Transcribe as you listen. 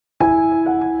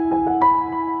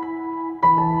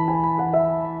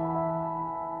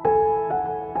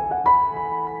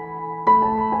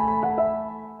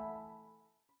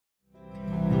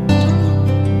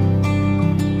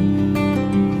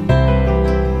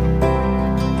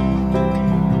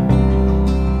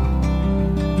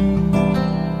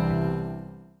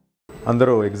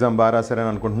అందరూ ఎగ్జామ్ బాగా రాశారని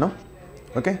అనుకుంటున్నాం.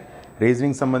 ఓకే,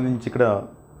 రీజనింగ్ సంబంధించి ఇక్కడ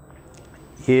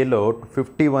ఏలో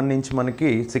 51 నుంచి మనకి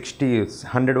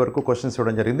 100 వరకు క్వశ్చన్స్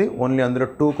ఇవ్వడం జరిగింది. ఓన్లీ అందులో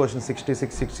 2 క్వశ్చన్స్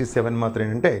 66, 67 మాత్రం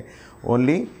ఏంటంటే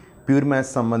ఓన్లీ ప్యూర్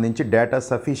మ్యాథ్స్ సంబంధించి డేటా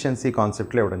సఫిషియన్సీ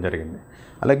కాన్సెప్ట్లో ఇవ్వడం జరిగింది.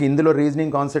 అలాగే ఇందులో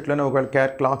రీజనింగ్ కాన్సెప్ట్లోనే ఒకవేళ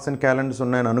క్లాక్స్ అండ్ క్యాలెండర్స్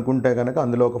ఉన్నాయని అనుకుంటే కనుక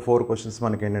అందులో ఒక 4 క్వశ్చన్స్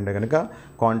మనకి ఏంటంటే కనుక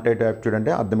క్వాంటిటేటివ్ యాప్టిట్యూడ్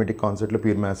అంటే అర్థమెటిక్ కాన్సెప్ట్లో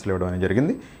ప్యూర్ మ్యాథ్స్లో ఇవ్వడం అనేది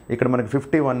జరిగింది. ఇక్కడ మనకి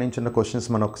 51 నుంచి ఉన్న క్వశ్చన్స్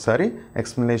మనం ఒకసారి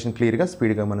ఎక్స్ప్లెనేషన్ క్లియర్గా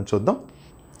స్పీడ్గా మనం చూద్దాం.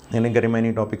 నేను ఇంకా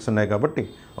రిమైనింగ్ టాపిక్స్ ఉన్నాయి కాబట్టి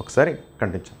ఒకసారి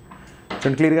కంటిన్యూ.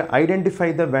 చూడండి క్లియర్గా, identify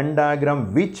the Venn diagram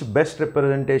which best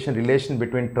representation relation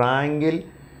between triangle,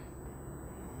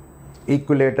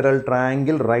 equilateral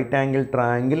triangle, right angle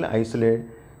triangle,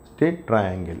 isolated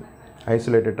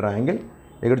triangle.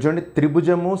 ఇక్కడ చూడండి,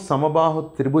 త్రిభుజము, సమబాహు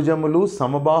త్రిభుజములు,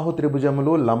 సమబాహు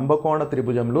త్రిభుజములు, లంబకోణ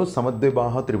త్రిభుజములు,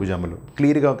 సమద్విబాహు త్రిభుజములు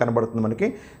క్లియర్గా కనబడుతుంది మనకి.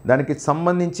 దానికి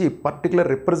సంబంధించి పర్టికులర్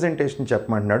రిప్రజెంటేషన్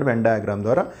చెప్పమంటున్నాడు వెన్ డయాగ్రామ్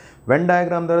ద్వారా. వెన్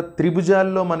డయాగ్రామ్ ద్వారా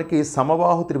త్రిభుజాల్లో మనకి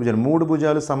సమబాహు త్రిభుజాలు 3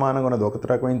 భుజాలు సమానంగా ఉన్నది ఒక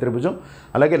రకమైన త్రిభుజం.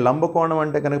 అలాగే లంబకోణం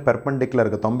అంటే కనుక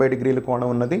పెర్పెండిక్యులర్గా 90 డిగ్రీల కోణం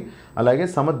ఉన్నది. అలాగే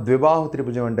సమద్విబాహు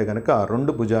త్రిభుజం అంటే కనుక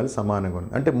 2 భుజాలు సమానంగా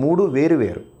ఉన్నది. అంటే 3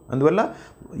 వేరు. అందువల్ల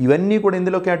ఇవన్నీ కూడా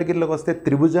ఇందులో కేటగిరీలోకి వస్తే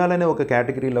త్రిభుజాలనే ఒక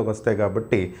కేటగిరీలోకి వస్తాయి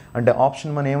కాబట్టి అంటే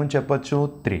ఆప్షన్ మనం ఏమని చెప్పొచ్చు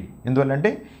 3. ఎందువల్ల అంటే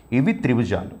ఇవి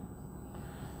త్రిభుజాలు.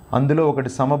 అందులో ఒకటి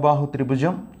సమబాహు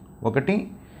త్రిభుజం, ఒకటి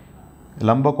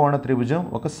లంబకోణ త్రిభుజం,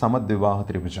 ఒక సమద్విబాహు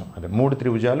త్రిభుజం. అదే 3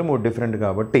 త్రిభుజాలు 3 డిఫరెంట్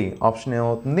కాబట్టి ఆప్షన్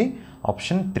ఏమవుతుంది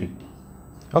option 3.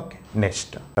 Okay,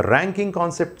 next ranking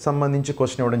concept సంబంధించి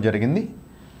క్వశ్చన్ ఇవ్వడం జరిగింది.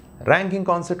 ర్యాంకింగ్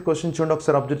కాన్సెప్ట్ క్వశ్చన్ చూడండి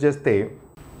ఒకసారి అబ్జర్వ్ చేస్తే,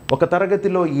 ఒక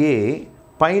తరగతిలో ఏ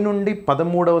పై నుండి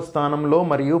 13వ స్థానంలో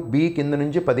మరియు బి కింద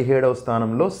నుంచి 17వ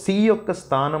స్థానంలో, సి యొక్క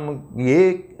స్థానం ఏ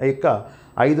యొక్క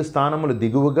 5 స్థానములు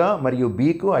దిగువగా మరియు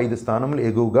బికు 5 స్థానములు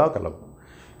ఎగువగా కలవు.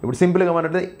 ఇప్పుడు సింపుల్గా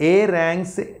మనఅంటే ఏ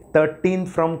ర్యాంక్స్ 13th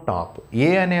ఫ్రమ్ టాప్. ఏ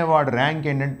అనేవాడు ర్యాంక్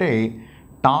ఏంటంటే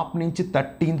టాప్ నుంచి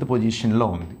 13th పొజిషన్లో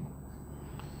ఉంది.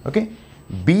 ఓకే,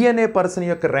 బి అనే పర్సన్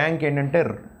యొక్క ర్యాంక్ ఏంటంటే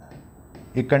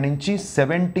ఇక్కడ నుంచి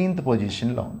 17th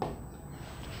పొజిషన్లో ఉంది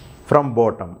from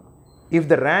bottom. If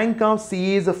the rank of C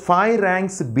is 5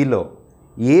 ranks below,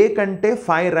 ఏ కంటే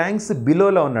 5 ర్యాంక్స్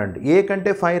బిలోలో ఉన్నాడు. ఏ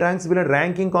కంటే 5 ర్యాంక్స్ బిలో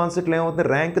ర్యాంకింగ్ కాన్సెప్ట్లో ఏమవుతుంది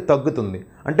ర్యాంక్ తగ్గుతుంది.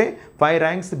 అంటే 5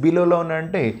 ర్యాంక్స్ బిలోలో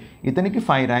ఉన్నాడంటే ఇతనికి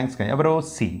 5 ర్యాంక్స్ కానీ ఎవరో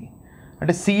సి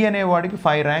అంటే సి అనేవాడికి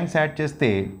 5 ర్యాంక్స్ యాడ్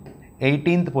చేస్తే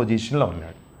 18th పొజిషన్లో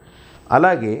ఉన్నాడు.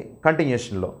 అలాగే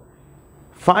కంటిన్యూషన్లో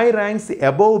 5 ర్యాంక్స్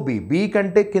అబోవ్ బి, బి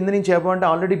కంటే కింద నుంచి అబోవ్ అంటే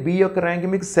ఆల్రెడీ బి యొక్క ర్యాంక్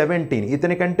మీకు 17,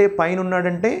 ఇతని కంటే పైన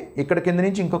ఉన్నాడంటే ఇక్కడ కింద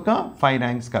నుంచి ఇంకొక 5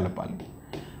 ర్యాంక్స్ కలపాలి.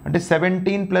 అంటే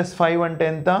 17 + 5 అంటే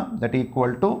ఎంత, దట్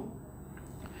ఈక్వల్ టు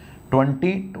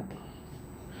 22.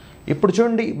 ఇప్పుడు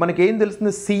చూడండి మనకి ఏం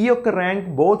తెలుస్తుంది, సి యొక్క ర్యాంక్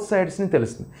బోత్ సైడ్స్ని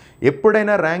తెలుస్తుంది.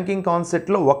 ఎప్పుడైనా ర్యాంకింగ్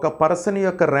కాన్సెప్ట్లో ఒక పర్సన్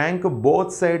యొక్క ర్యాంక్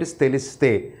బోత్ సైడ్స్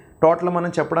తెలిస్తే టోటల్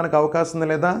మనం చెప్పడానికి అవకాశం ఉంది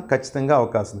లేదా, ఖచ్చితంగా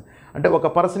అవకాశం ఉంది. అంటే ఒక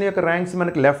పర్సన్ యొక్క ర్యాంక్స్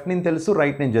మనకి లెఫ్ట్ నుంచి తెలుసు,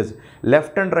 రైట్ నుంచి తెలుసు.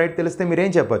 లెఫ్ట్ అండ్ రైట్ తెలిస్తే మీరు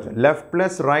ఏం చెప్పచ్చు, left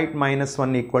plus right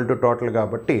 -1 equal to total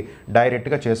కాబట్టి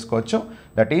డైరెక్ట్గా చేసుకోవచ్చు.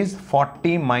 That is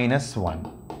 40 - 1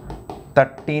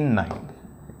 39.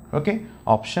 Okay,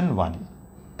 option 1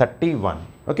 31.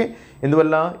 Okay,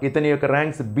 ఇందువల్ల ఇతని యొక్క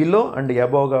ర్యాంక్స్ బిలో అండ్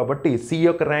అబోవ్ కాబట్టి సి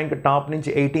యొక్క ర్యాంక్ టాప్ నుంచి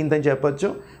 18th అని చెప్పొచ్చు,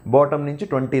 బాటమ్ నుంచి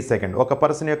 22nd. ఒక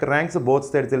పర్సన్ యొక్క ర్యాంక్స్ బోత్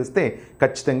సైడ్ తెలిస్తే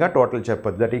ఖచ్చితంగా టోటల్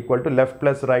చెప్పొచ్చు. That equal to left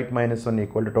plus right -1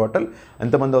 equal to total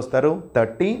ఎంతమంది వస్తారు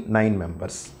 39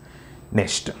 మెంబర్స్.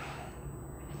 నెక్స్ట్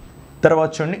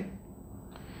తర్వాత చూడండి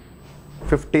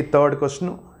 53rd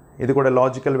క్వశ్చన్. ఇది కూడా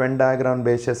లాజికల్ వెన్ డయాగ్రామ్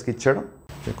బేసెస్కి ఇచ్చాడు.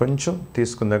 కొంచెం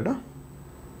తీసుకుంది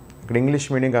ఇక్కడ ఇంగ్లీష్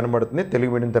మీడియం కనబడుతుంది,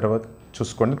 తెలుగు మీడియం తర్వాత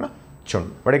చూసుకోండి. ఇక్కడ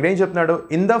చూడండి వాడు ఇక్కడ ఏం చెప్తున్నాడు,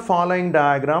 in the following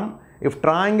diagram if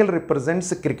triangle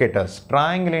represents cricketers.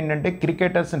 Triangle ఏంటంటే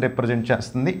క్రికెటర్స్ని రిప్రజెంట్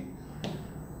చేస్తుంది.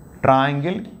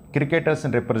 ట్రయాంగిల్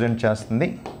క్రికెటర్స్ని రిప్రజెంట్ చేస్తుంది.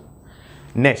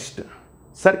 Next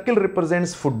circle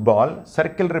represents football.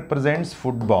 Circle represents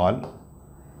football.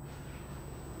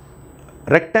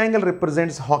 Rectangle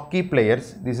represents hockey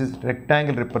players. This is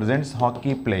rectangle represents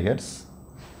hockey players.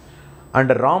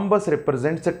 And rhombus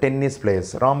represents tennis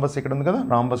players. Rhombus ఇక్కడ ఉంది కదా,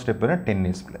 rhombus represent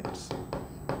tennis players.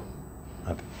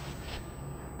 అదే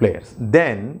players.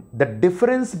 Then the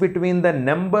difference between the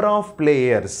number of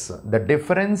players, the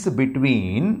difference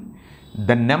between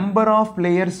the number of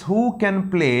players who can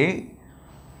play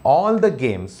all the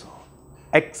games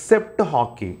except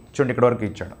hockey. చూడండి ఇక్కడ వరకు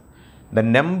ఇచ్చాడు. The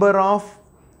number of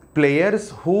players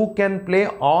who can play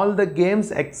all the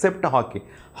games except hockey.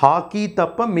 Hockey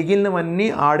తప్ప మిగిలినవన్నీ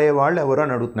ఆడేవాళ్ళు ఎవరు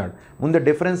అని అడుగుతున్నాడు. ముందు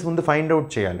డిఫరెన్స్ ముందు ఫైండ్ అవుట్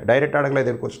చేయాలి. డైరెక్ట్ అడగలేదు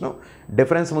దగ్గరికి వచ్చినాం,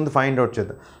 డిఫరెన్స్ ముందు ఫైండ్ అవుట్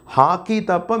చేద్దాం. హాకీ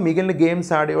తప్ప మిగిలిన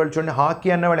గేమ్స్ ఆడేవాళ్ళు చూడండి. హాకీ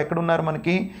అన్నవాళ్ళు ఎక్కడున్నారు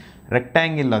మనకి?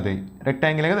 రెక్టాంగిల్, అది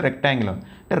రెక్టాంగిల్ కదా, రెక్టాంగిల్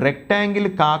అంటే రెక్టాంగిల్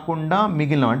కాకుండా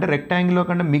మిగిలిన అంటే రెక్టాంగిల్లో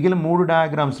కంటే మిగిలిన 3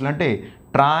 డయాగ్రామ్స్లో అంటే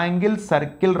ట్రయాంగిల్,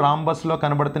 సర్కిల్, రాంబస్లో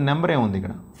కనబడుతున్న నెంబర్ ఏముంది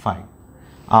ఇక్కడ? 5.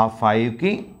 ఆ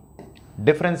 5కి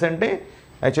డిఫరెన్స్ అంటే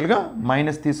యాక్చువల్గా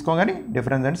మైనస్ తీసుకోగానే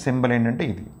డిఫరెన్స్ అంటే సింబల్ ఏంటంటే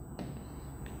ఇది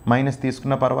మైనస్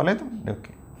తీసుకున్నా పర్వాలేదు.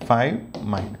 Okay, 5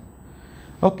 minus.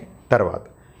 ఓకే, తర్వాత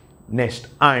next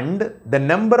and the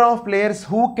number of players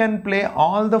who can play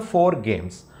all the 4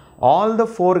 games. All the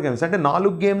 4 games అంటే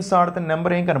 4 గేమ్స్ ఆడుతున్న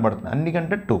నెంబర్ ఏం కనబడుతుంది?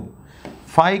 అన్నికంటే 2.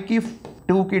 5కి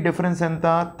 2కి డిఫరెన్స్ ఎంత?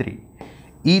 3.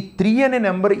 ఈ 3 అనే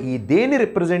నెంబర్ ఈ దేని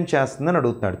రిప్రజెంట్ చేస్తుందని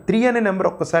అడుగుతున్నాడు. 3 అనే నెంబర్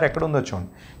ఒక్కసారి ఎక్కడ ఉందో చూడండి.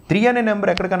 3 అనే నెంబర్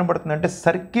ఎక్కడ కనబడుతుంది అంటే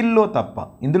సర్కిల్లో తప్ప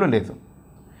ఇందులో లేదు.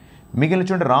 మిగిలిన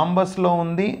చూడండి, రాంబస్లో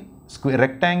ఉంది,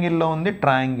 రెక్టాంగిల్లో ఉంది,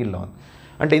 ట్రయాంగిల్లో ఉంది.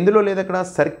 అంటే ఇందులో లేదు, అక్కడ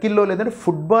సర్కిల్లో లేదంటే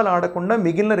ఫుట్బాల్ ఆడకుండా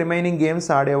మిగిలిన రిమైనింగ్ గేమ్స్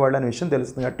ఆడేవాళ్ళు అనే విషయం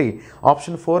తెలుస్తుంది. కాబట్టి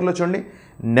ఆప్షన్ 4లో చూడండి,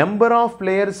 number of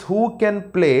players who can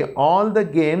play all the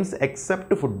games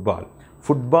except football.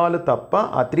 Football తప్ప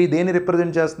ఆ 3 దేన్ని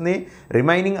రిప్రజెంట్ చేస్తుంది?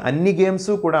 రిమైనింగ్ అన్ని గేమ్స్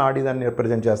కూడా ఆడేదాన్ని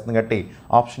రిప్రజెంట్ చేస్తుంది. కాబట్టి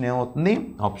ఆప్షన్ ఏమవుతుంది?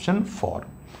 ఆప్షన్ 4.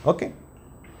 Okay,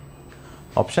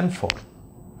 option 4.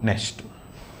 నెక్స్ట్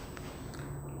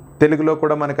తెలుగులో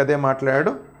కూడా మనకు అదే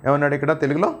మాట్లాడాడు. ఏమన్నాడు ఇక్కడ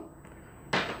తెలుగులో?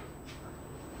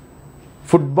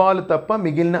 ఫుట్బాల్ తప్ప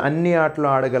మిగిలిన అన్ని ఆటలు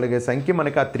ఆడగలిగే సంఖ్య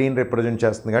మనకి ఆ 3ని రిప్రజెంట్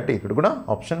చేస్తుంది. కాబట్టి ఇక్కడ కూడా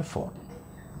ఆప్షన్ 4.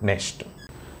 నెక్స్ట్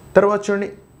తర్వాత చూడండి,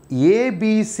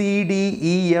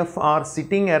 ABCDEF are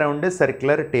sitting around a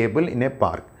circular table in a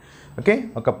park. Okay,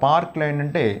 ఒక పార్క్లో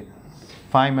ఏంటంటే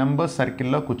 5 మెంబర్స్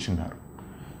సర్కిల్లో కూర్చున్నారు.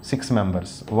 6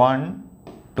 మెంబర్స్ 1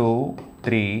 2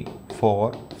 3 4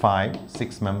 5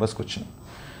 6 మెంబర్స్ కూర్చున్నారు.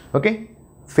 ఓకే,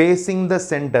 ఫేసింగ్ ద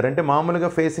సెంటర్ అంటే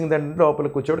మామూలుగా ఫేసింగ్ ద లోపల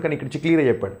కూర్చోడు, కానీ ఇక్కడ క్లియర్గా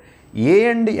చెప్పాడు. A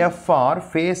and F are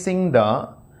facing the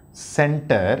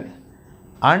center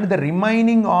and the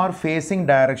remaining are facing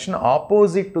direction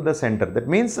opposite to the center. That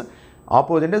means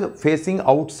opposite అంటే ఫేసింగ్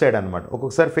అవుట్ సైడ్ అనమాట.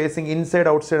 ఒక్కొక్కసారి ఫేసింగ్ ఇన్సైడ్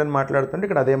అవుట్ సైడ్ అని మాట్లాడుతుంటే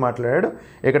ఇక్కడ అదే మాట్లాడాడు.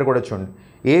 ఇక్కడ కూడా చూడండి,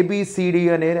 ABCD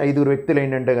అనే 5 వ్యక్తులు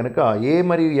ఏంటంటే కనుక A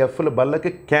మరియు Fలు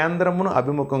బల్లకి కేంద్రమును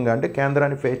అభిముఖంగా అంటే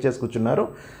కేంద్రాన్ని ఫేస్ చేసి కూర్చున్నారు.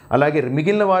 అలాగే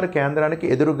మిగిలిన వారు కేంద్రానికి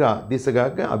ఎదురుగా దిశగా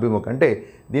అభిముఖం అంటే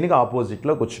దీనికి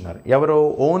ఆపోజిట్లో కూర్చున్నారు. ఎవరో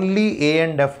ఓన్లీ A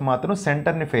and F మాత్రం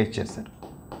సెంటర్ని ఫేస్ చేశారు.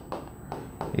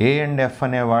 A and F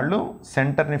అనేవాళ్ళు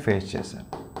సెంటర్ని ఫేస్ చేశారు.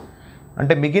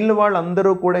 అంటే మిగిలిన వాళ్ళందరూ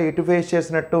కూడా ఎటు ఫేస్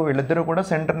చేసినట్టు? వీళ్ళిద్దరూ కూడా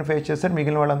సెంటర్ని ఫేస్ చేశారు.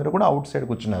 మిగిలిన వాళ్ళందరూ కూడా అవుట్ సైడ్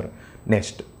కూర్చున్నారు.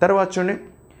 నెక్స్ట్ తర్వాత చూడండి,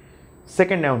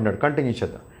 సెకండ్ ఏమంటున్నాడు? కంటిన్యూ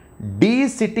చేద్దాం. D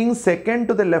sitting second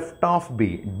to the left of B.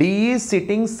 D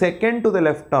sitting second to the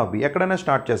left of B. ఎక్కడైనా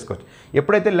స్టార్ట్ చేసుకోవచ్చు.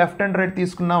 ఎప్పుడైతే లెఫ్ట్ అండ్ రైట్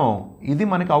తీసుకున్నామో ఇది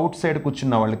మనకి అవుట్ సైడ్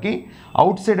కూర్చున్న వాళ్ళకి,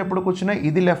 అవుట్ సైడ్ ఎప్పుడు కూర్చున్నా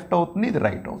ఇది లెఫ్ట్ అవుతుంది, ఇది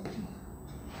రైట్ అవుతుంది.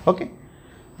 ఓకే,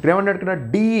 ఇక్కడ ఏమన్నాడు ఇక్కడ?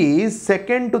 D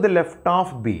second to the left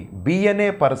of B. B అనే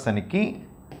పర్సన్కి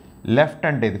లెఫ్ట్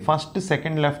అంటే ఇది ఫస్ట్,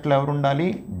 సెకండ్ లెఫ్ట్లో ఎవరు ఉండాలి?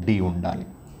 D ఉండాలి.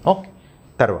 ఓకే,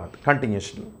 తర్వాత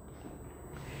continuation.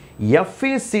 F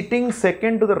is sitting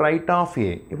second to the right of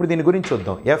A. ఇప్పుడు దీని గురించి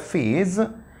చూద్దాం. F is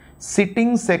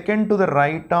sitting second to the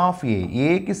right of A.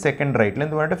 ఏకి సెకండ్ రైట్లో,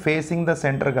 ఎందుకంటే ఫేసింగ్ ద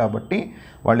సెంటర్ కాబట్టి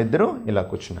వాళ్ళిద్దరూ ఇలా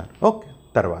కూర్చున్నారు. ఓకే,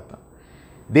 తర్వాత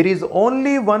there is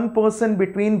only 1 person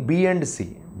between B and C.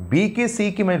 బీకి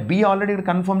సికి మరి B ఆల్రెడీ ఇక్కడ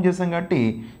కన్ఫర్మ్ చేసాం కాబట్టి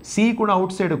C కూడా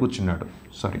అవుట్ సైడ్ కూర్చున్నాడు.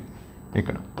 సారీ,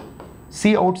 ఇక్కడ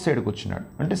C అవుట్ సైడ్ కూర్చున్నాడు.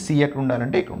 అంటే C ఎక్కడ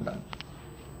ఉండాలంటే ఇక్కడ ఉండాలి.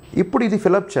 ఇప్పుడు ఇది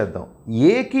ఫిలప్ చేద్దాం.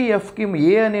 ఏకి ఎఫ్కి,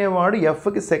 ఏ అనేవాడు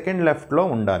ఎఫ్కి సెకండ్ లెఫ్ట్లో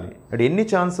ఉండాలి. అంటే ఎన్ని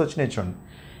ఛాన్స్ వచ్చినాయి చూడండి.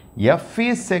 ఎఫ్ ఈ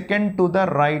second to the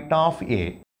right of A,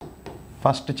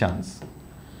 first chance.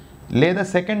 లేదా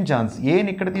సెకండ్ ఛాన్స్,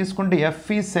 ఏని ఇక్కడ తీసుకుంటే ఎఫ్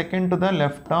ఈ second to the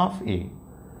left of ఏ.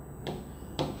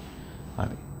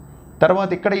 అది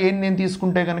తర్వాత ఇక్కడ ఏం నేను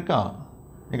తీసుకుంటే కనుక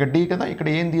ఇక్కడ డి కదా, ఇక్కడ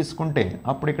ఏం తీసుకుంటే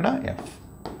అప్పుడు ఇక్కడ ఎఫ్.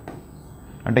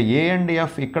 అంటే ఏ అండ్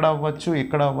ఎఫ్ ఇక్కడ అవ్వచ్చు,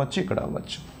 ఇక్కడ అవ్వచ్చు, ఇక్కడ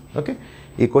అవ్వచ్చు. ఓకే,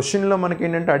 ఈ క్వశ్చన్లో మనకి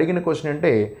ఏంటంటే అడిగిన క్వశ్చన్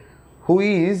అంటే హూ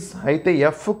ఈజ్ అయితే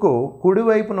ఎఫ్కు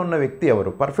కుడివైపున ఉన్న వ్యక్తి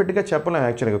ఎవరు? పర్ఫెక్ట్గా చెప్పలేము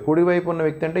యాక్చువల్గా. కుడివైపు ఉన్న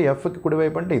వ్యక్తి అంటే ఎఫ్కి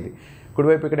కుడివైపు అంటే ఇది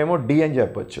కుడివైపు. ఇక్కడేమో డి అని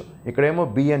చెప్పొచ్చు, ఇక్కడేమో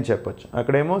బి అని చెప్పొచ్చు,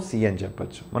 అక్కడేమో సి అని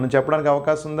చెప్పొచ్చు. మనం చెప్పడానికి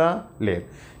అవకాశం ఉందా? లేదు.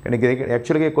 కానీ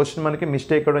యాక్చువల్గా ఈ క్వశ్చన్ మనకి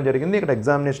మిస్టేక్ అవ్వడం జరిగింది. ఇక్కడ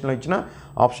ఎగ్జామినేషన్లో ఇచ్చిన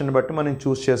ఆప్షన్ బట్టి మనం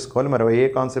చూస్ చేసుకోవాలి. మరి ఏ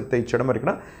కాన్సెప్ట్ ఇచ్చాడో మరి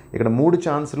ఇక్కడ 3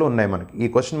 ఛాన్సులు ఉన్నాయి మనకి. ఈ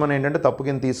క్వశ్చన్ మనం ఏంటంటే తప్పు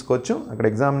కింద తీసుకోవచ్చు. అక్కడ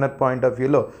ఎగ్జామినర్ పాయింట్ ఆఫ్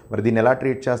వ్యూలో మరి దీన్ని ఎలా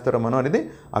ట్రీట్ చేస్తారో మనం అనేది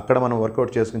అక్కడ మనం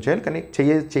వర్కౌట్ చేసుకుని చేయాలి. కానీ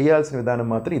చేయాల్సిన విధానం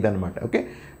మాత్రం ఇదనమాట. ఓకే,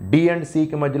 డి అండ్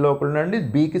సికి మధ్యలో ఒకటి ఉండండి,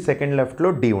 బికి సెకండ్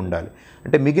లెఫ్ట్లో డి ఉండాలి.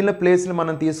 అంటే మిగిలిన ప్లేస్లు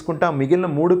మనం తీసుకుంటే ఆ మిగిలిన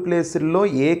 3 ప్లేసుల్లో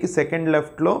ఏకి సెకండ్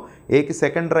లెఫ్ట్లో, ఏకి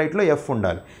సెకండ్ రైట్లో ఎఫ్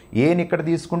ఉండాలి. ఏని ఇక్కడ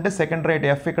తీసుకుంటే సెకండ్ రైట్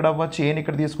ఎఫ్ ఇక్కడ అవ్వచ్చు, ఏని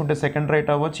ఇక్కడ తీసుకుంటే సెకండ్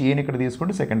రైట్ అవ్వచ్చు, ఏని ఇక్కడ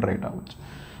తీసుకుంటే సెకండ్ రైట్ అవ్వచ్చు.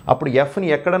 అప్పుడు ఎఫ్ని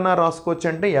ఎక్కడన్నా రాసుకోవచ్చు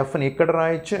అంటే ఎఫ్ని ఇక్కడ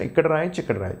రాయొచ్చు, ఇక్కడ రాయొచ్చు,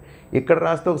 ఇక్కడ రాయొచ్చు. ఇక్కడ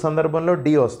రాస్తే ఒక సందర్భంలో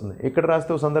డి వస్తుంది, ఇక్కడ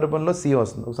రాస్తే ఒక సందర్భంలో సి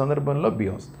వస్తుంది, ఒక సందర్భంలో బి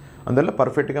వస్తుంది. అందువల్ల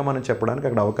పర్ఫెక్ట్గా మనం చెప్పడానికి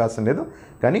అక్కడ అవకాశం లేదు.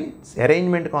 కానీ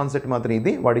అరేంజ్మెంట్ కాన్సెప్ట్ మాత్రం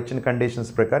ఇది, వాడు ఇచ్చిన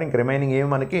కండిషన్స్ ప్రకారం. ఇంక రిమైనింగ్ ఏమి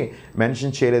మనకి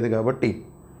మెన్షన్ చేయలేదు కాబట్టి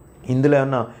ఇందులో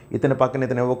ఏమన్నా ఇతని పక్కన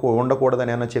ఇతను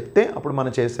ఉండకూడదని ఏమన్నా చెప్తే అప్పుడు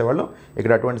మనం చేసేవాళ్ళం.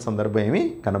 ఇక్కడ అటువంటి సందర్భం ఏమీ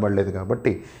కనబడలేదు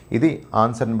కాబట్టి ఇది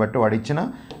ఆన్సర్ని బట్టి వాడు ఇచ్చిన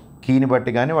కీని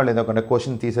బట్టి కానీ వాళ్ళు ఏదో ఒక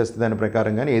క్వశ్చన్ తీసేస్తే దాని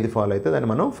ప్రకారం కానీ ఏది ఫాలో అయితే దాన్ని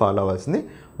మనం ఫాలో అవ్వాల్సింది.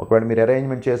 ఒకవేళ మీరు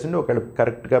అరేంజ్మెంట్ చేసిండి ఒకవేళ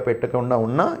కరెక్ట్గా పెట్టకుండా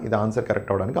ఉన్నా ఇది ఆన్సర్ కరెక్ట్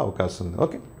అవ్వడానికి అవకాశం ఉంది.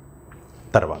 ఓకే,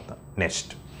 తర్వాత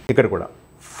నెక్స్ట్ ఇక్కడ కూడా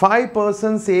 5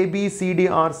 persons ABCD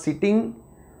are sitting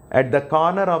at the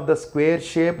corner of the square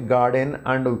shaped garden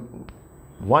and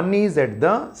one is at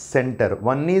the center.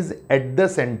 One is at the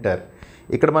center.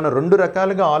 ఇక్కడ మనం 2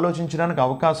 రకాలుగా ఆలోచించడానికి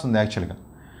అవకాశం ఉంది యాక్చువల్గా.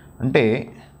 అంటే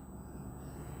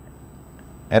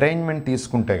అరేంజ్మెంట్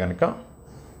తీసుకుంటే కనుక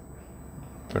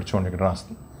ఇక్కడ చూడండి, ఇక్కడ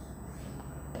రాస్తుంది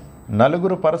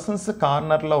 4 పర్సన్స్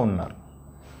కార్నర్లో ఉన్నారు.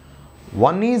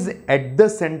 One is at the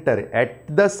centre. At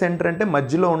the centre అంటే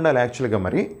మధ్యలో ఉండాలి యాక్చువల్గా.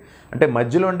 మరి అంటే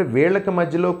మధ్యలో అంటే వీళ్ళకి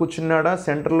మధ్యలో కూర్చున్నాడా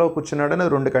సెంటర్లో కూర్చున్నాడా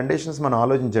అనేది 2 కండిషన్స్ మనం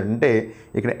ఆలోచించాడు. అంటే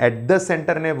ఇక్కడ ఎట్ ద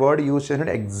సెంటర్ అనే వర్డ్ యూజ్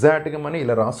చేసినట్టు ఎగ్జాక్ట్గా మనం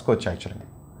ఇలా రాసుకోవచ్చు యాక్చువల్గా.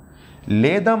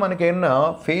 లేదా మనకేమన్నా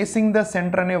ఫేసింగ్ ద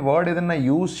సెంటర్ అనే వర్డ్ ఏదన్నా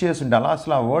యూజ్ చేసి ఉంటే అలా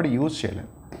అసలు ఆ వర్డ్ యూజ్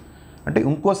చేయలేదు. అంటే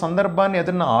ఇంకో సందర్భాన్ని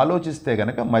ఏదన్నా ఆలోచిస్తే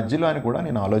కనుక మధ్యలో అని కూడా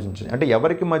నేను ఆలోచించాను. అంటే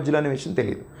ఎవరికి మధ్యలో అనే విషయం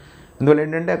తెలియదు. అందువల్ల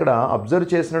ఏంటంటే అక్కడ అబ్జర్వ్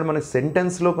చేసినప్పుడు మనకి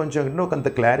సెంటెన్స్లో కొంచెం కొంత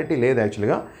క్లారిటీ లేదు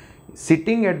యాక్చువల్గా.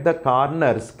 సిట్టింగ్ ఎట్ ద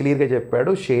కార్నర్స్ క్లియర్గా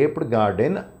చెప్పాడు, shaped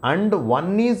garden and one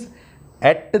is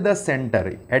at the centre.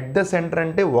 At the centre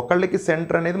అంటే ఒకళ్ళకి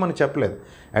సెంటర్ అనేది మనం చెప్పలేదు.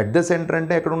 ఎట్ ద సెంటర్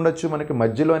అంటే ఎక్కడ ఉండొచ్చు మనకి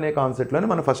మధ్యలో అనే కాన్సెప్ట్లోనే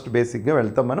మనం ఫస్ట్ బేసిక్గా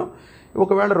వెళ్తాం మనం.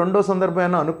 ఒకవేళ రెండో సందర్భం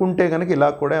ఏమైనా అనుకుంటే కనుక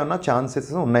ఇలా కూడా ఏమన్నా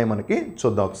ఛాన్సెస్ ఉన్నాయి మనకి.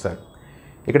 చూద్దాం ఒకసారి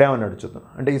ఇక్కడ ఏమన్నాడు చూద్దాం.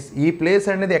 అంటే ఈ ప్లేస్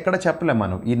అనేది ఎక్కడ చెప్పలేం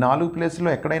మనం, ఈ 4 ప్లేస్లో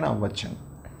ఎక్కడైనా అవ్వచ్చు.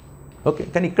 ఓకే,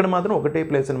 కానీ ఇక్కడ మాత్రం ఒకటే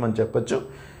ప్లేస్ అని మనం చెప్పచ్చు.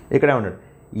 ఇక్కడ ఏమన్నాడు,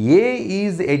 ఏ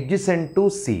ఈజ్ ఎడ్జసెంట్ టు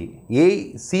సి. ఏ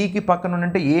సికి పక్కన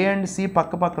ఉండంటే ఏ అండ్ సి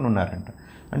పక్క పక్కన ఉన్నారంట.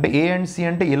 అంటే ఏ అండ్ సి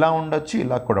అంటే ఇలా ఉండొచ్చు,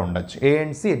 ఇలా కూడా ఉండొచ్చు. ఏ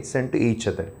and C adjacent to each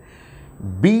other.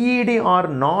 B Ed are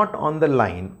not on the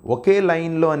line. ఒకే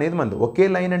లైన్లో అనేది మనది. ఒకే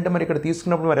లైన్ అంటే మరి ఇక్కడ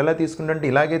తీసుకున్నప్పుడు మరి ఎలా తీసుకుంటే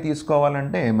ఇలాగే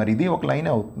తీసుకోవాలంటే మరి ఇది ఒక లైన్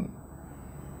అవుతుంది.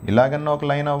 ఇలాగన్నా ఒక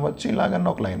లైన్ అవ్వచ్చు, ఇలాగన్నా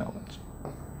ఒక లైన్ అవ్వచ్చు.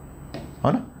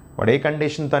 అవునా? వాడు ఏ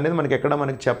కండిషన్తో అనేది మనకి ఎక్కడ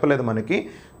మనకి చెప్పలేదు. మనకి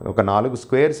ఒక 4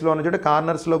 స్క్వేర్స్లో ఉన్న చోట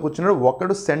కార్నర్స్లో కూర్చున్నాడు,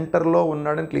 ఒకడు సెంటర్లో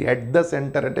ఉన్నాడని ఎట్ ద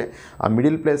సెంటర్ అంటే ఆ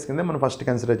మిడిల్ ప్లేస్ కింద మనం ఫస్ట్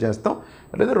కన్సిడర్ చేస్తాం.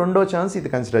 లేదా రెండో ఛాన్స్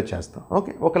ఇది కన్సిడర్ చేస్తాం.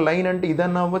 ఓకే, ఒక లైన్ అంటే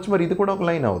ఇదన్నా అవ్వచ్చు, మరి ఇది కూడా ఒక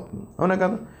లైన్ అవుతుంది. అవునా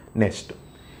కదా? Next,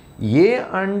 A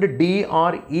and D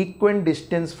R ఈక్వెంట్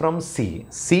distance from C.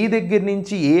 C దగ్గర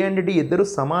నుంచి ఏ అండ్ డి ఇద్దరు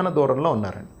సమాన దూరంలో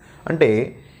ఉన్నారండి. అంటే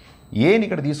ఏని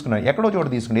ఇక్కడ తీసుకున్నారు, ఎక్కడో చోట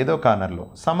తీసుకున్నారు, ఏదో కార్నర్లో.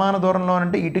 సమాన దూరంలో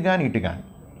అంటే ఇటు కానీ ఇటు కానీ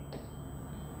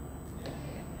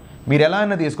మీరు ఎలా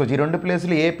అయినా తీసుకోవచ్చు. ఈ 2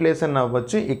 ప్లేసులు ఏ ప్లేస్ అన్నా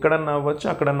అవ్వచ్చు, ఇక్కడన్నా అవ్వచ్చు,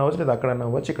 అక్కడన్నా అవ్వచ్చు, లేదా అక్కడన్నా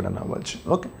అవ్వచ్చు, ఇక్కడన్నా అవ్వచ్చు.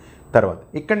 ఓకే, తర్వాత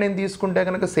ఇక్కడ నేను తీసుకుంటే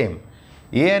కనుక సేమ్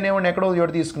ఏ అనేవాడిని ఎక్కడో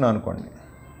చోట తీసుకున్నాను అనుకోండి,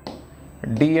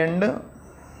 డి అండ్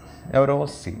ఎవరో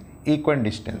సి ఈక్వెంట్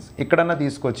డిస్టెన్స్, ఇక్కడన్నా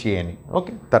తీసుకోవచ్చు ఏ అని.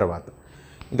 ఓకే, తర్వాత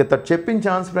ఇంకా చెప్పిన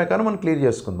ఛాన్స్ ప్రకారం మనం క్లియర్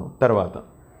చేసుకుందాం. తర్వాత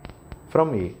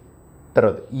ఫ్రమ్ ఏ,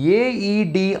 తర్వాత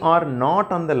AED are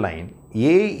not on the line.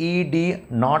 AED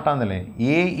not on the line.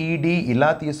 AED ఇలా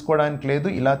తీసుకోవడానికి లేదు,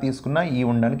 ఇలా తీసుకున్నా ఈ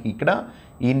ఉండడానికి ఇక్కడ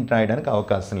ఈని రాయడానికి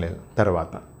అవకాశం లేదు.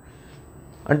 తర్వాత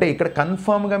అంటే ఇక్కడ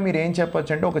కన్ఫామ్గా మీరు ఏం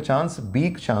చెప్పచ్చు అంటే ఒక ఛాన్స్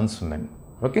బీకి ఛాన్స్ ఉందండి.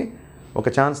 ఓకే, ఒక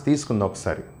ఛాన్స్ తీసుకుందాం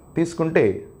ఒకసారి. తీసుకుంటే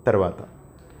తర్వాత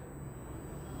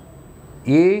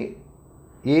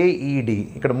ఏఈడి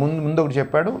ఇక్కడ ముందు ఒకటి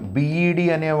చెప్పాడు. బిఈడి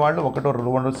అనేవాళ్ళు ఒకటో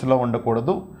వరుసలో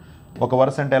ఉండకూడదు, ఒక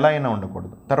వరుస అంటే ఎలా అయినా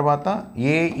ఉండకూడదు. తర్వాత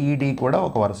ఏఈడి కూడా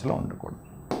ఒక వరుసలో ఉండకూడదు.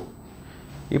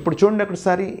 ఇప్పుడు చూడండి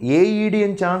ఒకసారి ఏఈడి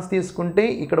అని ఛాన్స్ తీసుకుంటే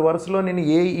ఇక్కడ వరుసలో నేను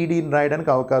ఏఈడిని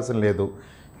రాయడానికి అవకాశం లేదు.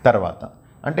 తర్వాత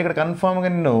అంటే ఇక్కడ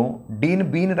కన్ఫామ్గా నేను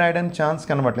బీని రాయడానికి ఛాన్స్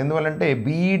కనబడలేదు. ఎందువల్లంటే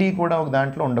బిఈడి కూడా ఒక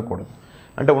దాంట్లో ఉండకూడదు.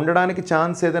 అంటే ఉండడానికి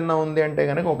ఛాన్స్ ఏదన్నా ఉంది అంటే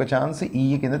కనుక ఒక ఛాన్స్ ఈ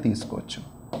కింద తీసుకోవచ్చు.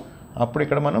 అప్పుడు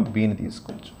ఇక్కడ మనం బీని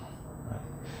తీసుకోవచ్చు.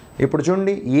 ఇప్పుడు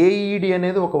చూడండి ఏఈడి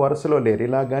అనేది ఒక వరుసలో లేరు,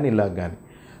 ఇలా కానీ ఇలా కానీ.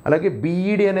 అలాగే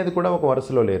బిఈడి అనేది కూడా ఒక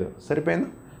వరుసలో లేరు. సరిపోయిందా?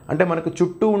 అంటే మనకు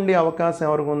చుట్టూ ఉండే అవకాశం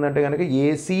ఎవరికి ఉందంటే కనుక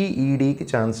ఏసీఈడికి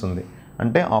ఛాన్స్ ఉంది.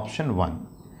 అంటే ఆప్షన్ 1.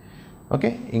 ఓకే,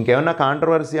 ఇంకేమన్నా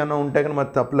కాంట్రవర్సీ అన్నా ఉంటే కానీ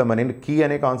మరి తప్పలేదు. మరి నేను కీ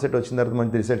అనే కాన్సెప్ట్ వచ్చిన తర్వాత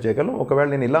మనం రీసెర్చ్ చేయగలం. ఒకవేళ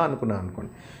నేను ఇలా అనుకున్నాను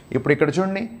అనుకోండి. ఇప్పుడు ఇక్కడ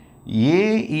చూడండి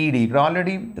ఏఈడి ఇక్కడ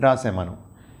ఆల్రెడీ రాసాం మనం.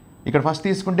 ఇక్కడ ఫస్ట్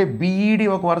తీసుకుంటే బీఈడి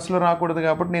ఒక వరుసలో రాకూడదు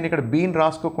కాబట్టి నేను ఇక్కడ బీని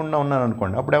రాసుకోకుండా ఉన్నాను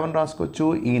అనుకోండి. అప్పుడు ఎవరిని రాసుకోవచ్చు?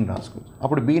 ఈని రాసుకోవచ్చు.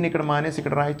 అప్పుడు బీని ఇక్కడ మానేసి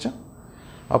ఇక్కడ రాయొచ్చా?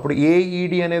 అప్పుడు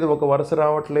ఏఈడి అనేది ఒక వరుస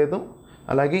రావట్లేదు,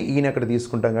 అలాగే ఈయన అక్కడ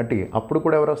తీసుకుంటాం కాబట్టి అప్పుడు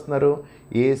కూడా ఎవరు వస్తున్నారు?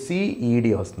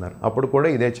 ఏసీఈడి వస్తున్నారు. అప్పుడు కూడా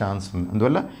ఇదే ఛాన్స్ ఉంది.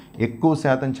 అందువల్ల ఎక్కువ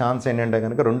శాతం ఛాన్స్ ఏంటంటే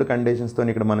కనుక 2 కండిషన్స్తో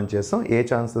ఇక్కడ మనం చేస్తాం. ఏ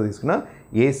ఛాన్స్తో తీసుకున్నా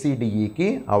ఏసీడిఈకి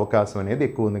అవకాశం అనేది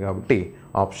ఎక్కువ ఉంది కాబట్టి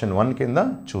ఆప్షన్ 1 కింద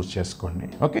చూస్ చేసుకోండి.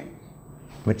 ఓకే,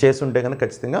 మీరు చేస్తుంటే కనుక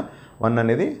ఖచ్చితంగా 1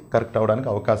 అనేది కరెక్ట్ అవ్వడానికి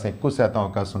అవకాశం, ఎక్కువ శాతం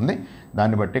అవకాశం ఉంది.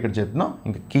 దాన్ని బట్టి ఇక్కడ చెప్తున్నాం.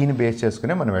 ఇంకా కీని బేస్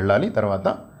చేసుకునే మనం వెళ్ళాలి. తర్వాత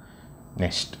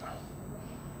నెక్స్ట్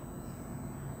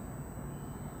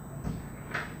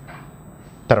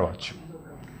తర్వాత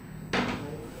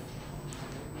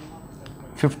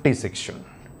 56.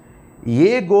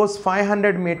 ఏ goes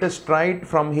 500 meters straight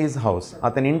from his house.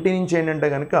 అతని ఇంటి నుంచి ఏంటంటే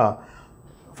కనుక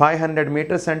 500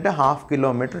 meters అంటే 1/2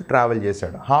 kilometer ట్రావెల్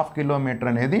చేశాడు. 1/2 kilometer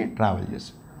అనేది ట్రావెల్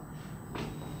చేశాడు.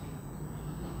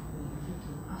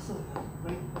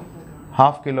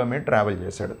 1/2 kilometer ట్రావెల్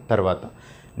చేశాడు. తర్వాత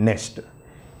next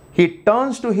he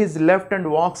turns to his left and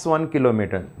walks 1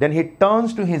 kilometer. Then he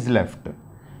turns to his left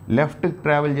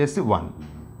travel చేసి 1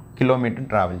 kilometer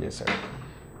ట్రావెల్ చేశాడు.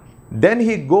 Then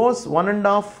he goes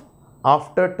 1.5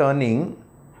 after turning.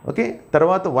 Okay,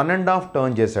 తర్వాత 1.5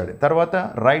 turn చేశాడు. తర్వాత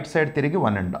రైట్ సైడ్ తిరిగి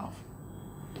 1.5.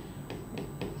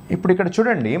 ఇప్పుడు ఇక్కడ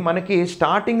చూడండి, మనకి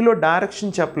స్టార్టింగ్లో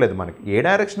డైరెక్షన్ చెప్పలేదు. మనకి ఏ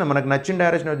డైరెక్షన్ మనకు నచ్చిన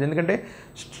డైరెక్షన్, ఎందుకంటే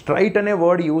స్ట్రైట్ అనే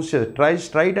వర్డ్ యూజ్ చేసి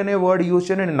స్ట్రైట్ అనే వర్డ్ యూజ్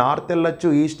చేసి నేను నార్త్ వెళ్ళొచ్చు,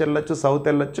 ఈస్ట్ వెళ్ళొచ్చు, సౌత్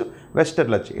వెళ్ళొచ్చు, వెస్ట్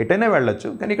వెళ్ళొచ్చు, ఎటైనా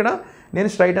వెళ్ళొచ్చు. కానీ ఇక్కడ నేను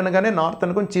స్ట్రైట్ అనగానే నార్త్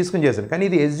అనుకొని తీసుకుని చేశాను. కానీ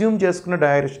ఇది ఎజ్యూమ్ చేసుకున్న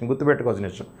డైరెక్షన్, గుర్తుపెట్టుకోవాల్సిన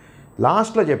విషయం.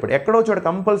 లాస్ట్లో చెప్పాడు ఎక్కడో చోట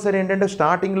కంపల్సరీ ఏంటంటే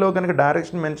స్టార్టింగ్లో కనుక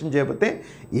డైరెక్షన్ మెన్షన్ చేయకపోతే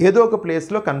ఏదో ఒక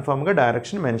ప్లేస్లో కన్ఫర్మ్గా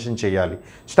డైరెక్షన్ మెన్షన్ చేయాలి.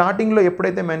 స్టార్టింగ్లో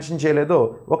ఎప్పుడైతే మెన్షన్ చేయలేదో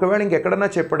ఒకవేళ ఇంకెక్కడన్నా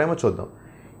చెప్పాడేమో చూద్దాం.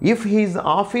 If he's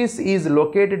office is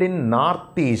located in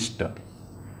north east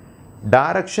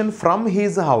direction from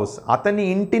his house. అతని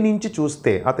ఇంటి నుంచి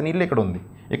చూస్తే, అతని ఇల్లు ఇక్కడ ఉంది,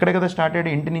 ఇక్కడే కదా స్టార్ట్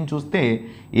అయ్యాడు. ఇంటి నుంచి చూస్తే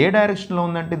ఏ డైరెక్షన్లో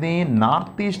ఉందంటే ఇది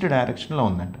నార్త్ ఈస్ట్ డైరెక్షన్లో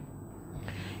ఉందంట.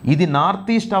 ఇది నార్త్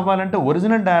ఈస్ట్ అవ్వాలంటే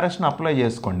ఒరిజినల్ డైరెక్షన్ అప్లై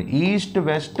చేసుకోండి. East,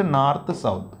 west, north,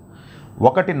 south.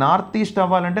 ఒకటి నార్త్ ఈస్ట్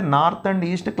అవ్వాలంటే north and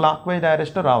east clock wise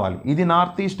direction రావాలి. ఇది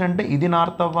నార్త్ ఈస్ట్ అంటే ఇది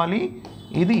నార్త్ అవ్వాలి,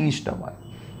 ఇది ఈస్ట్ అవ్వాలి.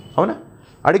 అవునా?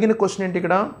 అడిగిన క్వశ్చన్ ఏంటి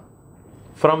ఇక్కడ?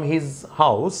 From his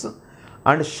house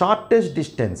and shortest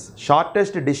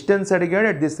distance అడిగాడు.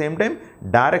 At the same time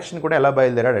direction కూడా ఎలా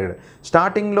బయలుదేరాడు అడిగాడు.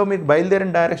 స్టార్టింగ్లో మీకు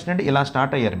బయలుదేరిన డైరెక్షన్ అంటే ఇలా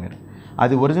స్టార్ట్ అయ్యారు మీరు.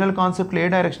 అది ఒరిజినల్ కాన్సెప్ట్లో ఏ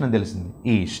డైరెక్షన్ అని తెలిసింది?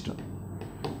 ఈస్ట్.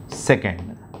 సెకండ్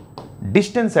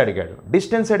డిస్టెన్స్ అడిగాడు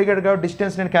కాబట్టి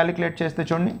డిస్టెన్స్ నేను క్యాలిక్యులేట్ చేస్తే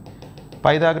చూడండి,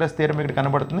 పైథాగరస్ థియరం ఇక్కడ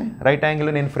కనబడుతుంది. రైట్ యాంగిల్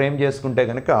నేను ఫ్రేమ్ చేసుకుంటే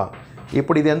కనుక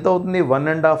ఇప్పుడు ఇది ఎంత అవుతుంది?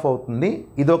 1.5 అవుతుంది,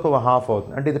 ఇది ఒక 1/2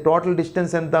 అవుతుంది. అంటే ఇది టోటల్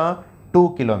డిస్టెన్స్ ఎంత? 2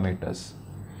 kilometers.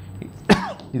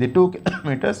 ఇది 2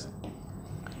 kilometers,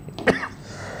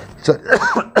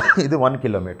 ఇది 1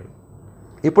 kilometer.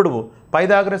 ఇప్పుడు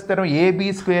పైథాగరస్ థియరం AB²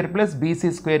 +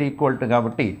 BC²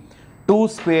 కాబట్టి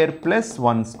 2² +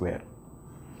 1²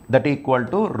 దట్ ఈక్వల్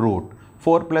టు రూట్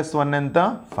 4 + 1 ఎంత?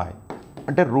 5.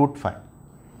 అంటే √5.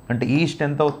 అంటే ఈస్ట్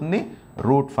ఎంత అవుతుంది?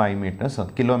 √5 meters.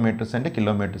 కిలోమీటర్స్ అంటే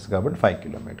కిలోమీటర్స్ కాబట్టి 5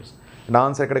 kilometers.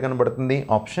 ఆన్సర్ ఎక్కడ కనబడుతుంది?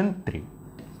 ఆప్షన్ 3.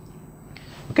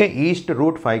 ఓకే, ఈస్ట్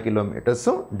 √5 kilometers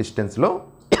డిస్టెన్స్లో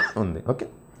ఉంది. ఓకే,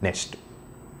 నెక్స్ట్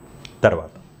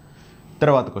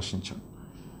తర్వాత క్వశ్చన్ చూడండి.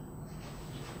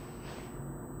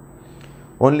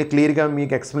 ఓన్లీ క్లియర్గా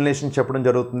మీకు ఎక్స్ప్లెనేషన్ చెప్పడం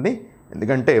జరుగుతుంది,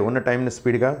 ఎందుకంటే ఉన్న టైంని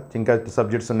స్పీడ్గా ఇంకా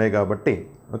సబ్జెక్ట్స్ ఉన్నాయి కాబట్టి.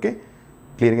 ఓకే,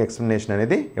 క్లియర్గా ఎక్స్ప్లెనేషన్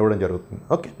అనేది ఇవ్వడం జరుగుతుంది.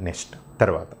 ఓకే, నెక్స్ట్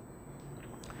తర్వాత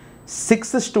 6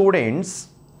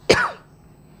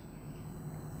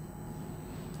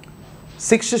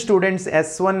 students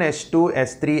S1, S2,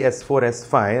 S3, S4,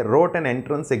 S5 wrote an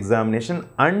entrance examination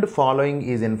and following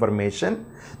is information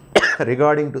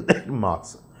regarding to their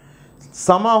marks.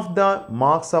 Sum of the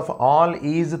marks of all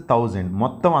is 1000.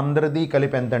 మొత్తం అందరిది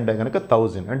కలిపి ఎంత అంటే కనుక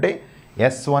 1000. అంటే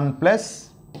S1 +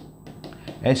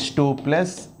 S2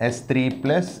 + S3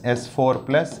 + S4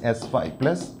 + S5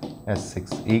 + S6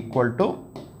 equal to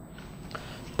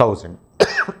 1000.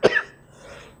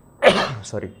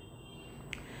 Sorry.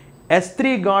 S3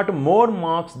 got more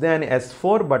marks than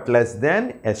S4 but less than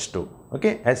S2.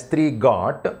 Okay, S3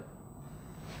 got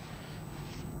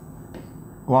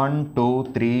 1, 2,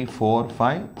 3, 4,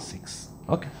 5, 6.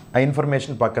 Okay, ఆ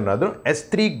information పక్కన రాదు.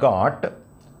 S3 got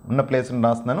ఉన్న ప్లేస్ని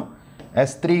రాస్తున్నాను.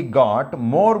 S3 got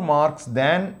more marks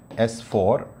than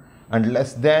S4 and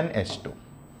less than S2.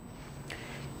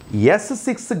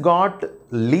 S6 got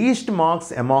least marks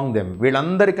among them.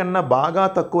 వీళ్ళందరికన్నా బాగా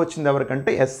తక్కువ వచ్చింది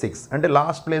ఎవరికంటే S6. అంటే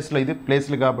లాస్ట్ ప్లేస్లో, ఇది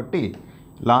ప్లేస్లు కాబట్టి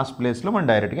లాస్ట్ ప్లేస్లో మనం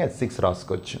డైరెక్ట్గా S6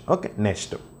 రాసుకోవచ్చు. Okay,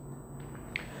 next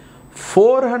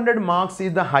 400 marks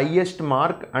is the highest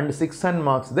mark and 600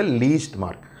 marks the least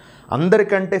mark.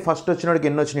 అందరికంటే ఫస్ట్ వచ్చినోడికి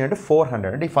ఎన్ని వచ్చినాయి అంటే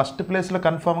 400. అంటే ఈ ఫస్ట్ ప్లేస్లో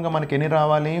కన్ఫామ్గా మనకి ఎన్ని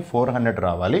రావాలి, 400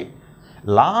 రావాలి.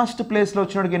 లాస్ట్ ప్లేస్లో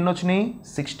వచ్చినోడికి ఎన్ని వచ్చినాయి,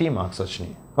 60 మార్క్స్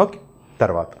వచ్చినాయి. ఓకే,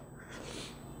 తర్వాత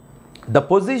the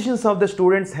positions of the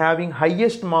students having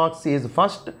highest marks is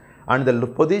first and the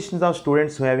positions of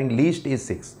students having least is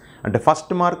 6. అంటే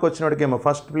ఫస్ట్ మార్క్ వచ్చినోడికి ఏమో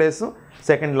first place,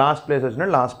 second last place వచ్చిన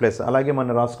లాస్ట్ ప్లేస్. అలాగే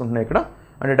మనం రాసుకుంటున్నాం ఇక్కడ.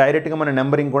 అంటే డైరెక్ట్గా మన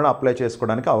నెంబరింగ్ కూడా అప్లై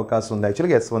చేసుకోవడానికి అవకాశం ఉంది.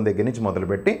 యాక్చువల్గా S1 దగ్గర నుంచి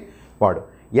మొదలుపెట్టి వాడు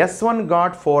S1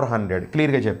 గాట్ 400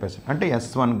 క్లియర్గా చెప్పేసి, అంటే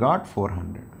S1 గాట్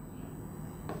 400.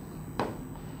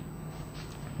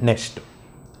 నెక్స్ట్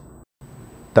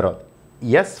తర్వాత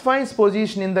S5's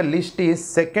position in the list is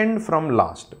second from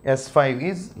last. S5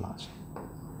 is lost.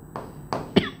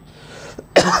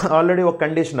 Already ఒక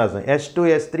కండిషన్ రాసాం, S2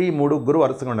 S3 ముగ్గురు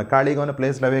వరుసగా ఉన్నాయి, ఖాళీగా ఉన్న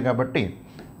ప్లేస్లు అవే కాబట్టి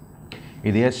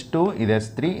ఇది S2, ఇది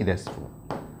S3, ఇది S4.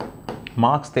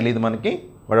 మార్క్స్ తెలియదు మనకి,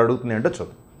 వాడు అడుగుతుంది అంటే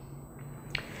చూద్దాం.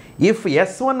 ఇఫ్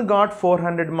S1 గాట్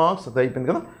 400 మార్క్స్ అయిపోయింది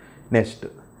కదా. నెక్స్ట్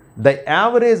ద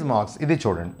యావరేజ్ మార్క్స్, ఇది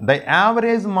చూడండి. The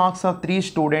average marks of 3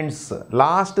 students,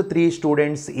 last 3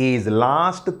 students is,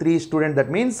 last 3 students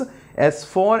that means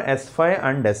S4, S5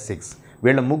 and S6.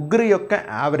 వీళ్ళ ముగ్గురు యొక్క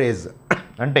యావరేజ్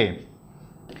అంటే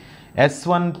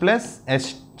S1 plus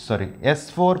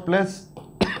S4 plus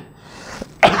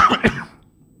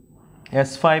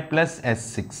S5 plus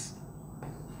S6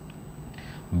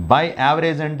 by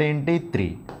average అంటే ఏంటి 3.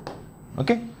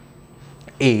 ఓకే,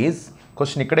 ఈజ్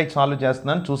క్వశ్చన్ ఇక్కడే solve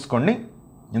చేస్తున్నాను చూసుకోండి,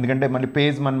 ఎందుకంటే మళ్ళీ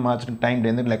పేజ్ మనం మార్చిన టైం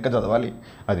ఎందుకు లెక్క చదవాలి.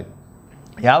 అది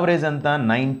యావరేజ్ ఎంత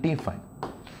 95.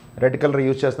 రెడ్ కలర్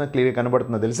యూజ్ చేస్తున్నా, క్లియర్గా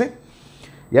కనబడుతుందో తెలిసి.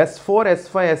 S4,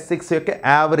 S5, S6 యొక్క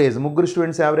యావరేజ్, ముగ్గురు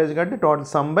స్టూడెంట్స్ యావరేజ్ కాబట్టి టోటల్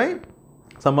సమ్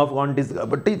ఆఫ్ క్వాంటిటీస్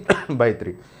కాబట్టి బై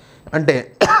 3. అంటే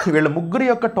వీళ్ళ ముగ్గురు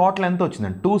యొక్క టోటల్ ఎంత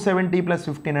వచ్చిందండి 270 ప్లస్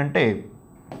 15 అంటే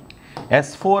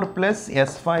S4 plus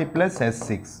S5 plus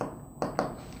S6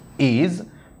 is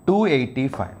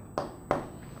 285.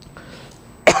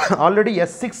 Already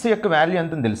S6 యొక్క వాల్యూ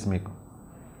ఎంత తెలుసు మీకు,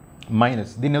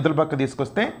 మైనస్ దీన్ని ఎదురు పక్క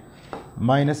తీసుకొస్తే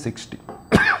 -60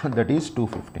 దట్ ఈజ్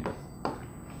 215.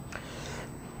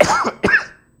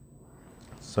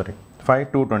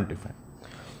 225.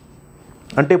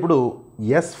 అంటే ఇప్పుడు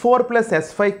S4 ప్లస్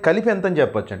S5 కలిపి ఎంత అని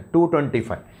చెప్పొచ్చు అండి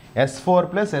 225. S4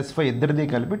 ప్లస్ S5 ఇద్దరిది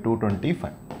కలిపి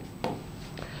 225.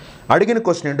 అడిగిన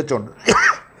క్వశ్చన్ ఏంటో చూడండి.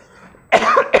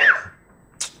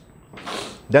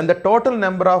 Then the total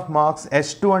number of marks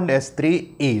S2 and S3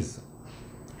 is,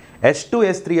 S2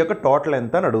 S3 యొక్క టోటల్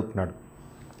ఎంత అని అడుగుతున్నాడు.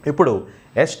 ఇప్పుడు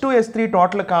S2 S3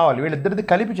 టోటల్ కావాలి, వీళ్ళిద్దరిది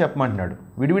కలిపి చెప్పమంటున్నాడు.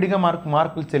 విడివిడిగా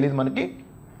మార్కులు తెలియదు మనకి,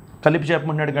 కలిపి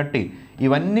చెప్పమంటున్నాడు కాబట్టి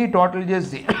ఇవన్నీ టోటల్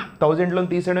చేసి 1000లో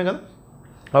తీసేయడం కదా,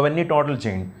 అవన్నీ టోటల్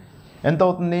చేయండి. ఎంత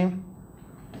అవుతుంది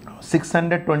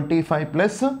 625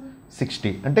 ప్లస్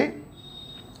 60 అంటే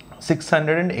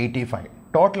 685.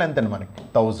 టోటల్ ఎంత అండి మనకి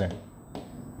 1000.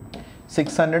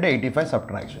 685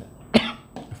 సబ్ట్రాక్షన్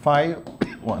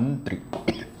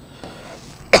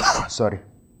 513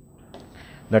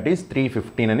 దట్ ఈస్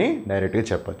 315 అని డైరెక్ట్గా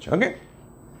చెప్పచ్చు. ఓకే,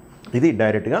 ఇది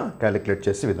డైరెక్ట్గా క్యాలిక్యులేట్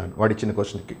చేసే విధానం. వాడు ఇచ్చిన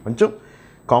క్వశ్చన్కి కొంచెం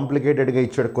కాంప్లికేటెడ్గా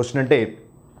ఇచ్చాడు క్వశ్చన్. అంటే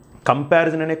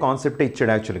కంపారిజన్ అనే కాన్సెప్టే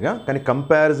ఇచ్చాడు యాక్చువల్గా, కానీ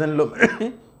కంపారిజన్లో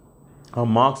ఆ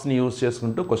మార్క్స్ని యూజ్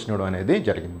చేసుకుంటూ క్వశ్చన్ ఇవ్వడం అనేది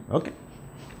జరిగింది. ఓకే,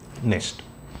 నెక్స్ట్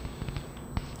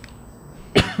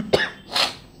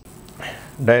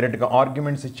డైరెక్ట్గా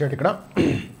ఆర్గ్యుమెంట్స్ ఇచ్చాడు ఇక్కడ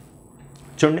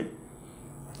చూడండి.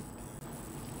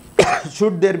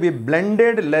 Should there be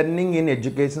blended learning in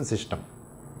education system,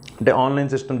 అంటే ఆన్లైన్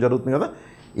సిస్టమ్ జరుగుతుంది కదా,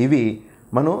 ఇవి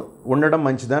మనం ఉండడం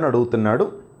మంచిదని అడుగుతున్నాడు.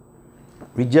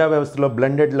 విద్యా వ్యవస్థలో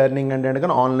బ్లెండెడ్ లెర్నింగ్ అంటే కనుక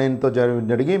ఆన్లైన్తో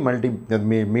జరిగి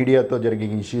మీడియాతో జరిగే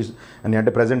ఇష్యూస్ అని,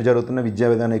 అంటే ప్రజెంట్ జరుగుతున్న విద్యా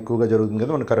విధానం ఎక్కువగా జరుగుతుంది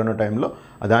కదా మన కరోనా టైంలో,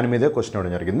 దాని మీదే క్వశ్చన్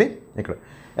ఇవ్వడం జరిగింది ఇక్కడ.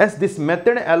 Yes this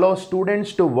method allows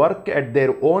students to work at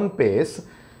their own face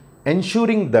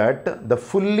ensuring that the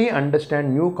fully understand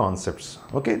new concepts.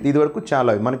 Okay, ఇది వరకు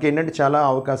చాలా మనకి ఏంటంటే చాలా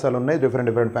అవకాశాలు ఉన్నాయి,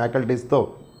 డిఫరెంట్ ఫ్యాకల్టీస్తో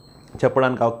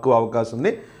చెప్పడానికి ఎక్కువ అవకాశం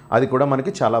ఉంది, అది కూడా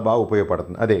మనకి చాలా బాగా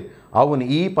ఉపయోగపడుతుంది. అదే అవును,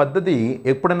 ఈ పద్ధతి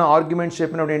ఎప్పుడైనా ఆర్గ్యుమెంట్స్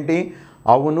చెప్పినప్పుడు ఏంటి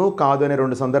అవును కాదు అనే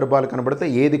 2 సందర్భాలు కనబడితే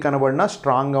ఏది కనబడినా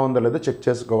స్ట్రాంగ్గా ఉందో లేదో చెక్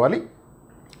చేసుకోవాలి.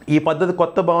 ఈ పద్ధతి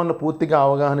కొత్త భావనలు పూర్తిగా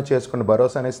అవగాహన చేసుకుని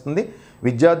భరోసా ఇస్తుంది,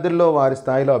 విద్యార్థుల్లో వారి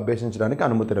స్థాయిలో అభ్యసించడానికి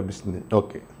అనుమతి లభిస్తుంది.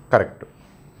 ఓకే, కరెక్ట్,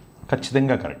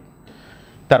 ఖచ్చితంగా కరెక్ట్.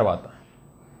 తర్వాత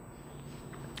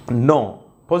no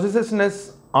possessiveness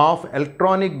of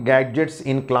electronic gadgets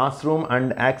in class room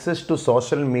and access to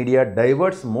social media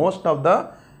diverts most of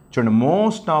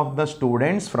the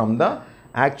students from the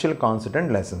actual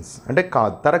concept lessons. అంటే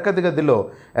కాదు, తరగతి గదిలో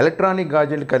ఎలక్ట్రానిక్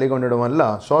గ్యాడ్జెట్లు కలిగి ఉండడం వల్ల,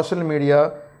 సోషల్ మీడియా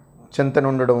చింతన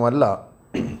ఉండడం వల్ల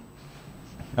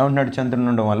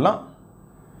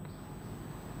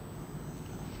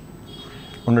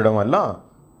ఉండడం వల్ల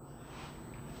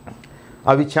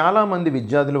అవి చాలామంది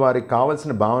విద్యార్థులు వారికి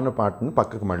కావాల్సిన భావన పాటను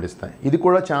పక్కకు మళ్ళిస్తాయి. ఇది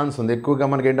కూడా ఛాన్స్ ఉంది. ఎక్కువగా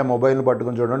మనకి ఏంటంటే మొబైల్ని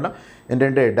పట్టుకొని చూడడం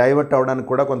ఏంటంటే డైవర్ట్ అవ్వడానికి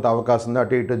కూడా కొంత అవకాశం ఉంది.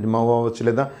 అటు ఇటు అవ్వచ్చు,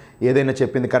 లేదా ఏదైనా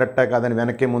చెప్పింది కరెక్టా కాదని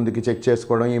వెనక్కి ముందుకి చెక్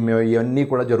చేసుకోవడం ఇవన్నీ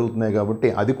కూడా జరుగుతున్నాయి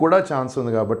కాబట్టి అది కూడా ఛాన్స్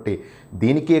ఉంది. కాబట్టి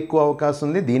దీనికి ఎక్కువ అవకాశం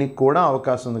ఉంది, దీనికి కూడా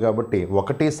అవకాశం ఉంది. కాబట్టి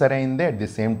ఒకటి సరైందే, అట్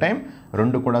ది సేమ్ టైం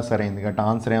రెండు కూడా సరైంది. కాబట్టి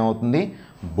ఆన్సర్ ఏమవుతుంది?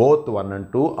 Both 1 and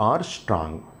 2 are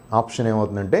strong. Option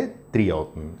ఏమవుతుందంటే 3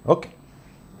 అవుతుంది. ఓకే,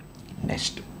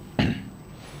 నెక్స్ట్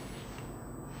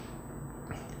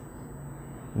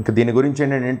ఇంకా దీని గురించి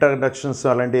ఏంటంటే ఇంట్రడక్షన్స్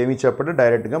అలాంటివి ఏమీ చెప్పడం,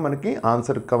 డైరెక్ట్గా మనకి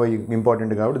ఆన్సర్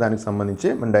ఇంపార్టెంట్ కాబట్టి దానికి సంబంధించి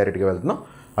మనం డైరెక్ట్గా వెళ్తున్నాం.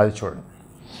 అది చూడండి.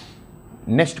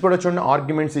 నెక్స్ట్ కూడా చూడండి,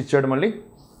 ఆర్గ్యుమెంట్స్ ఇచ్చాడు మళ్ళీ.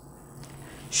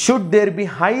 Should there be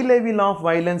high level of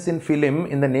violence in film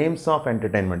in the names of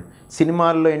entertainment?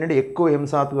 సినిమాల్లో ఏంటంటే ఎక్కువ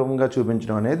హింసాత్మకంగా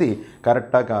చూపించడం అనేది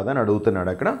కరెక్టా కాదని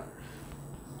అడుగుతున్నాడు అక్కడ.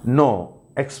 No,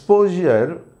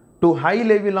 exposure to high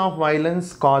level of violence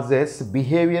causes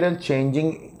behavioral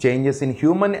changes in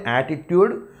human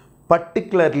attitude,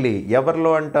 particularly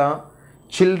evarlo anta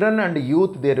children and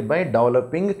youth, thereby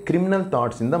developing criminal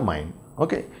thoughts in the mind.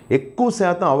 Okay, ఎక్కువ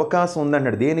శాతం అవకాశం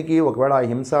ఉందన్నాడు దేనికి? ఒకవేళ ఆ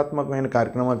హింసాత్మకమైన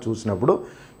కార్యక్రమాలు చూసినప్పుడు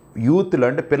యూత్లో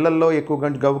అంటే పిల్లల్లో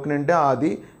ఎక్కువ గవ్వుకునంటే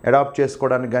అది అడాప్ట్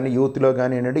చేసుకోవడానికి కానీ యూత్లో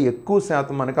కానీ ఏంటంటే ఎక్కువ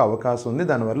శాతం మనకు అవకాశం ఉంది,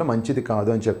 దానివల్ల మంచిది కాదు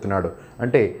అని చెప్తున్నాడు.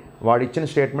 అంటే వాడు ఇచ్చిన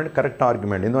స్టేట్మెంట్ కరెక్ట్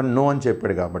ఆర్గ్యుమెంట్, ఎందుకంటే నో అని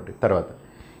చెప్పాడు కాబట్టి. తర్వాత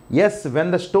yes,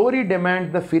 when the story demand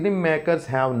the film makers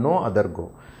have no other go.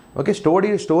 Okay,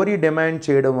 story demand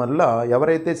చేయడం వల్ల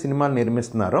ఎవరైతే సినిమాలు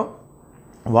నిర్మిస్తున్నారో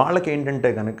వాళ్ళకి ఏంటంటే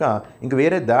కనుక ఇంక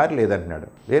వేరే దారి లేదంటున్నాడు.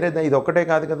 ఇది ఒక్కటే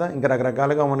కాదు కదా, ఇంకా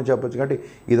రకరకాలుగా మనం చెప్పొచ్చు. కాబట్టి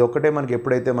ఇది ఒక్కటే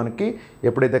మనకి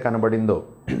ఎప్పుడైతే కనబడిందో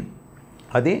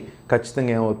అది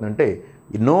ఖచ్చితంగా ఏమవుతుందంటే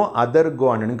నో అదర్ గో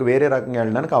అన్నాడు. ఇంక వేరే రకంగా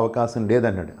వెళ్ళడానికి అవకాశం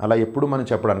లేదన్నాడు. అలా ఎప్పుడు మనం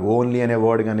చెప్పడానికి ఓన్లీ అనే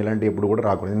వర్డ్ కానీ ఇలాంటి ఎప్పుడు కూడా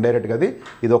రాకూడదు. ఇండైరెక్ట్గా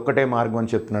ఇది ఒక్కటే మార్గం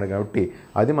అని చెప్తున్నాడు కాబట్టి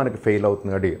అది మనకి ఫెయిల్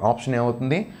అవుతుంది. కాబట్టి ఆప్షన్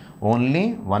ఏమవుతుంది? ఓన్లీ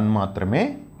 1 మాత్రమే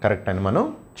కరెక్ట్ అని మనం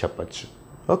చెప్పచ్చు.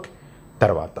 ఓకే,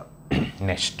 తర్వాత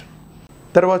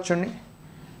చూడండి,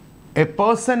 ఏ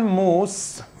person moves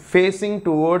facing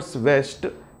towards west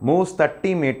moves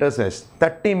 30 meters west.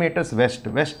 30 meters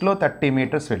వెస్ట్లో 30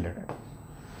 meters వెళ్ళాడు.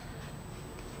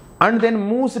 And then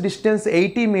moves distance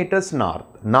 80 meters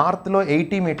నార్త్లో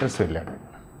 80 meters వెళ్ళాడు.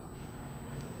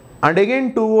 And again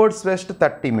towards west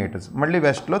 30 meters, మళ్ళీ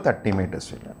వెస్ట్లో 30 meters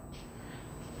వెళ్ళాడు.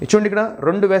 చూడండి, ఇక్కడ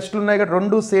 2 వెస్ట్లు ఉన్నాయి కాబట్టి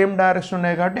 2 సేమ్ డైరెక్షన్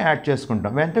ఉన్నాయి కాబట్టి యాడ్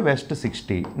చేసుకుంటాం. అంటే వెస్ట్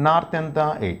 60, నార్త్ ఎంత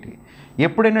 80.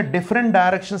 ఎప్పుడైనా డిఫరెంట్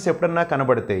డైరెక్షన్స్ ఎప్పుడన్నా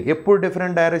కనబడితే, ఎప్పుడు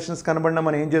డిఫరెంట్ డైరెక్షన్స్ కనబడినా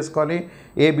మనం ఏం చేసుకోవాలి?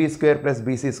 AB² +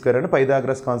 BC² అని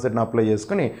పైథాగరస్ కాన్సెప్ట్ని అప్లై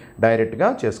చేసుకుని డైరెక్ట్గా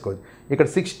చేసుకోవచ్చు. ఇక్కడ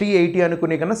 60, 80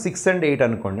 అనుకునే కన్నా 6 and 8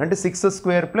 అనుకోండి. అంటే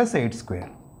 6² + 8²,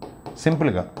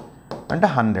 సింపుల్గా అంటే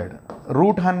 100.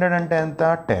 √100 అంటే ఎంత?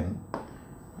 10.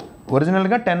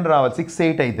 ఒరిజినల్గా 10 రావాలి, 6,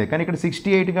 8 అయితే, కానీ ఇక్కడ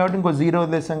 68 కాబట్టి ఇంకో 0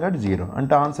 వదిలేసాం కాబట్టి 0.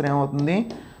 అంటే ఆన్సర్ ఏమవుతుంది?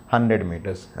 100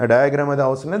 meters. ఆ డయాగ్రామ్ అది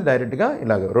అవసరం లేదు, డైరెక్ట్గా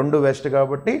ఇలాగ 2 వెస్ట్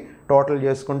కాబట్టి టోటల్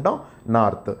చేసుకుంటాం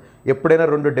నార్త్. ఎప్పుడైనా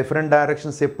 2 డిఫరెంట్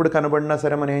డైరెక్షన్స్ ఎప్పుడు కనబడినా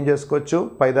సరే మనం ఏం చేసుకోవచ్చు?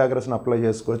 పైథాగరస్ని అప్లై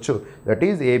చేసుకోవచ్చు. That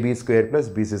is AB²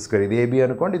 + BC². ఇది AB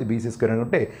అనుకోండి, ఇది BC²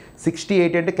 అనుకుంటే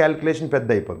 68 అంటే క్యాలిక్యులేషన్ పెద్ద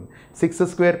అయిపోతుంది.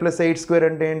 6² + 8²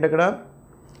 అంటే ఏంటి? అక్కడ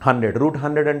 100.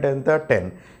 √100 అంటే ఎంత? 10.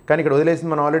 కానీ ఇక్కడ వదిలేసింది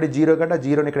మనం ఆల్రెడీ 0 కాబట్టి ఆ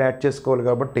 0ని ఇక్కడ యాడ్ చేసుకోవాలి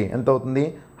కాబట్టి ఎంత అవుతుంది?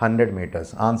 100 meters.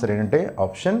 ఆన్సర్ ఏంటంటే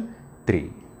ఆప్షన్ 3.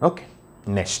 ఓకే,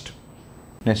 నెక్స్ట్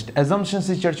అజంప్షన్స్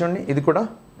ఇచ్చాడు చూడండి. ఇది కూడా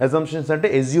అజంప్షన్స్ అంటే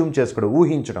ఎజ్యూమ్ చేసుకోవడం,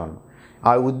 ఊహించడం.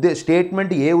 ఆ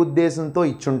స్టేట్మెంట్ ఏ ఉద్దేశంతో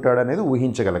ఇచ్చుంటాడు అనేది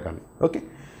ఊహించగలగాలి. ఓకే,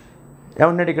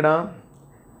 ఏమన్నాడు ఇక్కడ?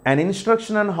 అన్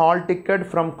instruction and hall ticket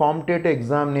from competitive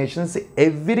examinations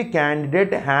every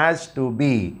candidate has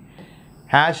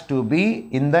to be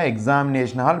in the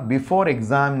examination hall before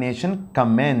examination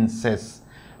commences,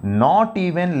 not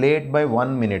even late by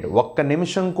 1 minute. 1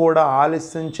 నిమిషం కూడా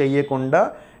ఆలస్యం చేయకుండా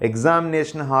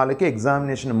ఎగ్జామినేషన్ హాల్కి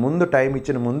ఎగ్జామినేషన్ ముందు టైం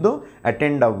ఇచ్చిన ముందు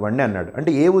అటెండ్ అవ్వండి అన్నాడు. అంటే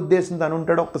ఏ ఉద్దేశంతో అని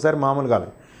ఉంటాడో ఒక్కసారి మామూలుగా.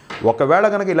 ఒకవేళ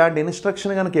కనుక ఇలాంటి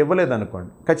ఇన్స్ట్రక్షన్ కనుక ఇవ్వలేదు అనుకోండి,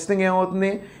 ఖచ్చితంగా ఏమవుతుంది?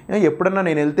 ఎప్పుడన్నా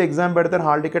నేను వెళ్తే ఎగ్జామ్ పెడతాను,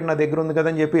 హాల్ టికెట్ నా దగ్గర ఉంది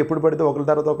కదని చెప్పి ఎప్పుడు పడితే ఒకరి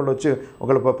తర్వాత ఒకళ్ళు వచ్చి,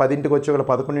 ఒకళ్ళు 10ంటికి వచ్చి ఒకళ్ళు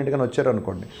 11ంటికని వచ్చారు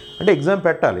అనుకోండి, అంటే ఎగ్జామ్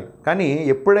పెట్టాలి. కానీ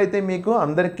ఎప్పుడైతే మీకు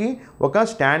అందరికీ ఒక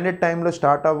స్టాండర్డ్ టైంలో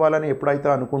స్టార్ట్ అవ్వాలని ఎప్పుడైతే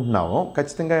అనుకుంటున్నామో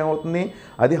ఖచ్చితంగా ఏమవుతుంది?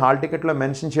 అది హాల్ టికెట్లో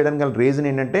మెన్షన్ చేయడానికి గల రీజన్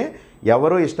ఏంటంటే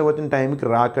ఎవరో ఇష్టం వచ్చిన టైంకి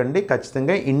రాకండి,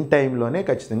 ఖచ్చితంగా ఇన్ టైంలోనే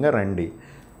ఖచ్చితంగా రండి.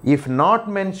 If not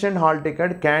mention hall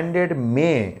ticket, candidate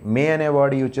మే అనే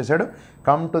వర్డ్ యూజ్ చేశాడు.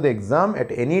 Come to the exam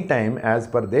at any time as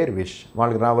per their wish.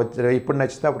 వాళ్ళకి రావచ్చు, ఇప్పుడు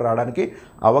నచ్చితే అప్పుడు రావడానికి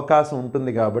అవకాశం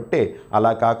ఉంటుంది కాబట్టి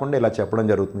అలా కాకుండా ఇలా చెప్పడం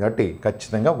జరుగుతుంది. కాబట్టి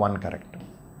ఖచ్చితంగా 1 correct.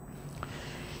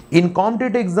 In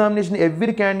competitive examination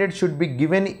every candidate should be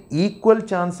given equal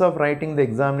chance of writing the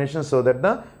examination so that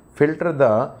the filter the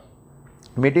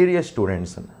material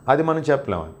students. అది మనం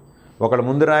చెప్పలేము. ఒకళ్ళు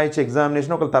ముందు రాయొచ్చు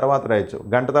ఎగ్జామినేషన్, ఒకళ్ళు తర్వాత రాయొచ్చు.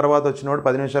 గంట తర్వాత వచ్చినోడు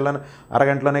 10 నిమిషాల్లో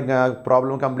అరగంటలోనే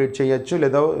ప్రాబ్లం కంప్లీట్ చేయొచ్చు,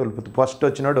 లేదా ఫస్ట్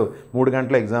వచ్చినోడు 3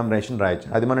 గంటల ఎగ్జామినేషన్ రాయొచ్చు.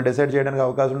 అది మనం డిసైడ్ చేయడానికి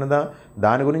అవకాశం ఉండదా?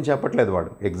 దాని గురించి చెప్పట్లేదు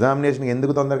వాడు. ఎగ్జామినేషన్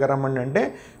ఎందుకు తొందరగా రమ్మండి అంటే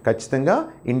ఖచ్చితంగా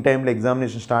ఇన్ టైంలో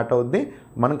ఎగ్జామినేషన్ స్టార్ట్ అవుద్ది,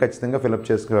 మనం ఖచ్చితంగా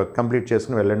కంప్లీట్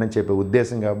చేసుకుని వెళ్ళండి అని చెప్పే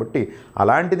ఉద్దేశం. కాబట్టి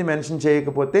అలాంటిది మెన్షన్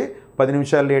చేయకపోతే 10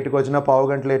 నిమిషాలు లేట్గా వచ్చినా పావు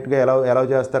గంట లేట్గా ఎలా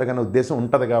చేస్తారు కానీ ఉద్దేశం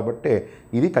ఉంటుంది. కాబట్టి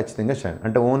ఇది ఖచ్చితంగా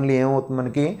అంటే ఓన్లీ ఏమవుతుంది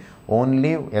మనకి,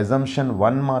 ఓన్లీ ఎజంప్షన్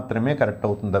 1 మాత్రమే కరెక్ట్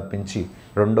అవుతుంది తప్పించి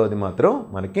రెండోది మాత్రం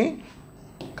మనకి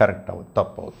కరెక్ట్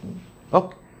తప్పు అవుతుంది.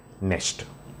 ఓకే, నెక్స్ట్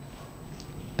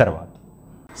తర్వాత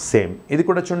సేమ్ ఇది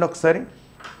కూడా చూడండి ఒకసారి.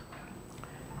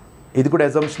 ఇది కూడా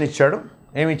ఎజంప్షన్ ఇచ్చాడు.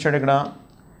 ఏమి ఇచ్చాడు ఇక్కడ?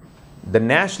 The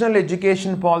national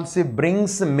education policy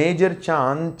brings major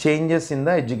changes in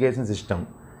the education system.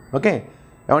 Okay,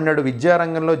 ఏమన్నాడు?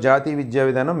 విద్యారంగంలో జాతీయ విద్యా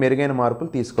విధానం మెరుగైన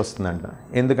మార్పులు తీసుకొస్తుందంట.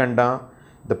 ఎందుకంట?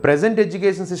 The present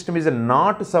education system is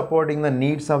not supporting the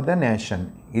needs of the nation.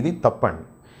 ఇది తప్పండి.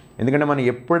 ఎందుకంటే మనం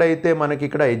ఎప్పుడైతే మనకి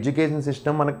ఇక్కడ ఎడ్యుకేషన్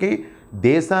సిస్టమ్ మనకి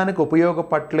దేశానికి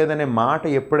ఉపయోగపడలేదనే మాట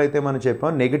ఎప్పుడైతే మనం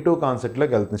చెప్పామో నెగిటివ్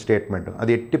కాన్సెప్ట్లోకి వెళ్తుంది స్టేట్మెంట్.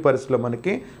 అది ఎట్టి పరిస్థితుల్లో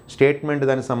మనకి స్టేట్మెంట్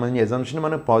దానికి సంబంధించిన ఎజంప్షన్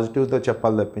మనం పాజిటివ్తో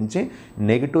చెప్పాలి తప్పించి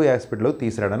నెగిటివ్ ఆస్పెక్ట్లోకి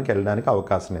తీసుకురావడానికి వెళ్ళడానికి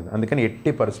అవకాశం లేదు. అందుకని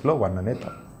ఎట్టి పరిస్థితుల్లో 1 అనేది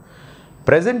తప్పు.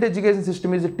 Present education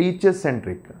system is teacher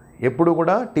centric. ఎప్పుడు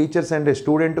కూడా టీచర్ సెంట్రిక్,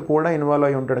 స్టూడెంట్ కూడా ఇన్వాల్వ్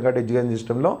అయి ఉంటాడు కాబట్టి ఎడ్యుకేషన్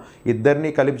సిస్టంలో ఇద్దరిని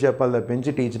కలిపి చెప్పాలి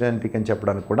తప్పించి టీచర్ సెంట్రిక్ అని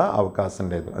చెప్పడానికి కూడా అవకాశం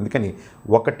లేదు. అందుకని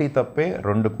 1 తప్పే,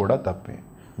 2 కూడా తప్పే.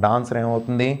 ఆన్సర్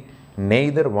ఏమవుతుంది?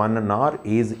 నెయిదర్ 1 నార్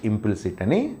ఈజ్ ఇంప్లిసిట్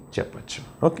అని చెప్పచ్చు.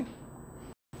 ఓకే,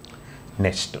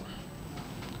 నెక్స్ట్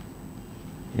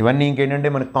ఇవన్నీ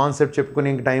ఇంకేంటంటే మనకి కాన్సెప్ట్ చెప్పుకుని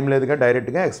ఇంక టైం లేదుగా,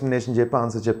 డైరెక్ట్గా ఎక్స్ప్లెనేషన్ చెప్పి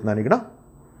ఆన్సర్ చెప్తున్నాను. ఇక్కడ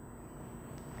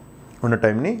ఉన్న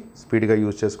టైంని స్పీడ్గా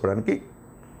యూజ్ చేసుకోవడానికి.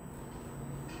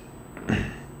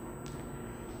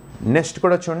 నెక్స్ట్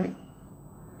కూడా చూడండి,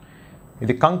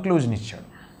 ఇది కంక్లూజన్ ఇచ్చాడు.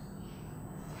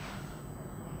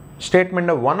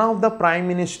 Statement, one of the prime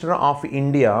minister of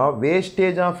India,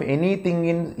 wastage of anything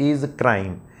is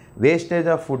crime, wastage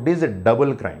of food is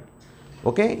double crime.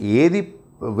 Okay, ఏది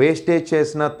వేస్టేజ్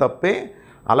చేసినా తప్పే,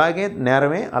 అలాగే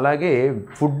నేరమే, అలాగే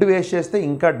ఫుడ్ వేస్ట్ చేస్తే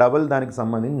ఇంకా డబుల్ దానికి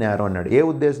సంబంధించి నేరం అన్నాడు. ఏ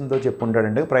ఉద్దేశంతో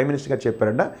చెప్పుంటాడంటే ప్రైమ్ మినిస్టర్ గారు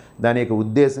చెప్పారంట. దాని యొక్క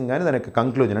ఉద్దేశం కానీ దాని యొక్క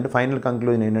కంక్లూజన్ అంటే ఫైనల్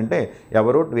కంక్లూజన్ ఏంటంటే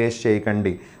ఎవరు వేస్ట్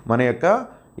చేయకండి, మన యొక్క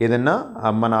ఏదన్నా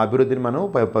మన అభివృద్ధిని మనం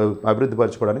అభివృద్ధి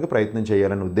పరచుకోవడానికి ప్రయత్నం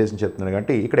చేయాలని ఉద్దేశం చెప్తున్నాడు.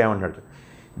 కాబట్టి ఇక్కడ ఏమంటాడు?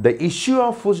 The issue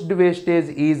of food wastage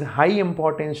is high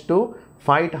importance to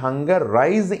fight hunger,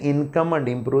 rise income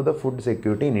and improve the food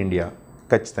security in India.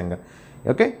 ఖచ్చితంగా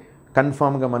ఓకే,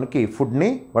 కన్ఫామ్గా మనకి ఫుడ్ని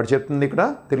వాడు చెప్తుంది. ఇక్కడ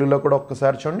తెలుగులో కూడా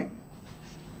ఒక్కసారి చూడండి.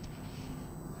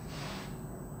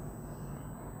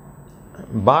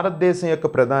 భారతదేశం యొక్క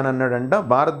ప్రధాని అన్నాడంట,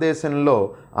 భారతదేశంలో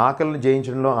ఆకలిని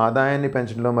జయించడంలో, ఆదాయాన్ని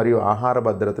పెంచడంలో మరియు ఆహార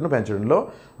భద్రతను పెంచడంలో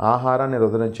ఆహారాన్ని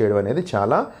వృధా చేయడం అనేది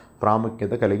చాలా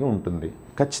ప్రాముఖ్యత కలిగి ఉంటుంది.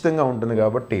 ఖచ్చితంగా ఉంటుంది.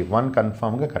 కాబట్టి 1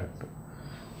 కన్ఫామ్గా కరెక్ట్.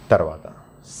 తర్వాత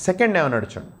సెకండ్ ఏమన్నాడు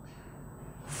చూడండి,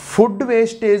 food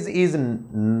wastage is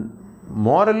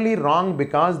morally wrong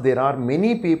because there are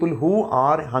many people who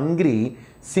are hungry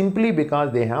simply because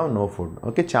they have no food.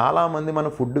 Okay, చాలామంది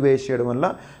మనం ఫుడ్ వేస్ట్ చేయడం వల్ల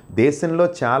దేశంలో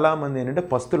చాలామంది ఏంటంటే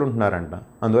పస్తులు ఉంటున్నారంట.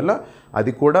 అందువల్ల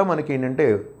అది కూడా మనకి ఏంటంటే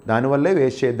దానివల్లే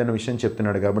వేస్ట్ చేయొద్దన్న విషయం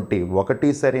చెప్తున్నాడు. కాబట్టి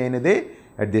 1 సరైనదే,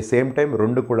 అట్ ది సేమ్ టైం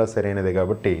 2 కూడా సరైనదే.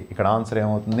 కాబట్టి ఇక్కడ ఆన్సర్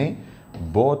ఏమవుతుంది?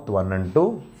 బోత్ 1 and 2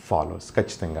 ఫాలోస్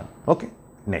ఖచ్చితంగా. ఓకే,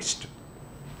 నెక్స్ట్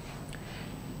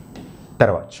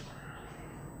తర్వాత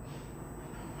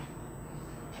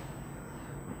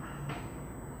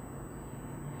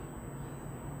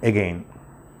అగైన్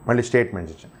మళ్ళీ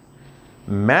స్టేట్మెంట్స్ ఇచ్చాను.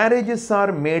 Marriages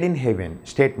are made in heaven.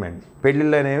 Statement,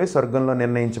 పెళ్ళిళ్ళు అనేవి స్వర్గంలో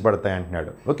నిర్ణయించబడతాయి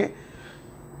అంటున్నాడు. Okay,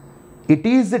 it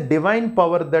is the divine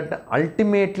power that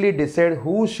ultimately decide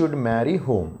who should marry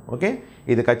home. Okay,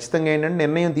 ఇది ఖచ్చితంగా ఏంటంటే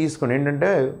నిర్ణయం తీసుకుని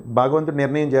ఏంటంటే భగవంతుడు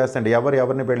నిర్ణయం చేస్తాడు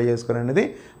ఎవరిని పెళ్లి చేసుకుని అనేది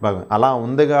అలా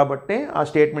ఉంది. కాబట్టి ఆ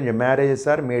statement marriages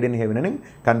are made in heaven అని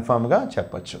కన్ఫామ్గా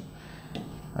చెప్పచ్చు.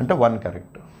 అంటే 1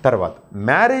 కరెక్ట్. తర్వాత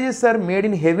marriages are made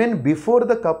in heaven before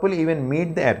the couple even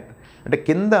meet the earth. అంటే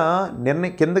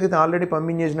కిందకి ఆల్రెడీ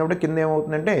పంపించేసినప్పుడు కింద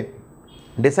ఏమవుతుందంటే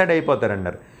decide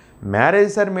అయిపోతారన్నారు.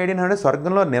 Marriages are made in అంటే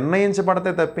స్వర్గంలో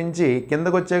నిర్ణయించబడితే తప్పించి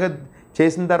కిందకు వచ్చాక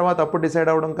చేసిన తర్వాత అప్పుడు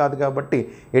డిసైడ్ అవ్వడం కాదు. కాబట్టి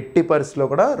ఎట్టి పరిస్థితిలో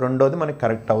కూడా రెండోది మనకి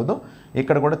కరెక్ట్ అవ్వదు.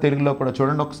 ఇక్కడ కూడా తెలుగులో కూడా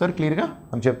చూడండి ఒకసారి క్లియర్గా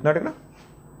మనం చెప్తున్నాడు. ఇక్కడ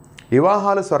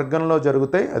వివాహాలు స్వర్గంలో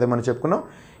జరుగుతాయి, అది మనం చెప్పుకున్నాం.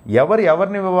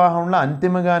 ఎవరిని వివాహంలో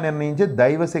అంతిమంగా నిర్ణయించే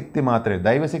దైవశక్తి మాత్రమే,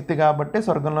 దైవశక్తి కాబట్టి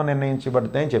స్వర్గంలో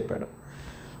నిర్ణయించబడతాయని చెప్పాడు.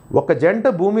 ఒక జంట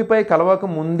భూమిపై కలవక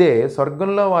ముందే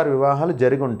స్వర్గంలో వారి వివాహాలు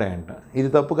జరిగి ఉంటాయంట. ఇది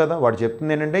తప్పు కదా. వాడు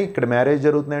చెప్తుంది ఏంటంటే ఇక్కడ మ్యారేజ్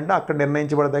జరుగుతుందంటే అక్కడ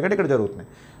నిర్ణయించబడతాయి ఇక్కడ జరుగుతున్నాయి,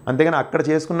 అంతేగాని అక్కడ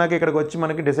చేసుకున్నాక ఇక్కడికి వచ్చి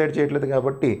మనకి డిసైడ్ చేయట్లేదు.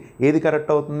 కాబట్టి ఏది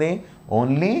కరెక్ట్ అవుతుంది?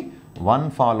 ఓన్లీ 1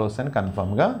 ఫాలోస్ అని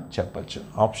కన్ఫర్మ్గా చెప్పచ్చు.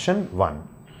 ఆప్షన్ 1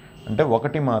 అంటే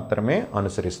 1 మాత్రమే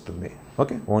అనుసరిస్తుంది.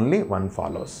 Okay, only 1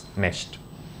 follows. నెక్స్ట్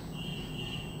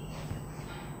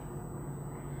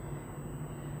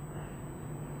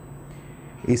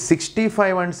ఈ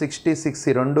 65 అండ్ 66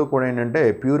 ఈ రెండు కూడా ఏంటంటే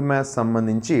ప్యూర్ మ్యాథ్స్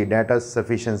సంబంధించి డేటా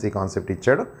సఫిషియన్సీ కాన్సెప్ట్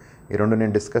ఇచ్చాడు. ఈ రెండు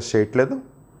నేను డిస్కస్ చేయట్లేదు.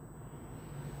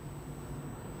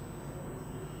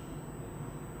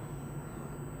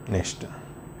 నెక్స్ట్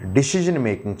డిసిజన్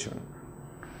మేకింగ్ చూడండి.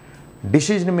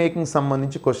 డిసిజన్ మేకింగ్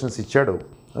సంబంధించి క్వశ్చన్స్ ఇచ్చాడు.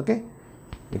 ఓకే,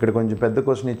 ఇక్కడ కొంచెం పెద్ద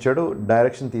క్వశ్చన్ ఇచ్చాడు.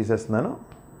 డైరెక్షన్ తీసేస్తున్నాను,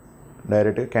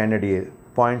 డైరెక్ట్గా క్యాండిడేట్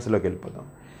పాయింట్స్లోకి వెళ్ళిపోతాం.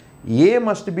 A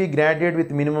must be graduate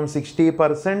with minimum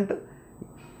 60%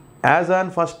 as on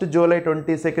 1 July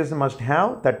 2022 must have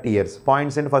 30 years.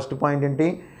 Points ఏంటి? ఫస్ట్ పాయింట్ ఏంటి?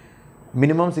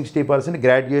 మినిమం 60%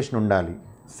 గ్రాడ్యుయేషన్ ఉండాలి.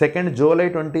 2 July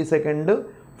 2022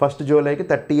 1 Julyకి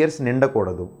 30 years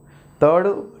నిండకూడదు. థర్డ్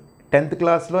 10th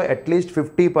క్లాస్లో అట్లీస్ట్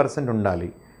 50% ఉండాలి.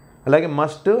 అలాగే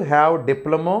must have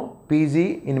diploma PG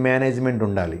in management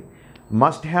ఉండాలి.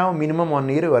 Must have minimum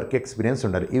 1 year work experience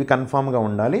ఉండాలి. ఇవి కన్ఫామ్గా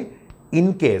ఉండాలి.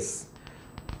 ఇన్ కేస్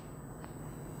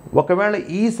ఒకవేళ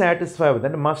ఈ సాటిస్ఫై అవుతుంది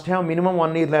అంటే మస్ట్ హ్యావ్ మినిమం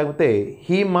 1 year లేకపోతే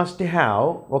హీ మస్ట్ హ్యావ్,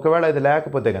 ఒకవేళ అది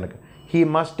లేకపోతే కనుక he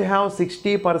must have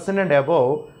 60% and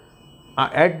above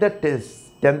at the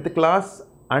 10th class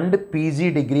and PG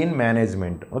degree in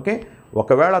management. Okay,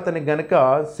 ఒకవేళ అతనికి కనుక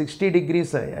 60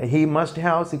 degrees హీ మస్ట్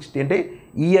హ్యావ్ 60 అంటే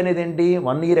ఈ అనేది ఏంటి?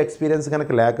 1 year ఎక్స్పీరియన్స్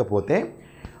కనుక లేకపోతే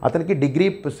అతనికి డిగ్రీ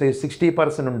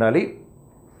 60% ఉండాలి.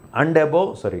 And above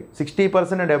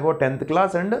 60% and above 10th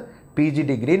class and PG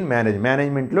degree in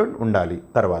మేనేజ్మెంట్లో ఉండాలి.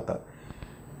 తర్వాత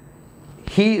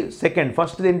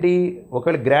ఫస్ట్ ఏంటి?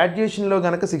 ఒకవేళ గ్రాడ్యుయేషన్లో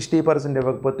కనుక 60%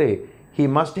 ఇవ్వకపోతే he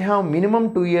must have minimum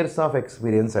 2 years of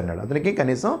experience అన్నాడు. అతనికి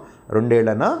కనీసం 2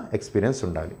 ఏళ్ళన ఎక్స్పీరియన్స్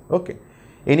ఉండాలి. Okay,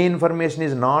 any information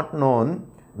is not known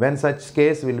when such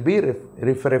case will be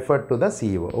referred to the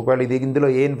CEO. ఒకవేళ ఇందులో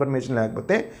ఏ ఇన్ఫర్మేషన్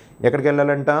లేకపోతే ఎక్కడికి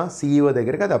వెళ్ళాలంట? CEO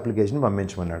దగ్గరికి అది అప్లికేషన్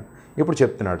పంపించమన్నాడు. ఇప్పుడు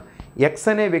చెప్తున్నాడు ఎక్స్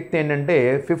అనే వ్యక్తి ఏంటంటే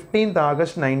 15th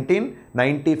August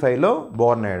 1995లో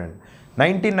బోర్న్ అయ్యాడండి.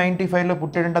 1995లో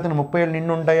పుట్టాడంటే అతను 30 ఏళ్ళు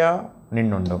నిండు ఉంటాయా?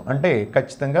 నిండు ఉండవు. అంటే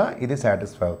ఖచ్చితంగా ఇది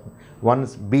సాటిస్ఫై అవుతుంది.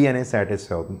 1B అనేది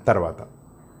సాటిస్ఫై అవుతుంది. తర్వాత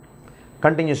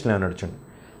కంటిన్యూస్లో నడుచండి.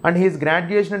 And he's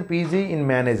graduation and PG in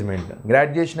management,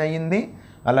 graduation అయ్యింది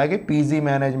అలాగే పీజీ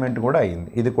మేనేజ్మెంట్ కూడా అయ్యింది.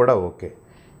 ఇది కూడా okay.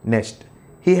 Next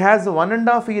he has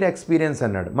 1.5 year experience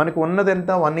అన్నాడు. మనకు ఉన్నది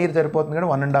ఎంత? 1 year సరిపోతుంది కానీ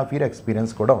 1.5 year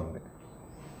ఎక్స్పీరియన్స్ కూడా ఉంది.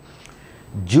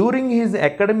 During his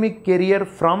academic career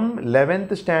from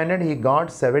 11th standard he got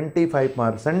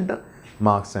 75%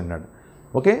 marks అన్నాడు.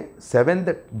 Okay,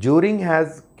 during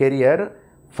has career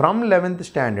from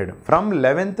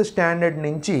 11th standard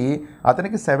నుంచి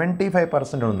అతనికి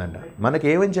 75% ఉందంట. మనకి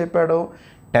ఏమని చెప్పాడు?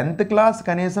 10th క్లాస్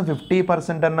కనీసం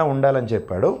 50% అన్నా ఉండాలని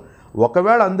చెప్పాడు.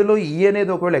 ఒకవేళ అందులో ఈ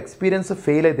అనేది ఒకవేళ ఎక్స్పీరియన్స్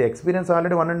ఫెయిల్ అయితే, ఎక్స్పీరియన్స్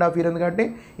ఆల్రెడీ 1.5 year ఉంది కాబట్టి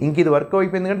ఇంక ఇది వర్క్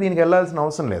అయిపోయింది కాబట్టి దీనికి వెళ్ళాల్సిన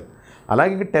అవసరం లేదు.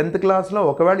 అలాగే 10th క్లాస్లో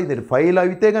ఒకవేళ ఇది ఫెయిల్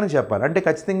అయితే కనుక చెప్పాలి. అంటే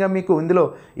ఖచ్చితంగా మీకు ఇందులో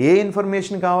ఏ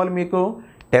ఇన్ఫర్మేషన్ కావాలి? మీకు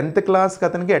 10th క్లాస్కి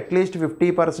అతనికి అట్లీస్ట్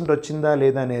 50% వచ్చిందా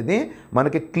లేదా అనేది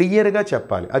మనకి క్లియర్గా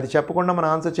చెప్పాలి. అది చెప్పకుండా మనం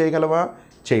ఆన్సర్ చేయగలవా?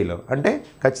 చేయలేవు. అంటే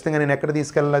ఖచ్చితంగా నేను ఎక్కడ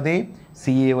తీసుకెళ్ళాలి?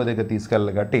 CEO దగ్గర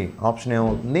తీసుకెళ్ళాలి. కాబట్టి ఆప్షన్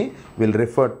ఏమవుతుంది? విల్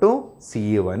రిఫర్ టు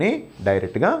CEO అని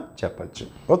డైరెక్ట్గా చెప్పచ్చు.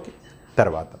 ఓకే,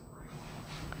 తర్వాత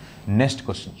నెక్స్ట్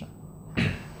క్వశ్చన్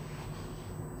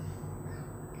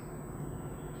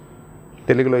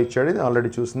తెలుగులో ఇచ్చాడు. ఇది ఆల్రెడీ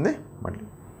చూసింది. మళ్ళీ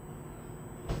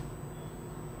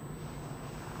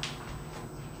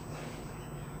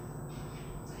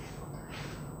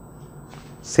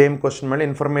సేమ్ క్వశ్చన్, మళ్ళీ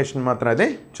ఇన్ఫర్మేషన్ మాత్రం అదే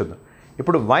చూద్దాం.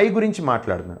 ఇప్పుడు వై గురించి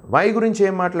మాట్లాడుతున్నాను. వై గురించి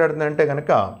ఏం మాట్లాడుతుందంటే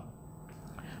కనుక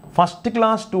first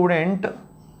class student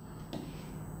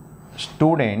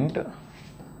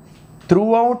through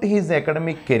out his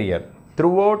academic career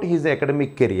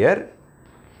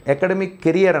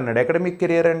అన్నాడు. అకాడమిక్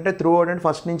కెరియర్ అంటే త్రూ అవుట్ అంటే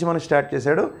ఫస్ట్ నుంచి మనం స్టార్ట్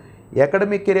చేశాడు.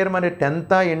 అకాడమిక్ కెరియర్ మరి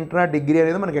 10th, ఇంటర్, డిగ్రీ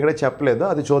అనేది మనకి ఎక్కడ చెప్పలేదు.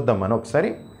 అది చూద్దాం మనం ఒకసారి.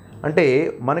 అంటే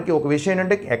మనకి ఒక విషయం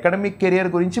ఏంటంటే అకాడమిక్ కెరియర్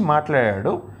గురించి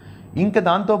మాట్లాడాడు. ఇంకా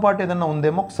దాంతోపాటు ఏదన్నా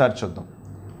ఉందేమో ఒకసారి చూద్దాం.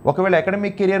 ఒకవేళ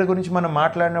అకాడమిక్ కెరియర్ గురించి మనం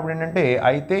మాట్లాడినప్పుడు ఏంటంటే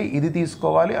అయితే ఇది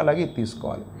తీసుకోవాలి అలాగే ఇది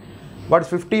తీసుకోవాలి. వాడు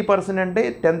 50% అంటే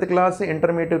 10th క్లాస్,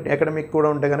 ఇంటర్మీడియట్ అకాడమిక్ కూడా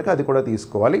ఉంటే కనుక అది కూడా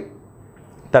తీసుకోవాలి.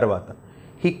 తర్వాత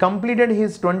he completed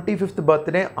his 25th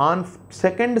birthday on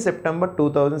 2nd September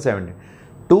 2017.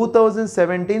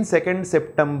 2017 2nd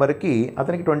Septemberకి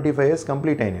అతనికి 25 years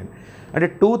కంప్లీట్ అయినాయి. అంటే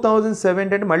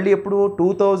 2017 అంటే మళ్ళీ ఎప్పుడు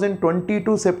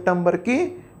 2022 Septemberకి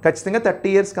ఖచ్చితంగా 30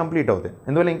 years కంప్లీట్ అవుతాయి.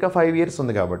 అందువల్ల ఇంకా 5 years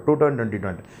ఉంది కాబట్టి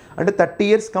 2020 అంటే 30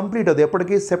 years కంప్లీట్ అవుతాయి.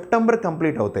 ఎప్పటికీ సెప్టెంబర్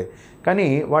కంప్లీట్ అవుతాయి. కానీ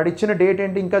వాడు ఇచ్చిన డేట్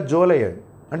ఏంటి, ఇంకా జూలై.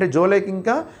 అంటే జూలైకి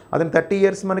ఇంకా అతను 30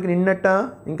 years మనకి నిన్నట్ట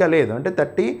ఇంకా లేదు.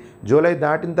 అంటే జూలై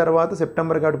దాటిన తర్వాత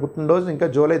సెప్టెంబర్ కాడు పుట్టినరోజు ఇంకా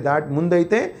జూలై ముందు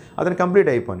అయితే అతను కంప్లీట్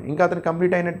అయిపోయింది. ఇంకా అతను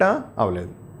కంప్లీట్ అయినట్ట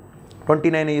అవ్వలేదు.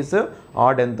 29 years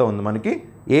ఆడ్ ఎంత ఉంది మనకి,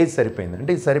 ఏజ్ సరిపోయింది.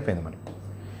 అంటే ఇది సరిపోయింది మనకి.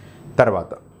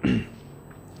 తర్వాత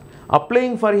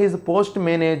applying for his post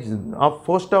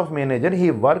of manager he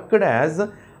worked as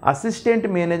assistant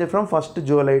manager from 1st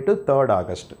July to 3rd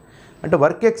August. అంటే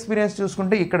వర్క్ ఎక్స్పీరియన్స్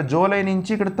చూసుకుంటే ఇక్కడ జూలై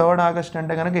నుంచి ఇక్కడ 3rd August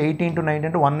అంటే కనుక 18 to 19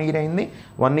 అంటే 1 year అయింది.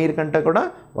 1 year కంటే కూడా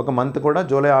ఒక మంత్ కూడా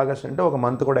జూలై ఆగస్ట్ అంటే ఒక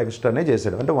మంత్ కూడా ఎక్స్ట్రానే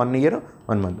చేశాడు. అంటే 1 year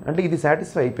 1 month. అంటే ఇది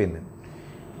సాటిస్ఫై అయిపోయింది.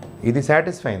 ఇది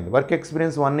సాటిస్ఫై అయింది. వర్క్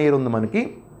ఎక్స్పీరియన్స్ 1 year ఉంది మనకి.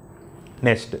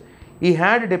 నెక్స్ట్ ఈ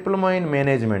హ్యాడ్ డిప్లొమా ఇన్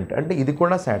మేనేజ్మెంట్ అంటే ఇది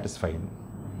కూడా సాటిస్ఫై అయింది.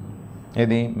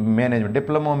 ఇది మేనేజ్మెంట్,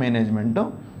 డిప్లొమా మేనేజ్మెంట్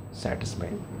సాటిస్ఫై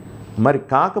అయింది. మరి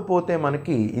కాకపోతే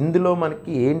మనకి ఇందులో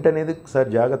మనకి ఏంటనేది ఒకసారి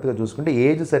జాగ్రత్తగా చూసుకుంటే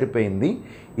ఏజ్ సరిపోయింది,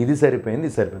 ఇది సరిపోయింది,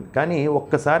 ఇది సరిపోయింది. కానీ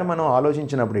ఒక్కసారి మనం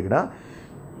ఆలోచించినప్పుడు ఇక్కడ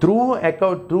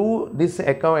త్రూ దిస్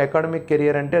అకాడమిక్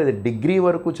కెరియర్ అంటే అది డిగ్రీ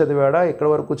వరకు చదివాడా, ఎక్కడ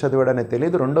వరకు చదివాడా అనేది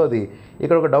తెలియదు. రెండోది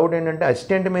ఇక్కడ ఒక డౌట్ ఏంటంటే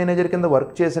అసిస్టెంట్ మేనేజర్ కింద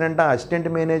వర్క్ చేశాడంటే ఆ అసిస్టెంట్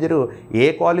మేనేజరు ఏ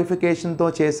క్వాలిఫికేషన్తో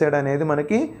చేశాడనేది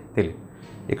మనకి తెలియదు.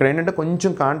 ఇక్కడ ఏంటంటే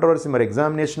కొంచెం కాంట్రవర్సీ. మరి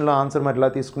ఎగ్జామినేషన్లో ఆన్సర్ మరి ఎలా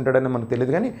తీసుకుంటాడని మనకు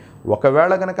తెలియదు. కానీ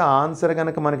ఒకవేళ కనుక ఆన్సర్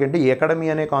కనుక మనకంటే అకాడమీ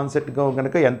అనే కాన్సెప్ట్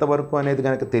కనుక ఎంతవరకు అనేది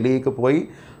కనుక తెలియకపోయి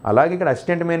అలాగే ఇక్కడ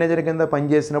అసిస్టెంట్ మేనేజర్ కింద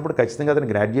పనిచేసినప్పుడు ఖచ్చితంగా అతను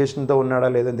గ్రాడ్యుయేషన్తో ఉన్నాడా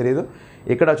లేదని తెలియదు.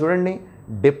 ఇక్కడ చూడండి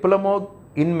డిప్లొమా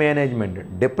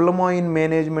ఇన్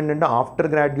మేనేజ్మెంట్ అంటే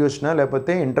ఆఫ్టర్ గ్రాడ్యుయేషనా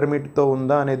లేకపోతే ఇంటర్మీడియట్తో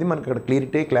ఉందా అనేది మనకి ఇక్కడ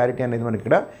క్లారిటీ అనేది మనకి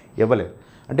ఇక్కడ ఇవ్వలేదు.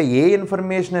 అంటే ఏ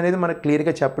ఇన్ఫర్మేషన్ అనేది మనకు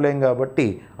క్లియర్గా చెప్పలేం కాబట్టి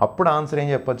అప్పుడు ఆన్సర్ ఏం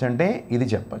చెప్పచ్చు అంటే ఇది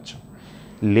చెప్పచ్చు.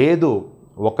 లేదు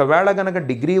ఒకవేళ కనుక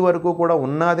డిగ్రీ వరకు కూడా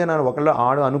ఉన్నది అని ఒకవేళ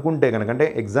అనుకుంటే కనుక అంటే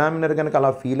ఎగ్జామినర్ కనుక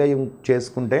అలా ఫీల్ అయ్యి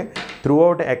చేసుకుంటే త్రూ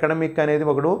అవుట్ అకాడమిక్ అనేది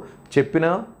ఒకడు చెప్పిన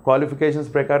క్వాలిఫికేషన్స్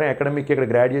ప్రకారం అకాడమిక్ ఇక్కడ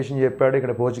గ్రాడ్యుయేషన్ చెప్పాడు,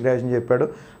 ఇక్కడ పోస్ట్ గ్రాడ్యుయేషన్ చెప్పాడు,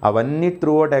 అవన్నీ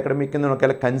త్రూ అవుట్ అకాడమిక్ కింద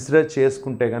ఒకవేళ కన్సిడర్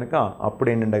చేసుకుంటే కనుక అప్పుడు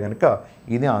ఏంటంటే కనుక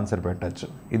ఇది ఆన్సర్ పెట్టచ్చు.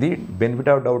 ఇది బెనిఫిట్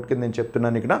ఆఫ్ డౌట్ కింద నేను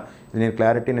చెప్తున్నాను. ఇక్కడ నేను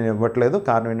క్లారిటీ నేను ఇవ్వట్లేదు.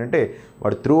 కారణం ఏంటంటే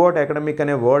వాడు త్రూ అవుట్ అకాడమిక్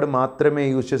అనే వర్డ్ మాత్రమే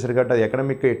యూజ్ చేశారు కాబట్టి అది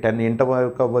అకాడమిక్ 10 ఇంటర్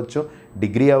వరకు అవ్వచ్చు,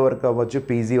 డిగ్రీ వరకు అవ్వచ్చు,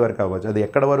 పీజీ వరకు అవ్వచ్చు, అది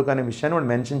ఎక్కడ వరకు అనే విషయాన్ని వాడు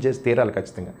మెన్షన్ చేసి తీరాలి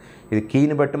ఖచ్చితంగా. ఇది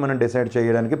కీని బట్టి మనం డిసైడ్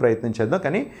చేయడానికి ప్రయత్నించేద్దాం.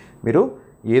 కానీ మీరు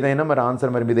ఏదైనా మరి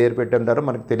ఆన్సర్ మరి మీ దగ్గర పెట్టంటారో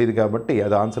మనకు తెలియదు కాబట్టి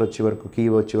అది ఆన్సర్ వచ్చే వరకు కీ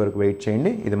వచ్చే వరకు వెయిట్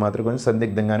చేయండి. ఇది మాత్రం కొంచెం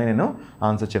సందిగ్ధంగానే నేను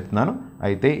ఆన్సర్ చెప్తున్నాను.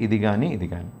 అయితే ఇది కానీ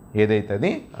ఏదైతే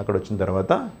అది అక్కడ వచ్చిన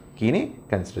తర్వాత కీని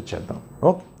కన్సిడర్ చేద్దాం.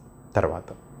 ఓకే. తర్వాత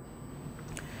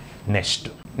నెక్స్ట్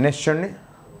చూడండి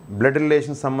బ్లడ్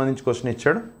రిలేషన్ సంబంధించి క్వశ్చన్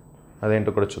ఇచ్చాడు,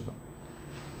 అదేంటో కూడా చూద్దాం.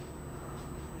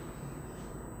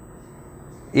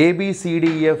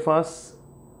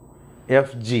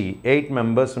 ABCDEFG 8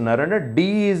 members ఉన్నారంటే D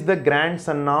is the grand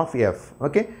son of F.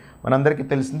 Okay, మనందరికీ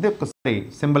తెలిసింది. ఒకసారి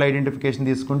సింబల్ ఐడెంటిఫికేషన్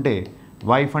తీసుకుంటే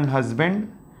wife and husband,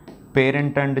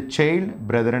 parent and child,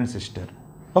 brother and sister.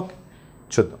 Okay,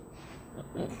 చూద్దాం.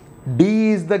 D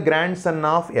is the grand son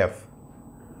of F.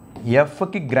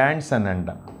 ఎఫ్కి grand son అంట.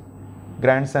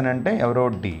 Grand son అంటే ఎవరో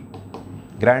D,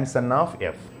 grand son of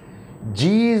F. G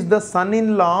is the son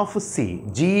in law of C.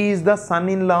 G is the son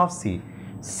in law of C.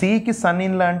 సికి son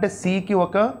in law అంటే సికి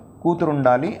ఒక కూతురు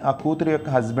ఉండాలి. ఆ కూతురు యొక్క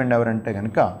హస్బెండ్ ఎవరంటే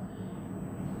కనుక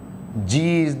G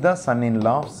is the son in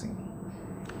law of C.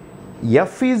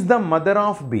 F is the mother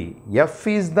of B. F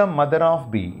is the mother of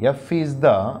B. F is the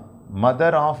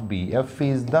mother of B. F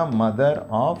is the mother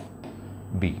of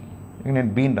B.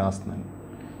 నేను బీని రాస్తున్నాను.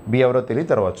 B ఎవరో తెలియ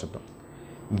తర్వాత చూద్దాం.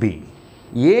 B.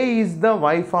 A is the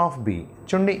wife of B.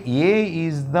 చూడండి, ఏ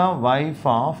is the wife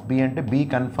of B అంటే B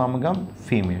కన్ఫామ్గా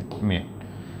male.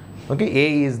 Okay, A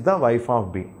is the wife of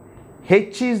B.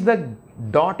 H is the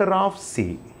daughter of C.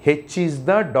 H is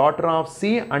the daughter of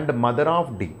C and mother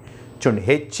of D. చూడండి,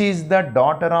 H is the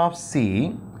daughter of C.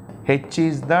 H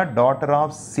is the daughter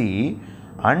of C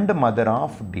and mother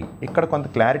of D. ఇక్కడ కొంత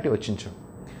clarity వచ్చించు.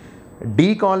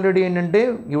 డీకి already ఏంటంటే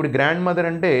ఇప్పుడు grand mother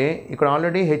అంటే ఇక్కడ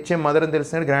already HA mother అని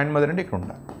తెలిసిన grand mother అంటే ఇక్కడ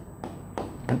ఉండాలి.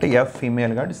 అంటే ఎఫ్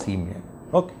ఫీమేల్ కాబట్టి సి మేల్.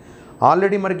 ఓకే,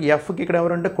 ఆల్రెడీ మనకి ఎఫ్కి ఇక్కడ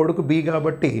ఎవరంటే కొడుకు బి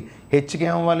కాబట్టి హెచ్కి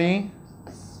ఏమవ్వాలి,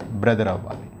 బ్రదర్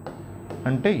అవ్వాలి.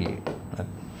 అంటే ఏ.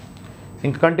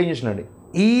 ఇంకా కంటిన్యూషన్ అండి.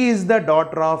 ఈ ఈజ్ ద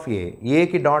డాటర్ ఆఫ్ ఏ.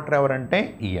 ఏకి డాటర్ ఎవరంటే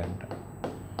ఈ అంట.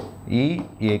 ఈ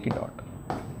ఏకి డాటర్.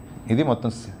 ఇది మొత్తం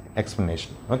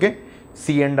explanation. Okay,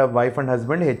 C and wife and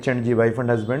husband, H and G wife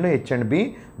and husband, H and B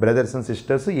brothers and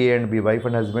sisters, A and B wife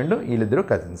and husband, వీళ్ళిద్దరు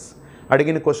cousins.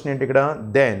 అడిగిన క్వశ్చన్ ఏంటి ఇక్కడ,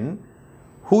 then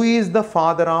who is the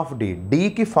father of D.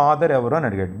 డీకి father ఎవరు అని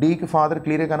అడిగాడు. డీకి father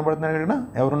క్లియర్గా కనబడుతున్నాడు ఇక్కడ.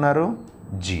 ఎవరున్నారు,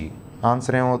 జీ.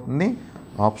 ఆన్సర్ ఏమవుతుంది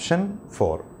ఆప్షన్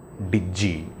 4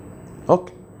 డిజీ.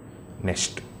 ఓకే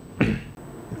నెక్స్ట్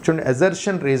చూడండి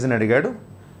అజర్షన్ రీజన్ అడిగాడు.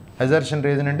 అజర్షన్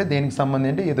రీజన్ అంటే దేనికి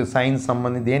సంబంధించి ఇది సైన్స్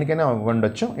సంబంధించి దేనికైనా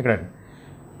ఉండొచ్చు. ఇక్కడ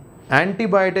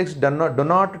antibiotics do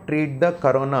not treat the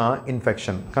corona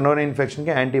infection. Corona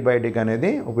ఇన్ఫెక్షన్కి antibiotic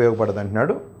అనేది ఉపయోగపడదు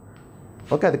అంటున్నాడు.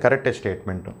 ఓకే అది కరెక్టే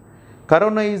స్టేట్మెంట్.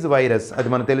 కరోనా ఈజ్ వైరస్ అది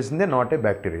మనకు తెలిసిందే, నాట్ ఏ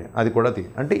బ్యాక్టీరియా అది కూడా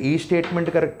అంటే ఈ స్టేట్మెంట్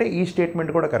కరెక్టే, ఈ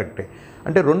స్టేట్మెంట్ కూడా కరెక్టే.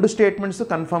 అంటే రెండు స్టేట్మెంట్స్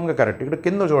కన్ఫామ్గా కరెక్ట్. ఇక్కడ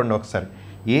కింద చూడండి ఒకసారి,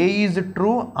 ఏ is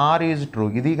true or is true,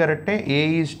 ఇది కరెక్టే, ఏ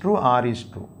is true or is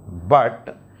true. But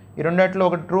ఈ రెండిట్లో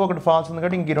ఒకటి ట్రూ ఒకటి ఫాల్స్ ఉంది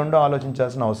కాబట్టి ఇంక ఈ రెండు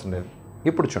ఆలోచించాల్సిన అవసరం లేదు.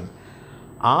 ఇప్పుడు చూడండి,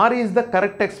 are is the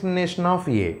correct explanation of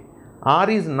A,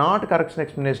 are is not correct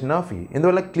explanation of ఏ.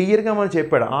 ఎందువల్ల క్లియర్గా మనం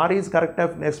చెప్పాడు are is correct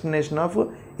explanation of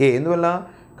ఏ. ఎందువల్ల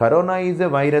కరోనా ఈజ్ ఎ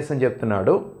వైరస్ అని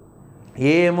చెప్తున్నాడు,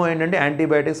 ఏ ఏమో ఏంటంటే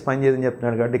యాంటీబయాటిక్స్ పనిచేయదని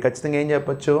చెప్తున్నాడు. కాబట్టి ఖచ్చితంగా ఏం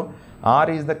చెప్పొచ్చు, are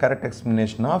is the correct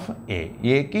explanation of ఏ.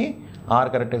 ఏకి ఆర్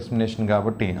కరెక్ట్ ఎక్స్ప్లెనేషన్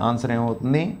కాబట్టి ఆన్సర్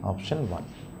ఏమవుతుంది ఆప్షన్ 1.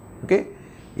 ఓకే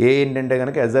ఏ ఏంటంటే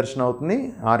కనుక అజర్షన్ అవుతుంది,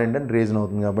 ఆర్ ఏంటంటే రీజన్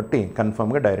అవుతుంది కాబట్టి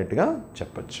కన్ఫర్మ్గా డైరెక్ట్గా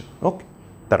చెప్పచ్చు. ఓకే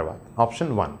తర్వాత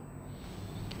ఆప్షన్ 1.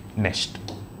 నెక్స్ట్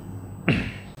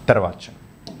తర్వాత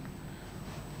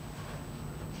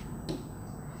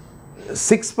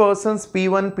 6 persons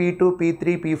P1, P2,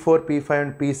 P3, P4, P5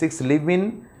 and P6 live in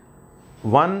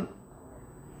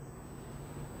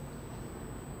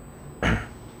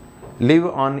live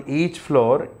on each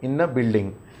floor in a building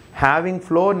having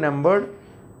floor numbered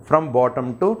from bottom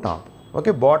to top.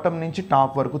 Okay bottom నుంచి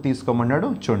top వరకు తీసుకోమన్నాడు.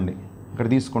 చూడండి ఇక్కడ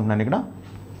తీసుకుంటున్నాను,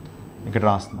 ఇక్కడ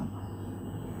రాస్తున్నాను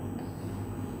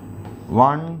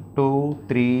 1 2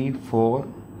 3 4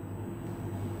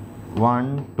 1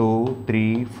 2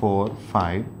 3 4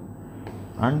 5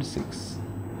 and 6.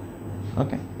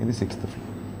 ఓకే ఇది 6th floor.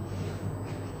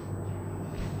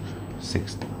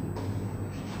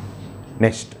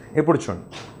 Next ఇప్పుడు చూడండి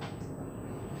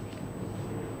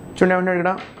ఏమన్నాడు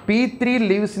ఇక్కడ, P3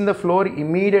 lives in the floor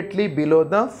immediately below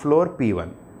the floor P1.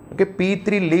 Okay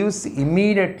P3 lives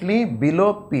immediately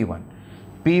below P1.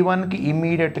 P1కి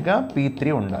ఇమీడియట్గా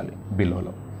P3 ఉండాలి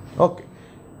బిలోలో. Okay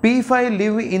P5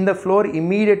 live in the floor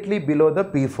immediately below the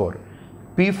P4.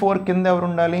 P4 కింద ఎవరు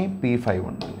ఉండాలి, P5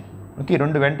 ఉండాలి. ఓకే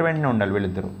రెండు వెంటనే ఉండాలి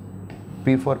వీళ్ళిద్దరు,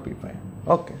 P4 P5.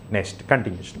 Okay next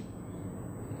continuation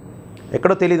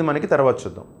ఎక్కడో తెలియదు మనకి, తర్వాత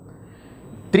చూద్దాం.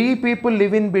 3 people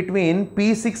live in between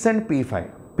P6 and P5.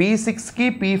 P6కి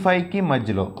P5కి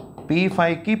మధ్యలో,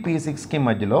 P5కి P6కి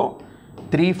మధ్యలో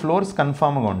 3 floors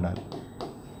కన్ఫామ్గా ఉండాలి.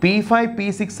 P5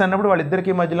 P6 అన్నప్పుడు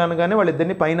వాళ్ళిద్దరికి మధ్యలో అనగానే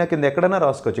వాళ్ళిద్దరిని పైన కింద ఎక్కడైనా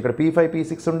రాసుకోవచ్చు. ఇక్కడ P5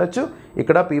 P6 ఉండొచ్చు,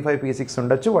 ఇక్కడ P5 P6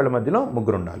 ఉండొచ్చు, వాళ్ళ మధ్యలో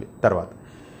ముగ్గురు ఉండాలి. తర్వాత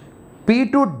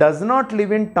P2 does not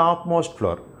live in top most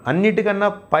floor. అన్నిటికన్నా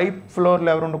పై ఫ్లోర్లో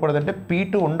ఎవరు ఉండకూడదంటే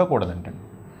P2 ఉండకూడదంటే.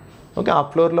 ఓకే ఆ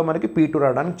ఫ్లోర్లో మనకి P2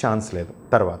 రావడానికి ఛాన్స్ లేదు.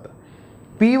 తర్వాత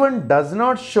P1 does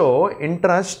not show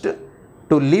interest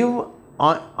to live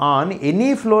on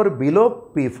any floor below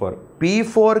P4.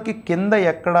 P4కి కింద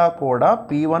ఎక్కడా కూడా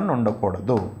P1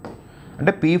 ఉండకూడదు.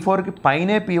 అంటే P4కి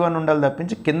పైనే P1 ఉండాలి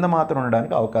తప్పించి కింద మాత్రం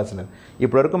ఉండడానికి అవకాశం లేదు.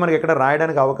 ఇప్పటివరకు మనకి ఎక్కడ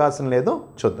రాయడానికి అవకాశం లేదు,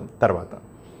 చూద్దాం. తర్వాత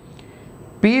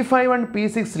P5 and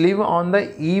P6 live on the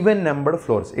even numbered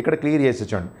floors. ఇక్కడ క్లియర్ చేసి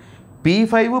చూడండి,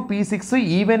 P5 P6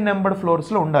 ఈవెన్ నెంబర్డ్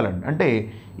ఫ్లోర్స్లో ఉండాలండి. అంటే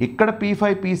ఇక్కడ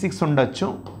P5 P6 ఉండొచ్చు,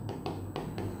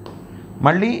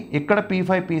 మళ్ళీ ఇక్కడ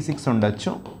P5 P6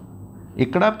 ఉండొచ్చు,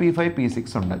 ఇక్కడ P5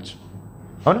 P6 ఉండొచ్చు.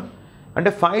 అవునా, అంటే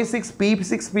 5 6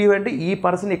 P6 P5 అంటే ఈ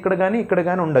పర్సన్ ఇక్కడ కానీ ఇక్కడ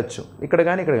కానీ ఉండొచ్చు, ఇక్కడ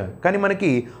కానీ ఇక్కడ కానీ. కానీ మనకి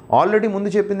ఆల్రెడీ ముందు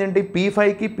చెప్పింది ఏంటి,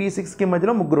 P5కి P6కి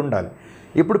మధ్యలో ముగ్గురు ఉండాలి.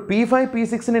 ఇప్పుడు P5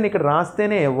 P6 నేను ఇక్కడ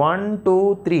రాస్తేనే 1 2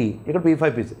 3 ఇక్కడ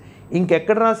P5 P6,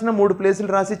 ఇంకెక్కడ రాసినా 3 ప్లేసులు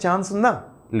రాసే ఛాన్స్ ఉందా,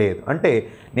 లేదు. అంటే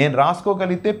నేను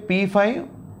రాసుకోగలిగితే P5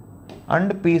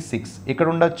 అండ్ P6 ఇక్కడ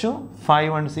ఉండొచ్చు,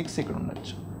 5 and 6 ఇక్కడ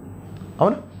ఉండొచ్చు.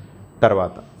 అవునా,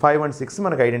 తర్వాత 5 and 6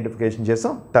 మనకు ఐడెంటిఫికేషన్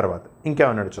చేసాం. తర్వాత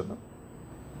ఇంకేమన్నాడు చూద్దాం.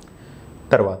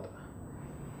 తర్వాత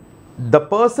the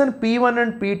person P1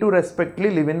 and P2 రెస్పెక్ట్లీ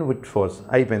live in which floors.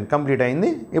 అయిపోయింది, కంప్లీట్ అయింది.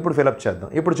 ఇప్పుడు ఫిలప్ చేద్దాం.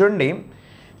 ఇప్పుడు చూడండి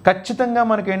ఖచ్చితంగా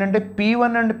మనకి ఏంటంటే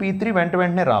P1 అండ్ P3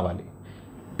 వెంటనే రావాలి,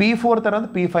 P4 తర్వాత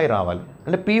P5 రావాలి.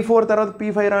 అంటే P4 తర్వాత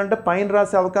P5 రావాలంటే పైన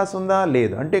రాసే అవకాశం ఉందా,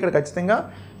 లేదు. అంటే ఇక్కడ ఖచ్చితంగా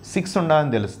 6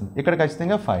 ఉండాలని తెలుస్తుంది, ఇక్కడ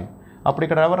ఖచ్చితంగా 5. అప్పుడు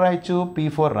ఇక్కడ ఎవరు రాయొచ్చు,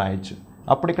 P4 రాయొచ్చు.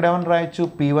 అప్పుడు ఇక్కడ ఎవరు రాయొచ్చు,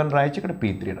 P1 రాయొచ్చు, ఇక్కడ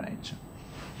P3 రాయొచ్చు.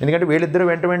 ఎందుకంటే వీళ్ళిద్దరూ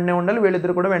వెంటనే ఉండాలి,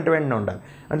 వీళ్ళిద్దరు కూడా వెంటనే ఉండాలి.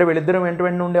 అంటే వీళ్ళిద్దరూ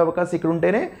వెంటనే ఉండే అవకాశం ఇక్కడ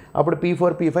ఉంటేనే అప్పుడు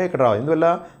P4 P5 ఇక్కడ రావాలి. ఇందువల్ల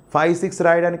 5 6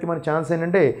 రాయడానికి మన ఛాన్స్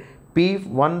ఏంటంటే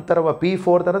P1 తర్వాత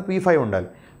P4 తర్వాత P5 ఉండాలి.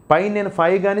 పైన నేను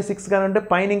 5 కానీ 6 కానీ అంటే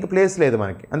పైన ఇంక ప్లేస్ లేదు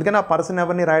మనకి, అందుకని ఆ పర్సన్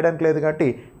ఎవరిని రాయడానికి లేదు. కాబట్టి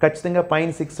ఖచ్చితంగా పైన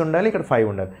 6 ఉండాలి, ఇక్కడ 5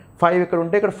 ఉండాలి. 5 ఇక్కడ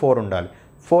ఉంటే ఇక్కడ 4 ఉండాలి.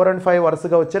 4 and 5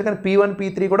 వరుసగా వచ్చారు, కానీ P1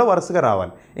 P3 కూడా వరుసగా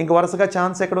రావాలి. ఇంక వరుసగా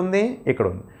ఛాన్స్ ఎక్కడ ఉంది? ఇక్కడ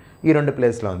ఉంది, ఈ 2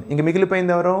 ప్లేస్లో ఉంది. ఇంక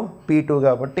మిగిలిపోయింది ఎవరు? P2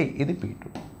 కాబట్టి ఇది P2.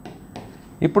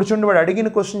 ఇప్పుడు చూడండి, వాడు అడిగిన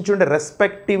క్వశ్చన్ చూడండి,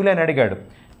 రెస్పెక్టివ్లీ అని అడిగాడు.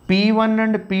 P1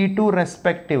 and P2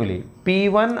 respectively.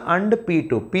 P1 and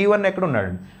P2. P1 ఎక్కడ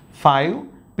ఉన్నాడు? 5.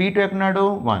 P2 ఎక్కడున్నాడు?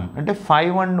 1. అంటే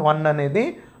 5 and 1 అనేది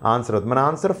ఆన్సర్ అవుతుంది. మన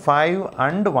ఆన్సర్ 5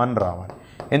 and 1 రావాలి.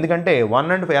 ఎందుకంటే 1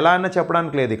 and 5 ఎలా అన్నా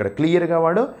చెప్పడానికి లేదు, ఇక్కడ క్లియర్గా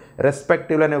వాడు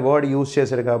రెస్పెక్టివ్లీ అనే వర్డ్ యూజ్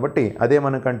చేశాడు కాబట్టి అదే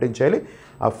మనం కంటిన్యూ చేయాలి.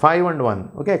 ఆ 5 and 1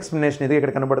 ఓకే, ఎక్స్ప్లెనేషన్ ఇది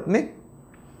ఇక్కడ కనబడుతుంది.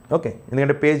 ఓకే,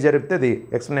 ఎందుకంటే పేజ్ జరిపితే అది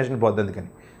ఎక్స్ప్లెనేషన్ పోద్ది అందుకని.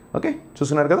 ఓకే,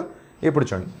 చూస్తున్నారు కదా. ఇప్పుడు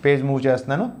చూడండి, పేజ్ మూవ్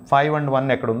చేస్తున్నాను. 5 and 1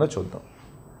 ఎక్కడ ఉందో చూద్దాం.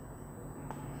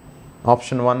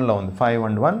 ఆప్షన్ 1లో ఉంది 5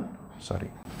 and 1.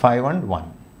 5 and 1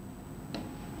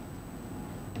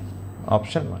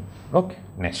 option 1. Okay,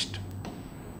 next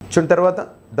చూడండి. తర్వాత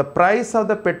the price of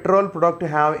the petrol product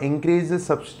have increase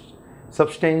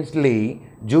సబ్స్టెన్షియలీ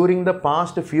during the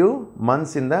past few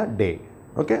months in the day.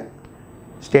 Okay,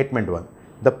 statement 1.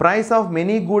 The price of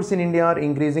many goods in India are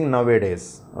increasing now A days.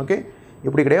 Okay,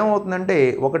 ఇప్పుడు ఇక్కడ ఏమవుతుందంటే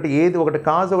ఒకటి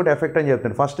cause ఒకటి effect అని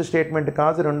చెప్తున్నాడు. First statement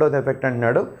cause, రెండోది effect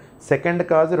అంటున్నాడు. Second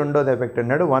cause, రెండోది ఎఫెక్ట్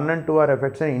అన్నాడు. 1 and 2 are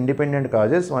effects and independent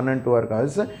causes, 1 and 2 are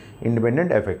causes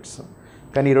independent effects.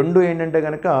 కానీ ఈ రెండు ఏంటంటే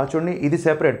కనుక చూడండి, ఇది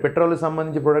సెపరేట్. పెట్రోల్కి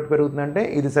సంబంధించి ప్రోడక్ట్ పెరుగుతుందంటే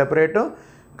ఇది సెపరేట్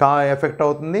ఎఫెక్ట్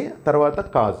అవుతుంది, తర్వాత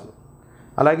కాజ్.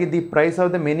 అలాగే the price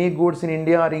of the many goods in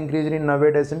India are increase in now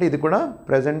A days అంటే ఇది కూడా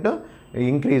ప్రజెంట్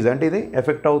ఇంక్రీజ్, అంటే ఇది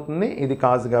ఎఫెక్ట్ అవుతుంది, ఇది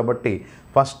కాజ్. కాబట్టి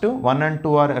first 1 and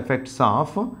 2 are effects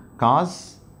of cause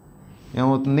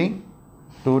ఏమవుతుంది?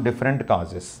 2 డిఫరెంట్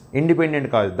కాజెస్, ఇండిపెండెంట్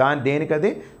కాజ్. దేనికి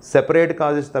అది సెపరేట్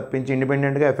కాజెస్ తప్పించి,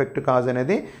 ఇండిపెండెంట్గా ఎఫెక్ట్ కాజ్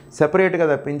అనేది సెపరేట్గా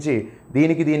తప్పించి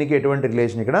దీనికి ఎటువంటి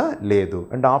రిలేషన్ ఇక్కడ లేదు.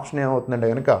 అంటే ఆప్షన్ ఏమవుతుందంటే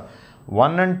కనుక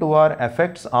 1 and 2 are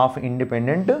effects of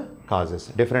independent causes.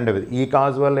 Different ఈ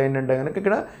కాజ్ వల్ల ఏంటంటే కనుక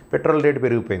ఇక్కడ పెట్రోల్ రేట్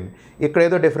పెరిగిపోయింది, ఇక్కడ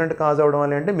ఏదో డిఫరెంట్ కాజ్ అవడం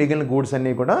వల్ల అంటే మిగిలిన గూడ్స్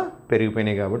అన్నీ కూడా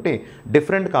పెరిగిపోయినాయి. కాబట్టి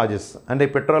డిఫరెంట్ కాజెస్ అంటే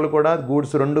పెట్రోల్ కూడా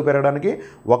గూడ్స్ రెండు పెరగడానికి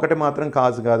ఒకటి మాత్రం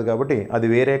కాజ్ కాదు, కాబట్టి అది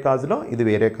వేరే కాజ్లో, ఇది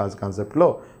వేరే కాజ్ కాన్సెప్ట్లో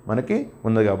మనకి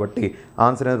ఉంది. కాబట్టి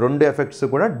ఆన్సర్ 2 ఎఫెక్ట్స్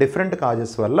కూడా డిఫరెంట్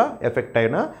కాజెస్ వల్ల ఎఫెక్ట్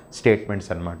అయిన స్టేట్మెంట్స్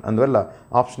అనమాట. అందువల్ల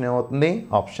ఆప్షన్ ఏమవుతుంది?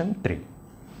 ఆప్షన్ 3.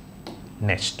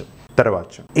 నెక్స్ట్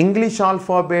తర్వాత English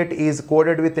alphabet is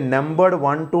coded with numbered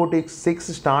 1 to 6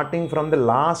 starting from the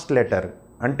last letter.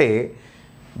 అంటే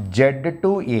Z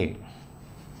to A,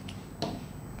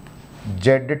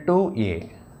 Z to A.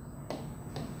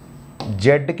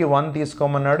 Zకి 1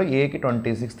 తీసుకోమన్నాడు, Aకి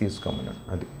 26 తీసుకోమన్నాడు.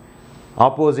 అది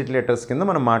ఆపోజిట్ లెటర్స్ కింద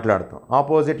మనం మాట్లాడతాం.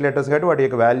 ఆపోజిట్ లెటర్స్ కాబట్టి వాటి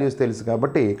యొక్క వాల్యూస్ తెలుసు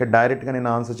కాబట్టి ఇక్కడ డైరెక్ట్గా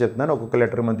నేను ఆన్సర్ చెప్తున్నాను. ఒక్కొక్క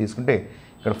లెటర్ మనం తీసుకుంటే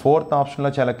ఇక్కడ 4th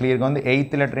ఆప్షన్లో చాలా క్లియర్గా ఉంది.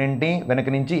 8th లెటర్ ఏంటి? వెనక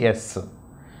నుంచి S,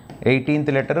 18th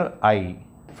letter I,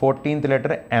 14th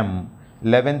letter M,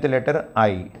 11th letter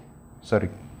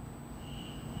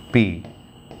P,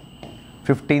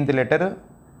 15th letter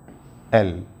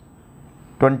L,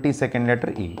 22nd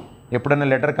letter E. ఎప్పుడైనా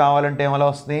లెటర్ కావాలంటే ఏమలా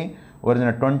వస్తుంది?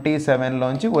 ఒరిజినల్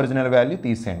 27లోంచి ఒరిజినల్ వాల్యూ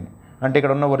తీసేయండి. అంటే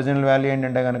ఇక్కడ ఉన్న ఒరిజినల్ వాల్యూ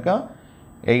ఏంటంటే కనుక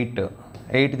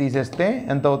 8 తీసేస్తే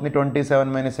ఎంత అవుతుంది?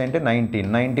 27 మైనస్ ఏంటి? 19.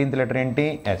 19th లెటర్ ఏంటి?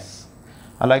 S.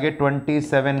 అలాగే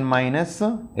 27 minus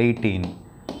 18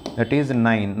 that is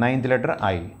 9. 9th letter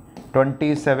I.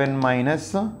 27 minus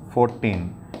 14.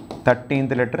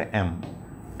 13th letter M.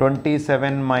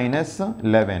 27 minus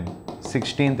 11.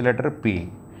 16th letter P.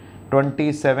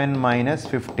 27 minus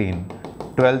 15.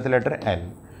 12th letter L.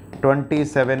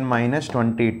 27 minus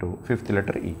 22. 5th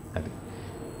letter E. అది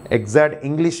ఎగ్జాక్ట్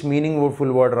ఇంగ్లీష్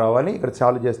మీనింగ్ఫుల్ వర్డ్ రావాలి. ఇక్కడ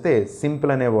చాలు చేస్తే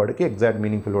సింపుల్ అనే వర్డ్కి exact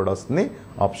meaningful word వస్తుంది.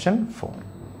 Option 4.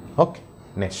 Okay,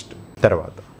 next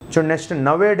తర్వాత So next,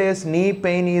 nowadays knee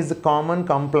pain is common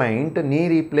complaint. Knee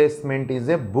replacement is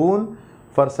a boon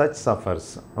for such sufferers.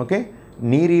 Okay,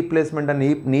 knee replacement అని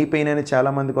knee pain అనేది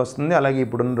చాలామందికి వస్తుంది. అలాగే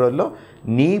ఇప్పుడున్న రోజుల్లో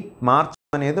నీ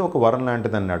మార్చడం అనేది ఒక వరం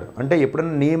లాంటిది అన్నాడు. అంటే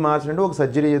ఎప్పుడైనా నీ మార్చినట్టు ఒక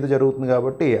సర్జరీ ఏదో జరుగుతుంది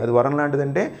కాబట్టి అది వరం లాంటిది.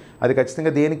 అంటే అది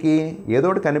ఖచ్చితంగా దేనికి ఏదో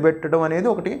ఒకటి కనిపెట్టడం అనేది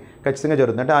ఒకటి ఖచ్చితంగా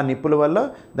జరుగుతుంది. అంటే ఆ నిప్పుల వల్ల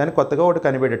దాన్ని కొత్తగా ఒకటి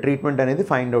కనిపెట్టే ట్రీట్మెంట్ అనేది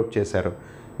ఫైండ్ అవుట్ చేశారు.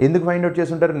 ఎందుకు ఫైండ్ అవుట్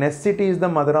చేస్తుంటారు? Necessity is the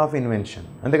mother of invention.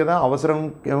 అంతే కదా, అవసరం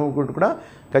కూడా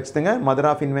ఖచ్చితంగా మదర్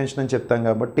ఆఫ్ ఇన్వెన్షన్ అని చెప్తాం.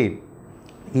 కాబట్టి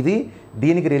ఇది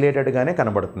దీనికి రిలేటెడ్గానే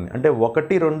కనబడుతుంది. అంటే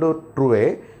 1, 2 true way.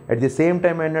 At the same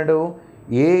time అన్నాడు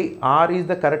are is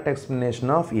the correct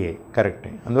explanation of ఏ,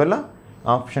 కరెక్టే. అందువల్ల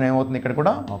ఆప్షన్ ఏమవుతుంది ఇక్కడ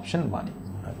కూడా? ఆప్షన్ 1.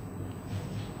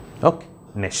 ఓకే,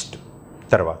 నెక్స్ట్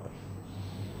తర్వాత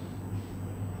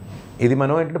ఇది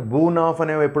మనం ఏంటంటే బూన్ ఆఫ్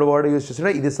అనేవి ఎప్పుడు వర్డ్ యూజ్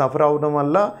చేస్తుంటే ఇది సఫర్ అవడం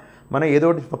వల్ల మనం ఏదో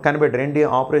ఒకటి కనిపెట్టారు ఏంటి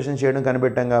ఆపరేషన్ చేయడం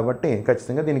కనిపెట్టాం కాబట్టి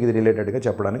ఖచ్చితంగా దీనికి ఇది రిలేటెడ్గా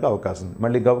చెప్పడానికి అవకాశం ఉంది.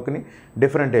 మళ్ళీ గవ్వుకుని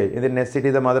డిఫరెంట్ ఇది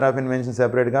necessity the mother of invention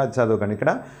సెపరేట్గా అది చదవకండి.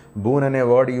 ఇక్కడ బూన్ అనే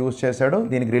వర్డ్ యూజ్ చేశాడు,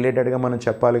 దీనికి రిలేటెడ్గా మనం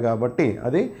చెప్పాలి కాబట్టి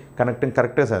అది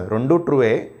కరెక్టే సార్, రెండు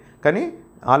ట్రూవే. కానీ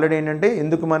ఆల్రెడీ ఏంటంటే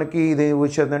ఎందుకు మనకి ఇది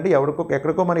వచ్చేదంటే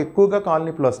ఎక్కడికో మనకి ఎక్కువగా కాలు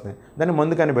నొప్పులు వస్తున్నాయి, దాన్ని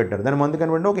మందు కనిపెట్టారు. దాన్ని మందు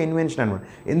కనిపెట్టిన ఒక ఇన్వెన్షన్ అనమాట.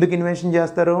 ఎందుకు ఇన్వెన్షన్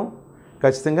చేస్తారు?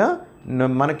 ఖచ్చితంగా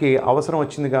మనకి అవసరం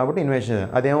వచ్చింది కాబట్టి invention.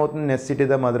 అదేమవుతుంది? Necessity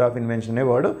the mother of invention అనే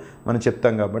వర్డ్ మనం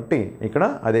చెప్తాం కాబట్టి ఇక్కడ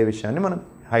అదే విషయాన్ని మనం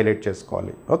హైలైట్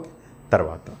చేసుకోవాలి. ఓకే,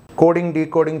 తర్వాత కోడింగ్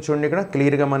డీకోడింగ్ చూడండి. ఇక్కడ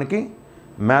క్లియర్గా మనకి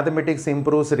mathematics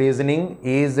improves reasoning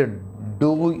is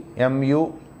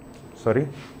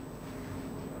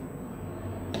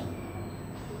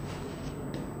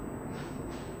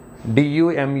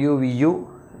DUMUVU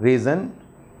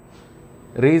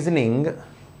reasoning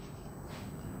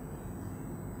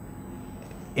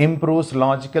improves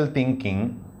logical thinking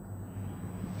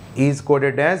is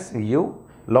coded as U.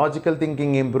 Logical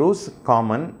thinking improves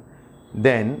common.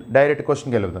 Then direct question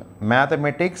kelada.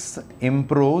 Mathematics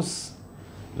improves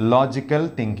logical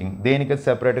thinking. దేనికి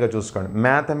సెపరేట్గా చూసుకోండి.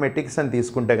 మ్యాథమెటిక్స్ అని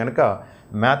తీసుకుంటే కనుక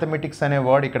మ్యాథమెటిక్స్ అనే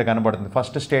వర్డ్ ఇక్కడ కనబడుతుంది,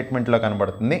 ఫస్ట్ స్టేట్మెంట్లో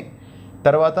కనబడుతుంది.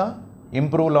 తర్వాత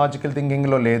ఇంప్రూవ్ లాజికల్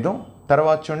థింకింగ్లో లేదు.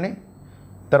 తర్వాత చూడండి,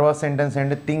 తర్వాత సెంటెన్స్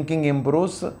ఏంటి? థింకింగ్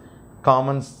ఇంప్రూవ్స్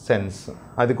కామన్ సెన్స్,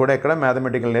 అది కూడా ఎక్కడ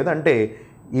మ్యాథమెటికల్ లేదు. అంటే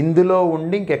ఇందులో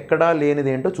ఉండి ఇంకెక్కడా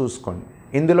లేనిది ఏంటో చూసుకోండి.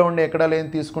 ఇందులో ఉండి ఎక్కడా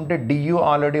లేని తీసుకుంటే డియు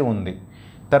ఆల్రెడీ ఉంది.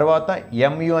 తర్వాత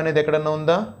ఎంయు అనేది ఎక్కడన్నా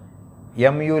ఉందా?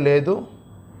 ఎంయు లేదు.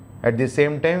 At the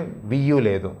same time VU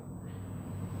లేదు,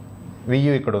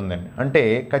 వియు ఇక్కడ ఉందండి. అంటే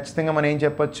ఖచ్చితంగా మనం ఏం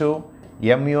చెప్పచ్చు?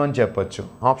 ఎంయు అని చెప్పచ్చు.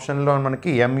 ఆప్షన్లో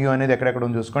మనకి ఎంయు అనేది ఎక్కడెక్కడ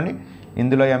ఉంది చూసుకోండి.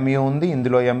 ఇందులో ఎంయు ఉంది,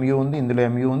 ఇందులో ఎంయు ఉంది, ఇందులో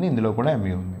ఎంయు ఉంది, ఇందులో కూడా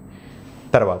ఎంయు ఉంది.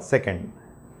 తర్వాత సెకండ్,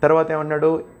 తర్వాత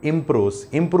ఏమన్నాడు?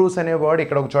 ఇంప్రూవ్స్ అనే వర్డ్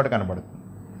ఇక్కడ ఒక చోట కనబడుతుంది.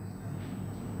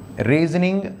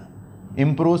 రీజనింగ్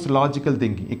ఇంప్రూవ్స్ లాజికల్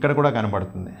థింకింగ్ ఇక్కడ కూడా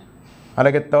కనబడుతుంది.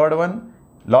 అలాగే third one,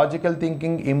 logical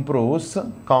thinking improves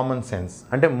common sense.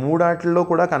 అంటే మూడాట్లో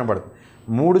కూడా కనబడుతుంది.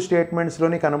 మూడు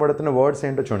స్టేట్మెంట్స్లోని కనబడుతున్న వర్డ్స్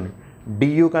ఏంటో చూడండి.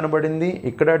 డియు కనబడింది,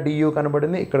 ఇక్కడ డియు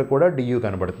కనబడింది, ఇక్కడ కూడా డియు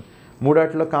కనబడుతుంది.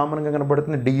 మూడాట్లో కామన్గా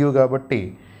కనబడుతుంది డియు కాబట్టి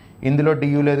ఇందులో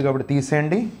డియు లేదు కాబట్టి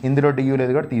తీసేయండి, ఇందులో డియు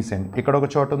లేదు కాబట్టి తీసేయండి. ఇక్కడ ఒక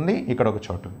చోటు ఉంది, ఇక్కడ ఒక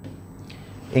చోటు ఉంది.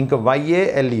 ఇంకా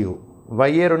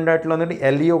వైఏ రెండాట్లో ఉందండి.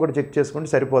 ఎల్యూ ఒకటి చెక్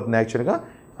చేసుకుంటే సరిపోతుంది. యాక్చువల్గా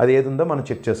అది ఏది ఉందో మనం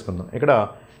చెక్ చేసుకుందాం. ఇక్కడ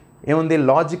ఏముంది?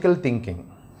 Logical thinking.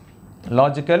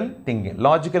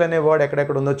 లాజికల్ అనే వర్డ్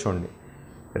ఎక్కడెక్కడ ఉందో చూడండి.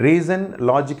 రీజన్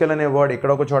లాజికల్ అనే వర్డ్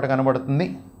ఇక్కడ ఒక చోట కనబడుతుంది.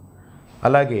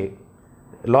 అలాగే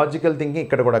లాజికల్ థింకింగ్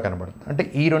ఇక్కడ కూడా కనబడుతుంది. అంటే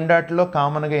ఈ రెండాటిలో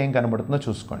కామన్గా ఏం కనబడుతుందో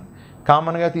చూసుకోండి.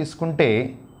 కామన్గా తీసుకుంటే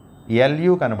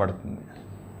ఎల్యూ కనబడుతుంది.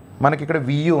 మనకి ఇక్కడ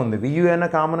వియు ఉంది. వియు అయినా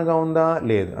కామన్గా ఉందా?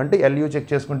 లేదు. అంటే ఎల్యూ చెక్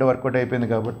చేసుకుంటే వర్కౌట్ అయిపోయింది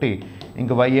కాబట్టి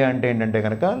ఇంక వైఏ అంటే ఏంటంటే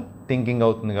కనుక థింకింగ్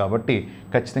అవుతుంది కాబట్టి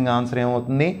ఖచ్చితంగా ఆన్సర్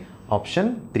ఏమవుతుంది? ఆప్షన్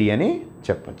 3 అని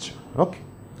చెప్పచ్చు. ఓకే,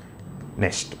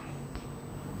 నెక్స్ట్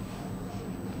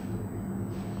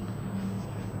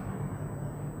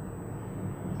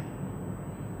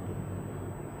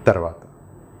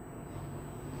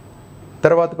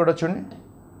తర్వాత కూడా చూడండి.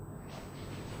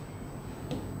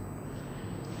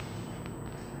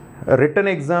 Return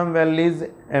exam well is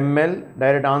ML.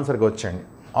 Direct ఆన్సర్కి వచ్చండి.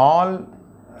 ఆల్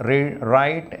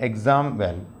రైట్ ఎగ్జామ్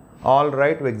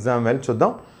వెల్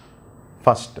చూద్దాం.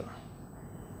 ఫస్ట్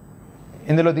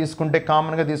ఇందులో తీసుకుంటే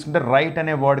కామన్గా తీసుకుంటే రైట్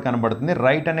అనే వర్డ్ కనబడుతుంది.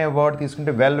 రైట్ అనే వర్డ్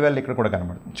తీసుకుంటే వెల్ ఇక్కడ కూడా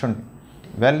కనబడుతుంది. చూడండి,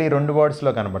 వెల్ ఈ రెండు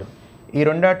వర్డ్స్లో కనబడుతుంది. ఈ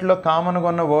రెండాటిలో కామన్గా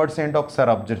ఉన్న వర్డ్స్ ఏంటో ఒకసారి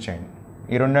అబ్జర్వ్ చేయండి.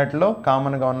 ఈ రెండాటిలో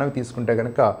కామన్గా ఉన్నవి తీసుకుంటే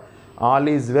కనుక all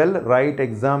is well, right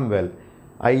exam well,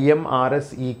 IMRS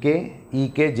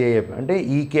ఈకే JF. అంటే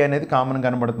ఈకే అనేది కామన్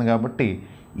కనబడుతుంది కాబట్టి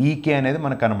ఈకే అనేది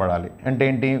మనకు కనబడాలి. అంటే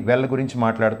ఏంటి? వెల్ గురించి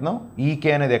మాట్లాడుతున్నాం.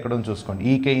 ఈకే అనేది ఎక్కడ ఉంది చూసుకోండి.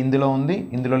 ఈకే ఇందులో ఉంది,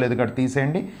 ఇందులో లేదు కాబట్టి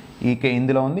తీసేయండి. ఈకే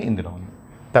ఇందులో ఉంది, ఇందులో ఉంది.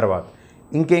 తర్వాత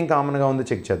ఇంకేం కామన్గా ఉందో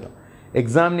చెక్ చేద్దాం.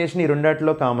 ఎగ్జామినేషన్ ఈ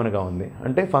రెండాటిలో కామన్గా ఉంది.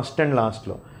 అంటే ఫస్ట్ అండ్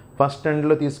లాస్ట్లో. ఫస్ట్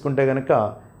అండ్లో తీసుకుంటే కనుక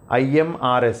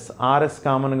IMRS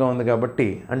కామన్గా ఉంది కాబట్టి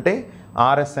అంటే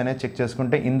ఆర్ఎస్ అనేది చెక్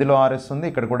చేసుకుంటే ఇందులో ఆర్ఎస్ ఉంది,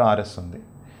 ఇక్కడ కూడా ఆర్ఎస్ ఉంది,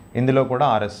 ఇందులో కూడా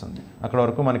ఆర్ఎస్ ఉంది. అక్కడ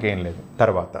వరకు మనకేం లేదు.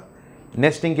 తర్వాత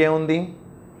నెక్స్ట్ ఇంకేముంది?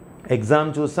 ఎగ్జామ్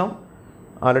చూసాం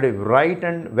ఆల్రెడీ, రైట్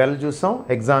అండ్ వెల్ చూసాం,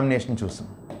 ఎగ్జామినేషన్ చూసాం.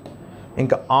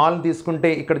 ఇంకా ఆల్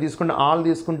తీసుకుంటే ఇక్కడ తీసుకుంటే ఆల్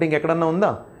తీసుకుంటే ఇంకెక్కడన్నా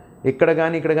ఉందా? ఇక్కడ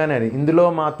కానీ ఇక్కడ కానీ అది ఇందులో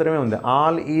మాత్రమే ఉంది.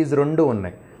 ఆల్ ఈజ్ రెండు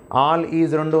ఉన్నాయి.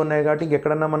 కాబట్టి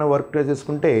ఇంకెక్కడన్నా మనం వర్క్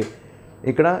చేసుకుంటే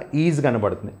ఇక్కడ ఈజ్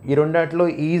కనబడుతుంది. ఈ రెండాటిలో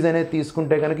ఈజ్ అనేది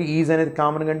తీసుకుంటే కనుక ఈజ్ అనేది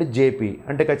కామన్గా అంటే జేపీ.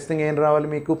 అంటే ఖచ్చితంగా ఏం రావాలి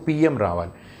మీకు? పిఎం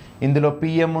రావాలి. ఇందులో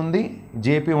పిఎం ఉంది,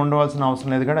 జేపీ ఉండవలసిన అవసరం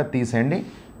లేదు కాబట్టి అది తీసేయండి.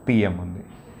 పిఎం ఉంది.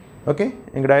 ఓకే,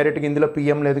 ఇంక డైరెక్ట్గా ఇందులో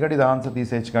పిఎం లేదు కాబట్టి ఇది ఆన్సర్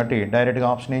తీసేయచ్చు కాబట్టి డైరెక్ట్గా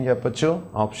ఆప్షన్ ఏం చెప్పొచ్చు,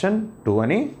 ఆప్షన్ 2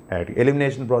 అని డైరెక్ట్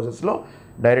ఎలిమినేషన్ ప్రాసెస్లో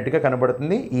డైరెక్ట్గా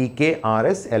కనబడుతుంది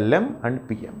ఈకేఆర్ఎస్ LM and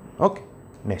PM. Okay,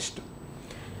 next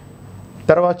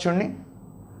తర్వాత చూడండి,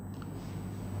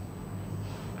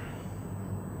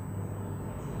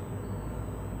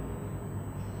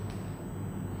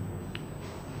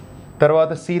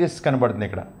 తర్వాత సిరీస్ కనబడుతుంది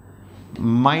ఇక్కడ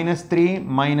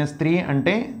 -3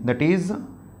 అంటే that is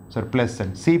sorry plus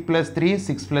and C+3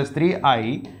 6+3 I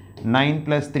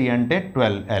 9+3 అంటే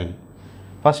 12L.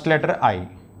 ఫస్ట్ లెటర్ I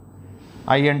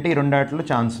అంటే ఈ రెండాటిలో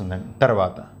ఛాన్స్ ఉందండి.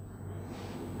 తర్వాత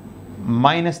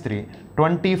 -3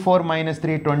 24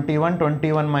 -3 21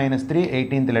 21 -3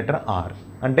 18th లెటర్ R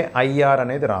అంటే IR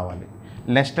అనేది రావాలి.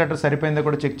 నెక్స్ట్ లెటర్ సరిపోయిందో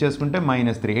కూడా చెక్ చేసుకుంటే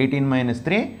 -3 18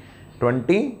 -3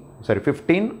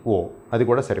 15 O అది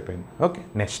కూడా సరిపోయింది. ఓకే,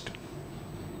 నెక్స్ట్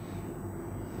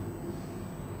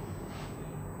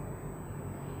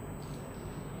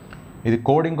ఇది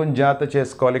కోడింగ్ కొంచెం జాగ్రత్త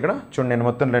చేసుకోవాలి. ఇక్కడ చూడండి, నేను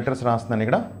మొత్తం లెటర్స్ రాస్తున్నాను.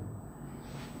 ఇక్కడ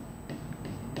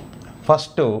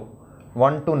ఫస్ట్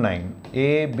 1 to 9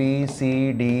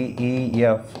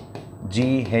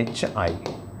 ABCDEFGHI,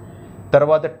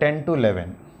 తర్వాత 10 to 11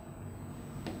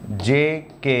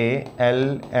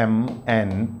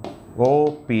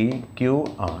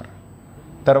 JKLMNOPQR,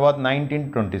 తర్వాత 19 to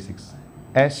 26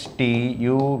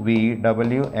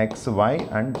 STUVWXY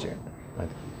అండ్ Z.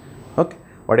 అది ఓకే,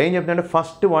 వాడు ఏం చెప్తుందంటే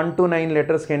ఫస్ట్ 1 to 9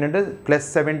 లెటర్స్కి ఏంటంటే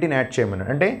 +17 యాడ్ చేయమని,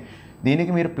 అంటే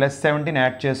దీనికి మీరు +17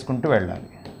 యాడ్ చేసుకుంటూ వెళ్ళాలి.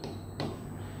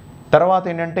 తర్వాత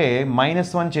ఏంటంటే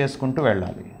 -1 చేసుకుంటూ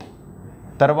వెళ్ళాలి,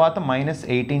 తర్వాత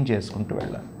 -18 చేసుకుంటూ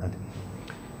వెళ్ళాలి. అది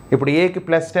ఇప్పుడు ఏకి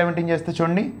 +17 చేస్తే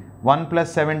చూడండి, 1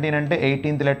 + 17 అంటే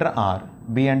 18th లెటర్ R,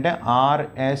 B అంటే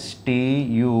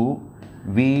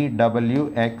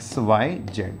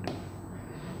RSTUVWXYZ.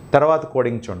 తర్వాత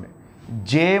కోడింగ్ చూడండి,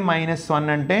 J-1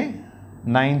 అంటే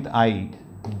 9th I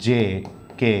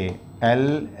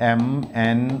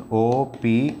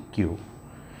JKLMNOPQ.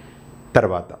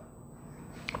 తర్వాత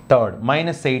థర్డ్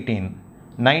 -18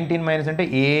 19 మైనస్ అంటే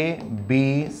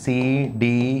ABCDEFGH.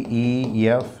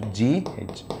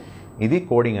 ఇది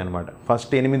కోడింగ్ అనమాట.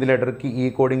 ఫస్ట్ 8 లెటర్కి ఈ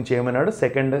కోడింగ్ చేయమన్నాడు,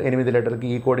 సెకండ్ 8 లెటర్కి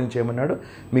ఈ కోడింగ్ చేయమన్నాడు,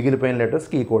 మిగిలిపోయిన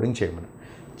లెటర్స్కి ఈ కోడింగ్ చేయమన్నాడు.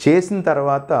 చేసిన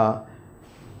తర్వాత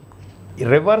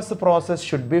reverse process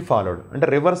should be followed. అంటే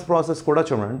రివర్స్ ప్రాసెస్ కూడా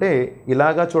చూడండి, అంటే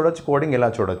ఇలాగా చూడొచ్చు, కోడింగ్ ఇలా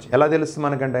చూడొచ్చు. ఎలా తెలుస్తుంది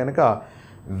మనకంటే కనుక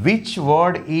which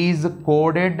word is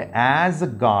coded as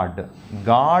God,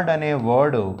 God అనే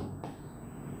వర్డ్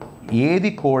ఏది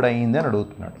కోడ్ అయింది అని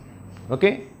అడుగుతున్నాడు. ఓకే,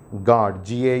 గాడ్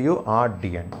GAURD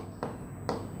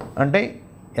అంటే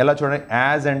ఎలా చూడాలి,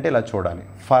 యాజ్ అంటే ఇలా చూడాలి,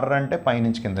 ఫర్ అంటే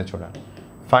పైనుంచి కింద చూడాలి,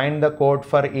 find the code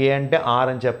for a అంటే R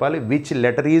అని చెప్పాలి, which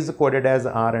letter is coded as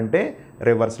R అంటే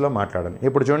రివర్స్లో మాట్లాడాలి.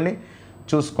 ఇప్పుడు చూడండి,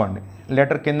 చూసుకోండి,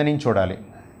 లెటర్ కింద నుంచి చూడాలి,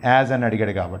 యాజ్ అని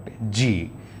అడిగాడు కాబట్టి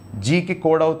జీకి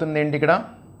కోడ్ అవుతుంది ఏంటి, ఇక్కడ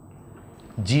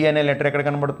G అనే లెటర్ ఎక్కడ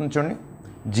కనబడుతుంది చూడండి,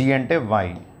 G అంటే Y,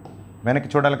 వెనక్కి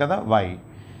చూడాలి కదా Y.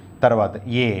 తర్వాత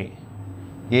ఏ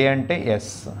అంటే S,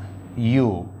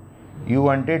 U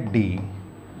అంటే D,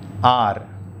 R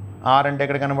అంటే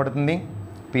ఎక్కడ కనబడుతుంది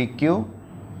PQ,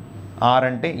 R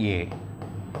అంటే A.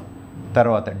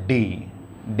 తర్వాత D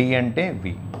అంటే V,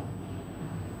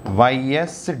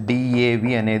 YSDAV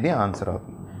అనేది ఆన్సర్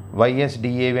అవుతుంది.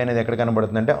 YSDAV అనేది ఎక్కడ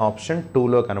కనబడుతుంది అంటే ఆప్షన్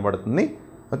 2లో కనబడుతుంది.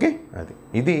 ఓకే,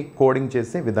 ఇది కోడింగ్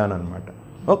చేసే విధానం అనమాట.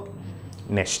 ఓకే,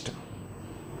 నెక్స్ట్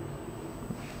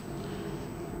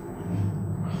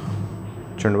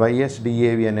చూడండి,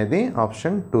 YSDAV అనేది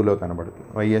ఆప్షన్ 2లో కనబడుతుంది,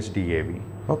 YSDAV.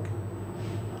 ఓకే,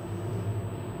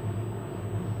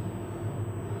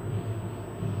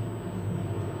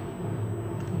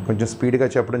 కొంచెం స్పీడ్గా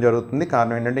చెప్పడం జరుగుతుంది,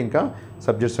 కారణం ఏంటంటే ఇంకా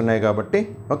సబ్జెక్ట్స్ ఉన్నాయి కాబట్టి.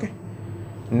 ఓకే,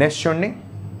 నెక్స్ట్ చూడండి,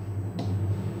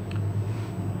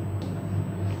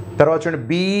 తర్వాత చూడండి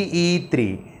BE3.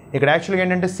 ఇక్కడ యాక్చువల్గా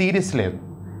ఏంటంటే సిరీస్ లేదు,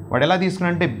 వాడు ఎలా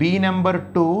తీసుకున్నాడంటే B number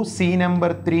 2, C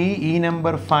number 3, E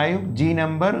number 5, G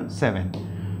number 7,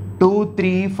 2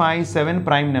 3 5 7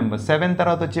 prime number. 7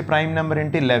 తర్వాత వచ్చే ప్రైమ్ నెంబర్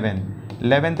ఏంటి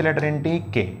 11th లెటర్ ఏంటి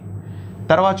K.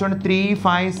 తర్వాత చూడండి 3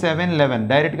 5 7 11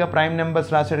 డైరెక్ట్గా ప్రైమ్ నెంబర్స్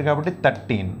రాశాడు కాబట్టి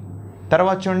 13.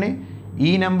 తర్వాత చూడండి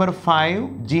E number 5,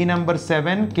 G number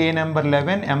 7, K number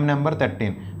 11, M number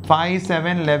 13. 5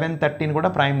 7 11 13 కూడా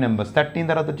ప్రైమ్ నెంబర్స్. 13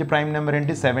 తర్వాత వచ్చే ప్రైమ్ నెంబర్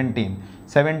ఏంటి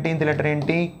 17th లెటర్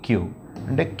ఏంటి Q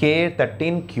అంటే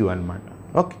K13Q అనమాట.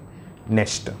 ఓకే,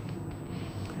 నెక్స్ట్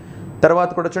తర్వాత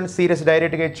కూడా చూడండి సీరియస్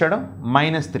డైరెక్ట్గా ఇచ్చాడు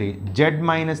 -3 Z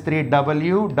 -3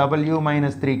 W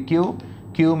 -3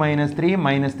 Q -3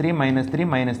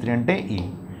 -3 అంటే E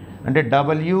అంటే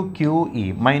WQE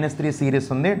 -3 సీరియస్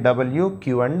ఉంది WQ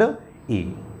అండ్ E.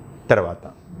 తర్వాత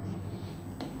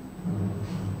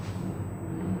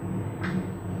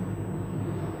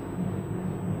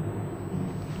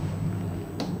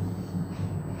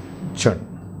చూడండి,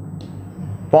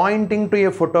 pointing to A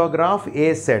photograph A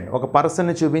said, ఒక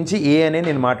పర్సన్ని చూపించి ఏ అనే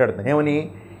నేను మాట్లాడుతాను. ఏమని?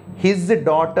 హిజ్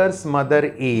డాటర్స్ మదర్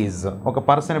ఈజ్, ఒక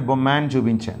పర్సన్ మ్యాన్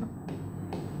చూపించాను.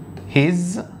 హిజ్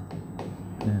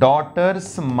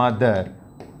డాటర్స్ మదర్,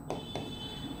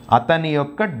 అతని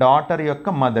యొక్క డాటర్ యొక్క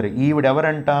mother,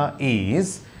 ఈవిడెవరంట?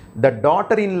 Is the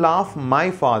daughter in law of my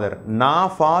father, నా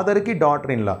ఫాదర్కి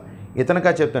డాటర్ ఇన్ లా.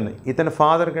 ఇతనికా చెప్తాను, ఇతని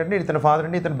ఫాదర్ కంటే ఇతని ఫాదర్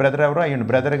అంటే ఇతని బ్రదర్ ఎవరో అయ్యండి,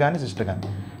 బ్రదర్ కానీ సిస్టర్ కానీ,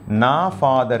 నా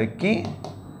ఫాదర్కి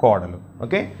కోడలు.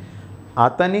 ఓకే,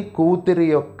 అతని కూతురి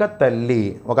యొక్క తల్లి,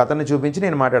 ఒక అతన్ని చూపించి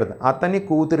నేను మాట్లాడతాను. అతని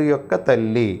కూతురి యొక్క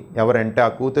తల్లి ఎవరంటే, ఆ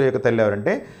కూతురి యొక్క తల్లి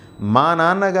ఎవరంటే మా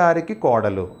నాన్నగారికి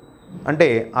కోడలు. అంటే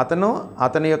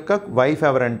అతని యొక్క వైఫ్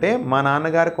ఎవరంటే మా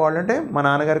నాన్నగారి కోడలు. అంటే మా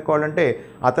నాన్నగారి కోడలు అంటే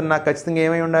అతను నాకు ఖచ్చితంగా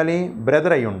ఏమై ఉండాలి?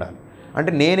 బ్రదర్ అయి ఉండాలి.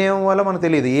 అంటే నేనేమవ్వాలో మనకు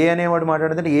తెలియదు. ఏ అనేవాడు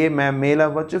మాట్లాడుతుంటే ఏ మేల్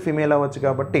అవ్వచ్చు, ఫిమేల్ అవ్వచ్చు.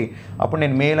 కాబట్టి అప్పుడు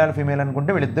నేను మేల్ అని ఫిమేల్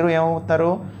అనుకుంటే వీళ్ళిద్దరూ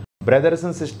ఏమవుతారు? బ్రదర్స్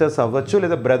అండ్ సిస్టర్స్ అవ్వచ్చు,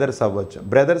 లేదా బ్రదర్స్ అవ్వచ్చు.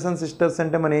 బ్రదర్స్ అండ్ సిస్టర్స్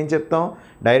అంటే మనం ఏం చెప్తాం?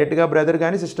 డైరెక్ట్గా బ్రదర్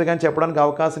కానీ సిస్టర్ కానీ చెప్పడానికి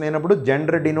అవకాశం లేనప్పుడు,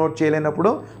 జెండర్ డినోట్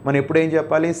చేయలేనప్పుడు మనం ఎప్పుడు ఏం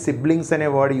చెప్పాలి? సిబ్లింగ్స్ అనే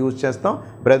వర్డ్ యూజ్ చేస్తాం.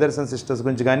 బ్రదర్స్ అండ్ సిస్టర్స్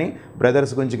గురించి కానీ,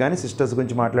 బ్రదర్స్ గురించి కానీ, సిస్టర్స్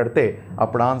గురించి మాట్లాడితే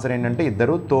అప్పుడు ఆన్సర్ ఏంటంటే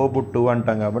ఇద్దరు తోబుట్టు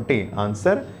అంటాం. కాబట్టి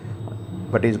answer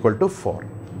but is equal to 4.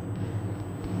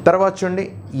 తర్వాత చూడండి,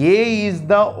 ఏ is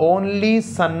the only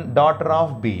sun daughter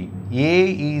of B. A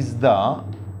is the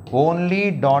only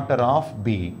daughter of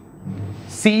B.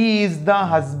 C is the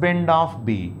husband of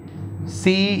B.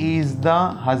 C is the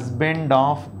husband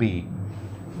of B.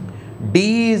 D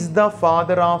is the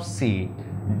father of C.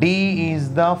 D is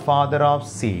the father of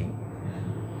C.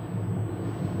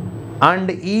 And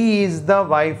E is the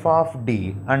wife of D.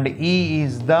 And E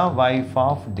is the wife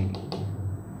of D.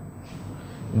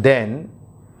 Then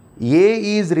A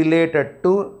is related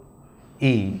to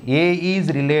E. A is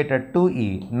related to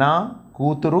E. నా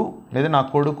కూతురు లేదా నా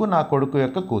కొడుకు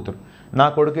యొక్క కూతురు. నా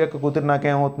కొడుకు యొక్క కూతురు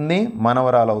నాకేమవుతుంది?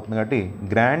 మనవరాలు అవుతుంది. కాబట్టి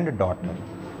grand daughter.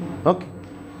 Okay,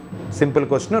 simple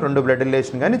question, 2 blood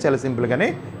relation కానీ చాలా సింపుల్గానే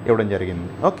ఇవ్వడం జరిగింది.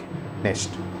 ఓకే,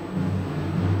 నెక్స్ట్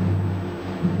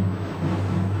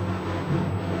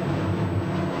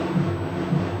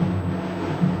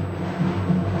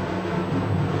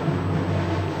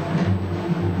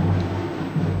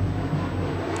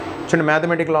చూడండి,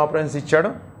 మ్యాథమెటికల్ ఆపరేషన్స్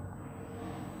ఇచ్చాడు,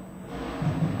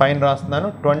 పైన రాస్తున్నాను.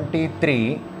 23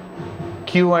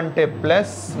 Q అంటే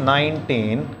plus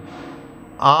 19,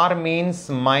 R means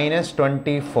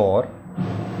 -24,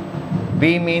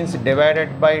 B means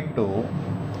divided by 2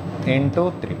 into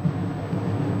 3.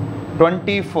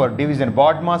 24 division,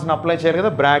 bad మాస్ని apply చేయాలి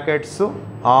కదా, brackets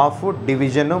of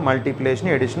division, multiplication,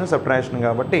 edition, subtraction.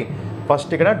 కాబట్టి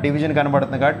ఫస్ట్ ఇక్కడ డివిజన్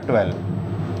కనబడుతుంది కాబట్టి 12,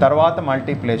 తర్వాత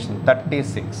మల్టిప్లికేషన్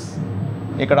 36,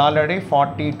 ఇక్కడ ఆల్రెడీ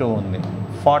 42 ఉంది.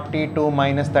 42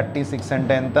 - 36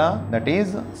 అంటే ఎంత? That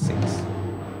is 6.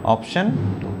 ఆప్షన్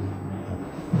 2.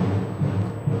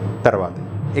 తర్వాత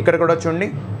ఇక్కడ కూడా చూడండి,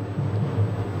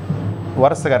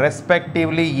 వరుసగా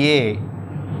రెస్పెక్టివ్లీ ఏ,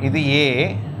 ఇది ఏ,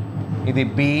 ఇది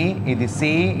బి, ఇది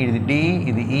సి, ఇది డి,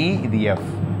 ఇది ఈ, ఇది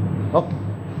ఎఫ్. ఓకే,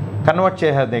 కన్వర్ట్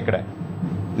చేసేది ఇక్కడ.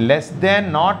 Less than,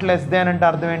 not less than అంటే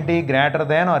అర్థం ఏంటి? Greater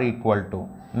than or equal to.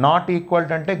 Not equal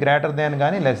to అంటే గ్రేటర్ దాన్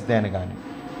కానీ లెస్ దాన్ కానీ.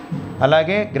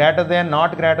 అలాగే greater than,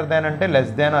 not greater than అంటే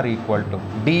less than or equal to.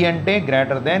 D అంటే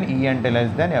గ్రేటర్ దాన్, ఈ అంటే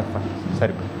లెస్ దాన్, ఎఫ్ అంటే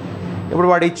సరిపోయింది. ఇప్పుడు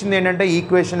వాడు ఇచ్చింది ఏంటంటే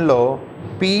ఈక్వేషన్లో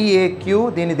పిఏక్యూ,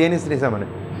 దేని శ్రీసమని.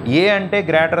 ఏ అంటే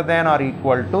greater than or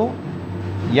equal to,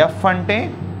 F అంటే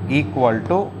ఈక్వల్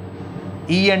టు,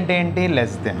 ఈ అంటే ఏంటి?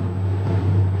 Less than.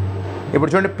 ఇప్పుడు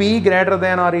చూడండి, P greater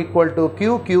than or equal to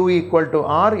queue, Q equal to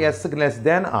are, yes less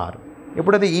than or.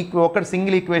 ఇప్పుడు అది ఒకటి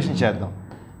సింగిల్ ఈక్వేషన్ చేద్దాం.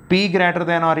 P greater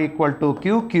than or equal to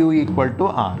queue, Q equal to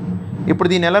are. ఇప్పుడు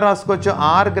దీన్ని ఎలా రాసుకోవచ్చు?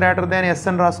 ఆర్ గ్రేటర్ దాన్ ఎస్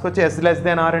అని రాసుకోవచ్చు. ఎస్ లెస్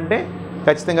దాన్ ఆర్ అంటే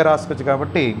ఖచ్చితంగా రాసుకోవచ్చు.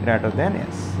 కాబట్టి గ్రేటర్ దాన్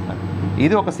ఎస్.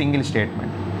 ఇది ఒక సింగిల్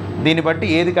స్టేట్మెంట్. దీన్ని బట్టి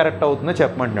ఏది కరెక్ట్ అవుతుందో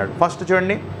చెప్పమంటున్నాడు. ఫస్ట్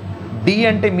చూడండి, డి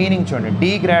అంటే మీనింగ్ చూడండి,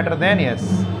 D greater than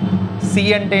yes. C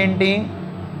అంటే ఏంటి?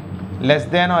 Less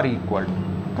than or equal.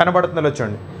 కనబడుతుందో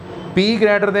చూడండి, పీ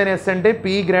గ్రేటర్ దాన్ ఎస్ అంటే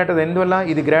పీ గ్రేటర్ దాన్, ఎందువల్ల?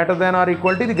 ఇది greater than or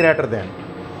equal to, ఇది గ్రేటర్ దాన్.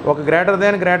 ఒక greater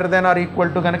than or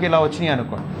equal to కనుక ఇలా వచ్చినాయి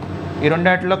అనుకోండి, ఈ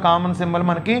రెండాటిలో కామన్ సింబల్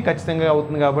మనకి ఖచ్చితంగా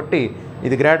అవుతుంది. కాబట్టి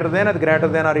ఇది గ్రేటర్ దాన్, అది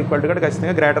greater than or equal to కాబట్టి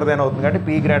ఖచ్చితంగా గ్రేటర్ దాన్ అవుతుంది. కాబట్టి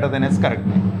P greater than yes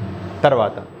correct.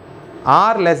 తర్వాత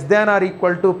are less than or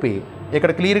equal to P.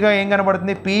 ఇక్కడ క్లియర్గా ఏం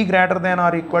కనబడుతుంది? P greater than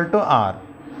or equal to are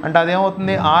అంటే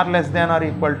అదేమవుతుంది? Are less than or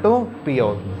equal to P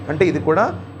అవుతుంది. అంటే ఇది కూడా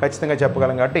ఖచ్చితంగా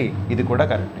చెప్పగలం కాబట్టి ఇది కూడా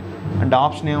కరెక్ట్. అంటే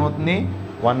ఆప్షన్ ఏమవుతుంది?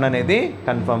 1 అనేది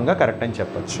కన్ఫర్మ్గా కరెక్ట్ అని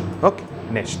చెప్పచ్చు. ఓకే,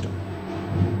 నెక్స్ట్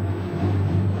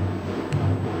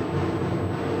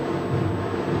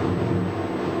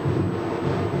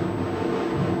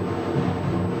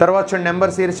తర్వాత చూడండి,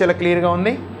 నెంబర్ సిరీస్ చాలా క్లియర్గా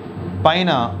ఉంది.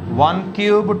 పైన 1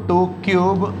 cube 2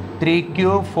 cube 3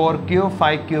 cube 4 cube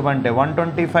 5 cube అంటే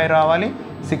 125 రావాలి.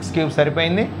 6 క్యూబ్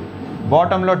సరిపోయింది.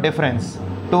 బాటంలో difference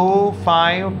 2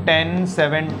 5 10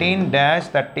 17 dash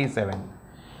 37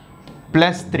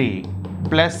 plus 3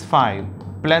 plus 5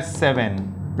 plus 7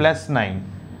 plus 9.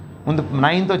 ముందు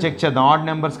 9తో చెక్ చేద్దాం. ఆడ్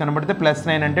నెంబర్స్ కనబడితే ప్లస్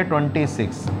 9 అంటే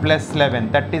 26 ప్లస్ 11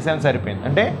 37 సరిపోయింది.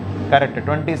 అంటే కరెక్ట్,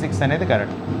 26 అనేది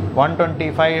కరెక్ట్.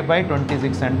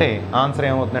 125/26 అంటే ఆన్సర్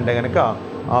ఏమవుతుందంటే కనుక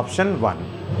option 1.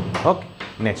 Okay,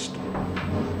 next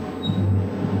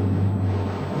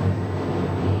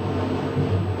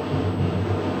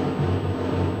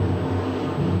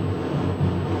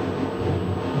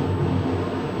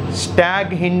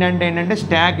stag Hind అంటే ఏంటంటే,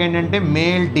 స్టాగ్ ఏంటంటే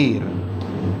male Deere,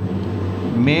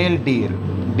 male Deere,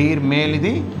 Deere male,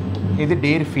 ఇది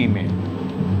డీర్ ఫీమేల్,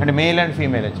 అంటే మేల్ అండ్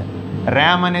ఫీమేల్ వచ్చాయి.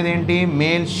 ర్యామ్ అనేది ఏంటి,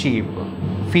 మేల్ షీప్,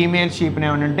 ఫీమేల్ షీప్ని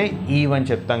ఏమంటే ఈవ్ అని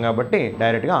చెప్తాం కాబట్టి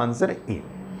డైరెక్ట్గా ఆన్సర్ ఈ.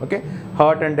 ఓకే,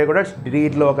 హర్ట్ అంటే కూడా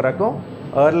డీర్లో ఒక రకం.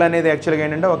 ఎర్ల్ అనేది యాక్చువల్గా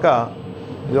ఏంటంటే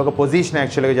ఇది ఒక పొజిషన్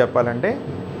యాక్చువల్గా చెప్పాలంటే.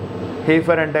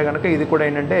 హేఫర్ అంటే కనుక ఇది కూడా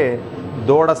ఏంటంటే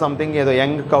దూడ, సంథింగ్ ఏదో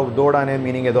యంగ్ కౌ దూడ అనే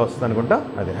మీనింగ్ ఏదో వస్తుంది అనుకుంటా,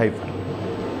 అదే హైఫర్.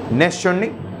 నెక్స్ట్ చూడండి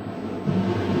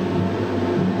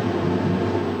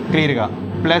క్లియర్గా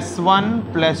 +1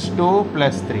 +2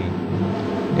 +3,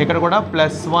 ఇక్కడ కూడా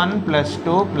 +1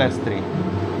 +2 +3.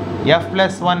 F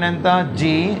 +1 ఎంత, G,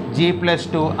 G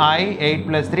 +2 I, 8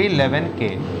 +3 11K,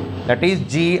 that is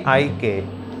GIK,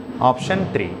 option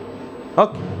 3.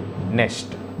 Okay,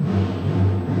 next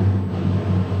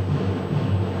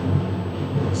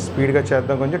స్పీడ్గా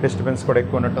చేద్దాం, కొంచెం డిస్టర్బెన్స్ కూడా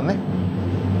ఎక్కువ ఉన్నట్టుంది.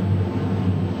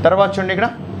 తర్వాత చూడండి ఇక్కడ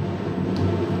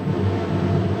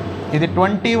ఇది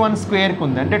 21 స్క్వేర్కి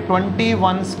ఉంది, అంటే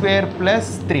 21 square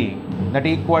 +3 that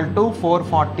equal to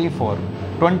 444.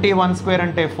 21 square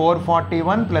అంటే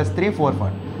 441 +3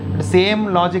 440. అంటే సేమ్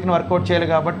లాజిక్ని వర్కౌట్ చేయాలి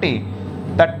కాబట్టి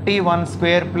 31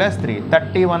 స్క్వేర్ +3,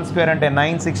 31 స్క్వేర్ అంటే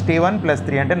 961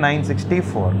 +3 అంటే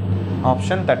 964,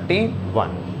 option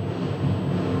 31.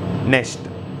 Next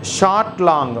short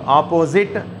long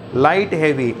opposite, light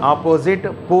heavy opposite,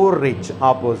 poor rich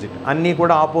opposite, అన్నీ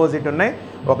కూడా ఆపోజిట్ ఉన్నాయి.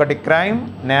 ఒకటి క్రైమ్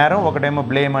నేరం, ఒకటేమో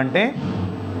బ్లేమ్ అంటే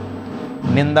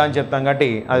నింద అని చెప్తాం కాబట్టి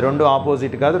అది రెండు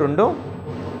ఆపోజిట్ కాదు, రెండు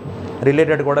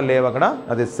రిలేటెడ్ కూడా లేవు అక్కడ,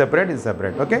 అది సెపరేట్, ఇది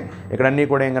సెపరేట్. ఓకే, ఇక్కడ అన్నీ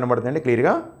కూడా ఏం కనబడుతుందండి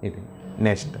క్లియర్గా ఇది.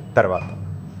 నెక్స్ట్ తర్వాత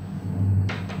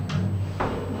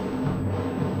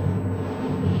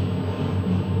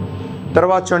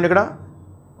చూడండి ఇక్కడ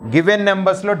గివెన్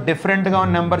నెంబర్స్లో డిఫరెంట్గా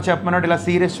ఉన్న నెంబర్ చెప్పమన్నాడు. ఇలా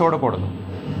సీరియస్ చూడకూడదు.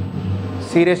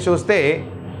 సీరియస్ చూస్తే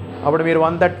అప్పుడు మీరు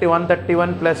 130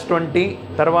 131 +20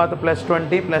 తర్వాత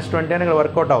 +20 +20 అని ఇక్కడ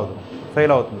వర్కౌట్ అవ్వదు,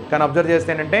 ఫెయిల్ అవుతుంది. కానీ అబ్జర్వ్ చేస్తే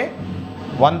ఏంటంటే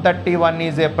 131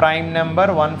 is a prime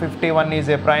number, 151 is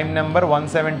a prime number,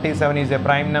 177 is a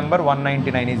prime number,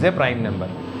 199 is a prime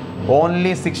number.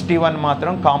 Only 61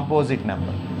 మాత్రం కాంపోజిట్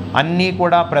నెంబర్. అన్నీ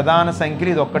కూడా ప్రధాన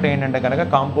సంఖ్యలు, ఇది ఒక్కటే ఏంటంటే కనుక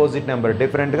కాంపోజిట్ నెంబర్,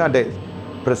 డిఫరెంట్గా అంటే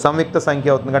సంయుక్త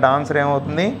సంఖ్య అవుతుంది కాబట్టి ఆన్సర్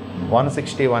ఏమవుతుంది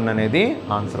 161 అనేది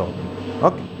ఆన్సర్ అవుతుంది.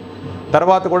 ఓకే,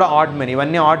 తర్వాత కూడా ఆడ్ మెన్,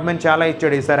 ఇవన్నీ ఆడ్ మెన్ చాలా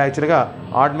ఇచ్చాడు ఈసారి. యాక్చువల్గా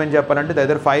ఆడ్ మెన్ చెప్పాలంటే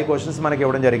దగ్గర 5 క్వశ్చన్స్ మనకి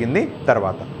ఇవ్వడం జరిగింది.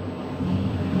 తర్వాత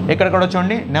ఇక్కడ కూడా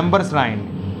చూడండి నెంబర్స్ రాయండి.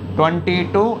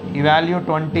 22 ఈ వాల్యూ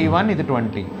 21, ఇది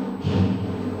 20,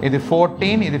 ఇది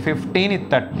 14, ఇది 15, ఇది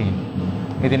 13,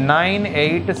 ఇది 9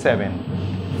 8 7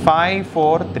 5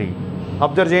 4 3.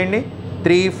 అబ్జర్వ్ చేయండి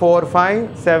 3 4 5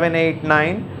 7 8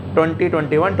 9 20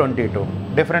 21 22.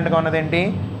 డిఫరెంట్గా ఉన్నదేంటి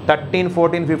 13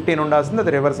 14 15 ఉండాల్సింది,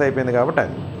 అది రివర్స్ అయిపోయింది కాబట్టి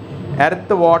అది.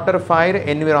 ఎర్త్ వాటర్ ఫైర్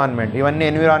ఎన్విరాన్మెంట్, ఇవన్నీ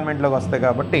ఎన్విరాన్మెంట్లోకి వస్తాయి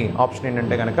కాబట్టి ఆప్షన్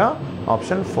ఏంటంటే కనుక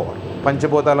ఆప్షన్ 4.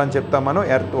 పంచభూతాలు అని చెప్తాం మనం,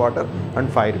 ఎర్త్ వాటర్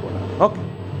అండ్ ఫైర్ కూడా. ఓకే,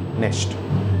 నెక్స్ట్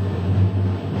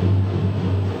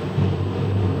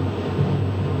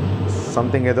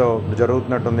సంథింగ్ ఏదో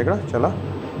జరుగుతున్నట్టుంది ఇక్కడ చాలా.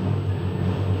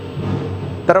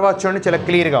 తర్వాత చూడండి చాలా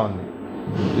క్లియర్గా ఉంది.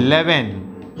 11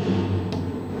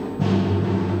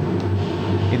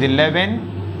 ఇది 11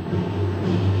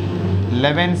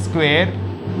 11 square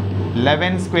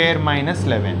 11 square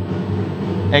 -11.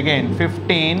 Again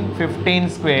 15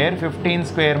 square 15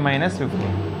 square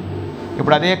 -15.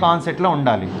 ఇప్పుడు అదే కాన్సెప్ట్లో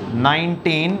ఉండాలి.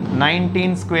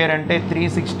 19 స్క్వేర్ అంటే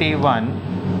 361,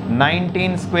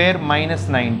 19 స్క్వేర్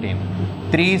 -19,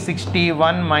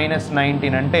 361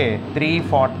 -19 అంటే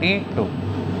 342.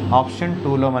 ఆప్షన్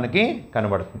 2లో మనకి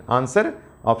కనబడుతుంది ఆన్సర్,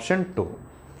 ఆప్షన్ 2.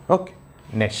 ఓకే,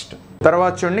 నెక్స్ట్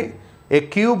తర్వాత చూడండి. ఏ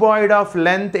cuboid of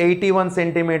length 81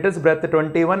 centimeters, breadth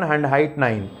 21 and height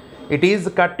 9. It is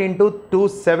cut into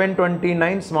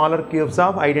 729 smaller cubes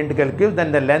of identical cubes. Then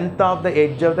the length of the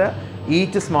edge of the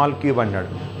each small cube అన్నాడు.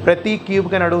 ప్రతి cube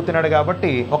కని అడుగుతున్నాడు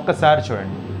కాబట్టి ఒక్కసారి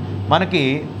చూడండి. మనకి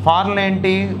ఫార్ములా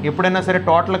ఏంటి, ఎప్పుడైనా సరే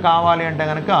టోటల్ కావాలి అంటే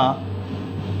కనుక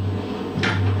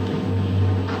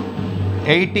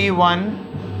 81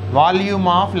 volume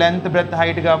of length breath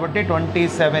height కాబట్టి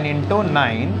 27 into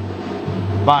 9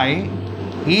 బై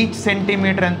ఈచ్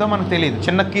సెంటీమీటర్ ఎంతో మనకు తెలియదు,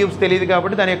 చిన్న క్యూబ్స్ తెలియదు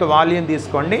కాబట్టి దాని యొక్క వాల్యూమ్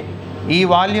తీసుకోండి. ఈ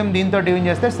వాల్యూమ్ దీంతో డివిజన్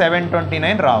చేస్తే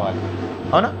 729 రావాలి.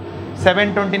 అవునా?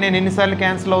 729 ఎన్నిసార్లు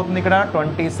క్యాన్సిల్ అవుతుంది ఇక్కడ?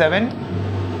 27.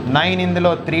 9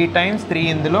 ఇందులో 3 times, 3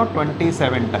 ఇందులో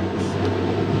 27 times.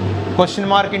 Question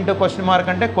mark into question mark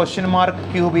అంటే question mark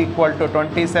cube equal to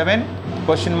 27,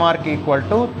 question mark equal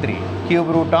to 3, cube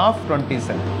root of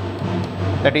 27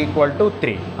 that equal to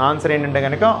 3. Answer ఏంటంటే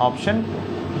కనుక ఆప్షన్.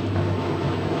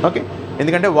 ఓకే,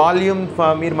 ఎందుకంటే వాల్యూమ్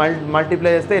మీరు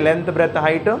మల్టిప్లై చేస్తే length breath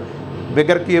height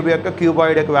bigger cube యొక్క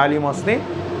cuboid యొక్క volume వస్తుంది.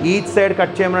 Each side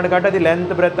cut చేయమన్నాడు కాబట్టి అది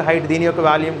లెంత్ బ్రెత్ హైట్ దీని యొక్క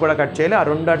వాల్యూమ్ కూడా కట్ చేయాలి. ఆ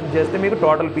రెండు అట్లా చేస్తే మీకు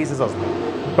టోటల్ పీసెస్ వస్తాయి.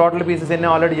 టోటల్ పీసెస్ ఎన్ని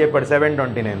ఆల్రెడీ చెప్పాడు,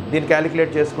 729. దీన్ని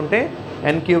క్యాలిక్యులేట్ చేసుకుంటే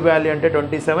ఎన్ క్యూబ్ వాల్యూ అంటే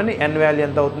 27, ఎన్ వాల్యూ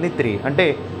ఎంత అవుతుంది 3. అంటే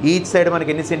ఈచ్ సైడ్ మనకి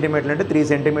ఎన్ని సెంటీమీటర్లు అంటే 3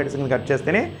 సెంటీమీటర్స్ కట్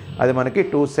చేస్తేనే అది మనకి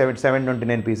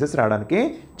 729 పీసెస్ రావడానికి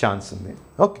ఛాన్స్ ఉంది.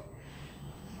 ఓకే,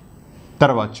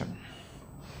 తర్వాత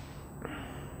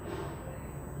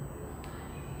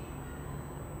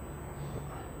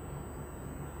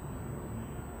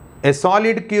a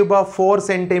solid cube of 4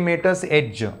 centimeters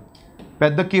edge,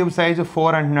 పెద్ద క్యూబ్ సైజు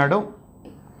 4 అంటున్నాడు,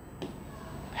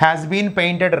 has been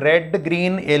painted red,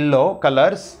 green, yellow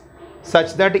colors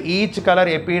such that each color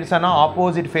appears on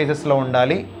opposite faces లో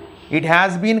ఉండాలి. It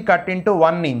has been cut into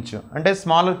 1 inch. అంటే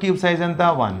smaller cube size ఎంత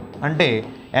 1, అంటే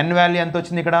ఎన్ value ఎంత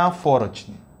వచ్చింది ఇక్కడ 4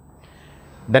 వచ్చింది.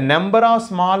 The number of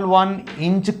small 1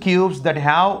 inch cubes that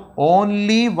have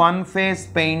only one face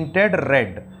painted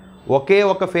red, ఒకే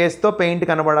ఒక ఫేస్తో పెయింట్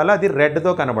కనబడాలి, అది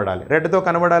రెడ్తో కనబడాలి. రెడ్తో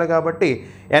కనబడాలి కాబట్టి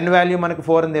ఎన్ వాల్యూ మనకు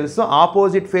 4 అని తెలుసు.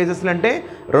 ఆపోజిట్ ఫేజెస్లు అంటే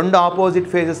రెండు ఆపోజిట్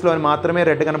ఫేజెస్లో మాత్రమే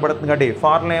రెడ్ కనబడుతుంది కాబట్టి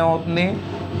ఫార్ములా ఏమవుతుంది?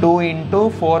 2 into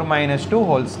 4 minus 2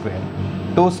 whole square.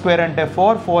 2 square అంటే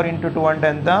 4, 4 into 2 అంటే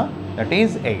ఎంత? That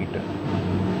is 8.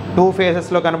 2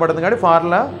 ఫేజెస్లో కనబడుతుంది కాబట్టి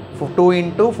formula 2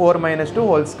 into 4 minus 2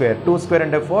 whole square. 2 square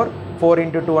అంటే 4, 4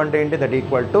 into 2 అంటే ఏంటి? That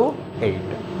equal to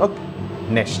 8. Okay,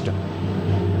 next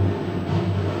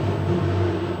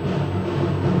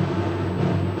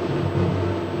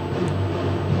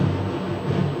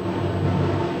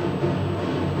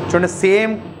చూడండి,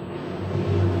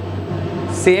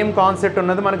 సేమ్ కాన్సెప్ట్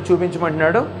ఉన్నది మనకు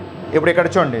చూపించమంటున్నాడు. ఇప్పుడు ఇక్కడ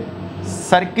చూడండి,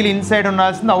 సర్కిల్ ఇన్సైడ్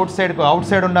ఉండాల్సింది అవుట్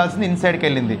సైడ్ ఉండాల్సింది ఇన్సైడ్కి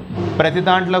వెళ్ళింది. ప్రతి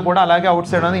దాంట్లో కూడా అలాగే అవుట్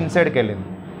సైడ్ ఉన్నది ఇన్సైడ్కి వెళ్ళింది.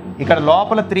 ఇక్కడ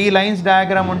లోపల 3 lines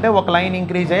డయాగ్రామ్ ఉంటే ఒక లైన్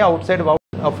ఇంక్రీజ్ అయ్యి అవుట్ సైడ్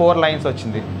 4 lines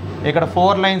వచ్చింది. ఇక్కడ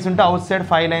 4 lines ఉంటే అవుట్ సైడ్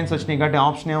 5 lines వచ్చినాయి కాబట్టి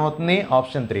ఆప్షన్ ఏమవుతుంది?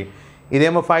 ఆప్షన్ 3.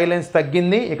 ఇదేమో 5 lines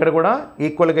తగ్గింది, ఇక్కడ కూడా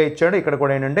ఈక్వల్గా ఇచ్చాడు, ఇక్కడ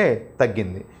కూడా ఏంటంటే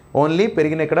తగ్గింది. ఓన్లీ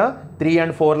పెరిగిన ఇక్కడ 3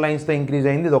 and 4 linesతో ఇంక్రీజ్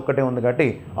అయింది, ఇది ఒక్కటే ఉంది కాబట్టి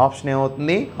ఆప్షన్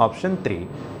ఏమవుతుంది? ఆప్షన్ 3.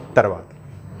 తర్వాత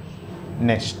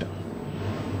నెక్స్ట్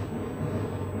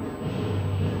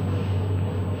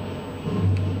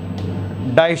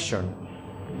డైస్ చూడండి.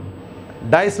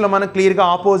 డైస్లో మనం క్లియర్గా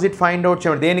ఆపోజిట్ ఫైండ్ అవుట్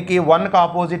చేయమని, దేనికి 1కి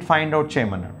ఆపోజిట్ ఫైండ్ అవుట్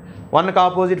చేయమన్నాడు. 1కి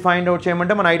ఆపోజిట్ ఫైండ్ అవుట్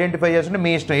చేయమంటే మనం ఐడెంటిఫై చేసుకుంటే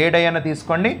మీ ఇష్టం, ఏ డై అయినా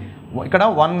తీసుకోండి. ఇక్కడ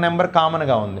 1 నెంబర్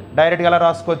కామన్గా ఉంది, డైరెక్ట్గా ఎలా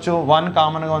రాసుకోవచ్చు? 1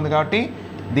 కామన్గా ఉంది కాబట్టి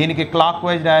దీనికి క్లాక్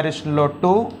వైజ్ డైరెక్షన్లో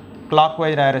 2, క్లాక్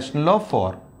వైజ్ డైరెక్షన్లో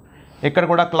 4, ఇక్కడ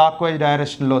కూడా క్లాక్ వైజ్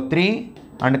డైరెక్షన్లో 3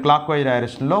 అండ్ క్లాక్ వైజ్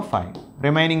డైరెక్షన్లో 5.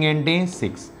 రిమైనింగ్ ఏంటి?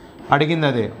 6. అడిగింది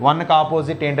అదే 1కి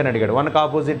ఆపోజిట్ ఏంటని అడిగాడు. 1కి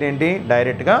ఆపోజిట్ ఏంటి?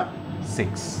 డైరెక్ట్గా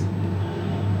 6.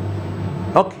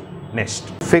 ఓకే, నెక్స్ట్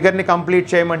ఫిగర్ని కంప్లీట్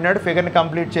చేయమంటున్నాడు. ఫిగర్ని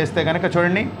కంప్లీట్ చేస్తే కనుక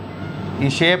చూడండి, ఈ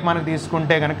షేప్ మనకు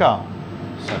తీసుకుంటే కనుక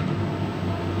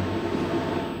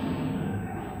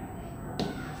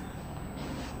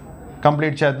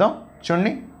కంప్లీట్ చేద్దాం.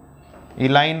 చూడండి, ఈ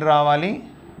లైన్ రావాలి,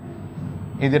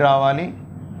 ఇది రావాలి,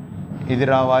 ఇది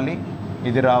రావాలి,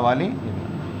 ఇది రావాలి.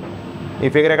 ఈ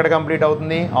ఫిగర్ ఎక్కడ కంప్లీట్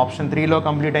అవుతుంది? ఆప్షన్ 3లో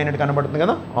కంప్లీట్ అయినట్టు కనబడుతుంది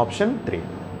కదా, ఆప్షన్ 3.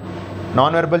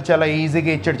 నాన్ వెర్బల్ చాలా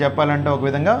ఈజీగా ఇచ్చాడు చెప్పాలంటే. ఒక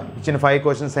విధంగా ఇచ్చిన 5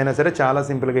 questions అయినా సరే చాలా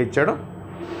సింపుల్గా ఇచ్చాడు.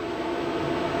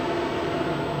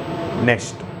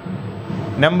 నెక్స్ట్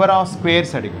నెంబర్ ఆఫ్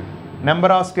స్క్వేర్స్ అడిగాడు.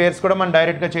 నెంబర్ ఆఫ్ స్క్వేర్స్ కూడా మనం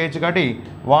డైరెక్ట్గా చేయొచ్చు కాబట్టి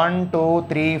 1 2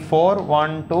 3 4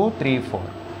 1 2 3 4.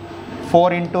 4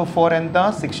 into 4 ఎంత?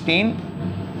 16.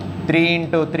 3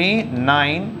 into 3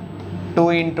 9. 2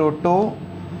 into 2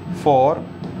 4.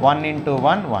 1 into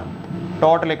 1 1.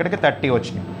 టోటల్ ఇక్కడికి 30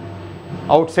 వచ్చినాయి.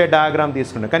 అవుట్ సైడ్ డయాగ్రామ్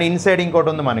తీసుకుంటాం, కానీ ఇన్సైడ్ ఇంకోటి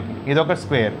ఉంది మనకి. ఇదొక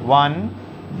స్క్వేర్ 1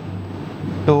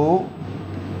 2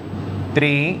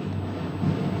 3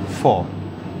 4.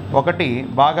 ఒకటి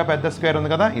బాగా పెద్ద స్క్వేర్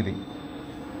ఉంది కదా, ఇది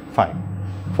 5.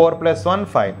 4 + 1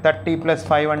 5. 30 +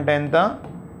 5 అంటే ఎంత?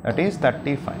 That is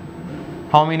 35.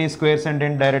 How many squares అంటే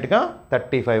డైరెక్ట్గా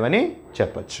 35 అని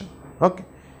చెప్పచ్చు. ఓకే,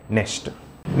 నెక్స్ట్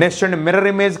అండి మిర్రర్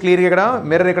ఇమేజ్ క్లియర్గా ఇక్కడ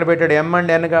మిర్రర్ ఇక్కడ పెట్టాడు M and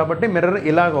N కాబట్టి మిర్రర్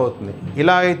ఇలాగ అవుతుంది.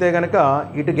 ఇలా అయితే కనుక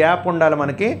ఇటు గ్యాప్ ఉండాలి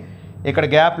మనకి, ఇక్కడ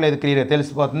గ్యాప్ లేదు, క్లియర్గా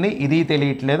తెలిసిపోతుంది. ఇది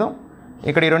తెలియట్లేదు.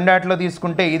 ఇక్కడ ఈ రెండాటిలో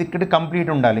తీసుకుంటే ఇది ఇక్కడ కంప్లీట్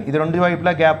ఉండాలి, ఇది రెండు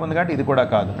వైపులా గ్యాప్ ఉంది కాబట్టి ఇది కూడా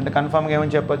కాదు. అంటే కన్ఫామ్గా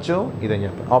ఏమని చెప్పొచ్చు, ఇదని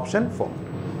చెప్పాలి. ఆప్షన్ 4.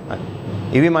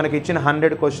 ఇవి మనకి ఇచ్చిన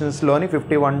 100 క్వశ్చన్స్లోని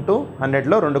 51 to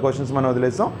 100లో 2 క్వశ్చన్స్ మనం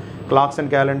వదిలేసాం. క్లాక్స్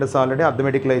అండ్ క్యాలెండర్స్ ఆల్రెడీ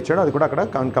అథమెటిక్లో ఇచ్చాడు, అది కూడా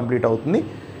అక్కడ కంప్లీట్ అవుతుంది.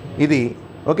 ఇది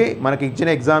ఓకే. మనకి ఇచ్చిన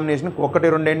ఎగ్జామినేషన్ 1,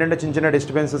 2 ఏంటంటే చిన్న చిన్న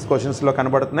డిస్టర్బెన్సెస్ క్వశ్చన్స్లో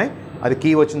కనబడుతున్నాయి. అది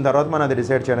కీ వచ్చిన తర్వాత మనం అది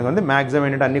డిసైడ్ చేయడం ఉంది. మ్యాక్సిమం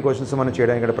ఏంటంటే అన్ని క్వశ్చన్స్ మనం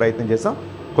చేయడానికి ఇక్కడ ప్రయత్నం చేస్తాం.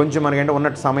 కొంచెం మనకంటే ఉన్న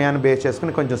సమయాన్ని బేస్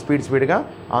చేసుకుని కొంచెం స్పీడ్గా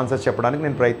ఆన్సర్స్ చెప్పడానికి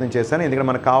నేను ప్రయత్నం చేశాను. ఎందుకంటే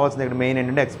మనకు కావాల్సిన ఇక్కడ మెయిన్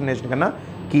ఏంటంటే ఎక్స్ప్లెనేషన్ కన్నా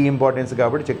కీ ఇంపార్టెన్స్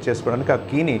కాబట్టి చెక్ చేసుకోవడానికి ఆ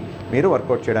కీని మీరు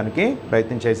వర్కౌట్ చేయడానికి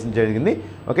ప్రయత్నం చేసి జరిగింది.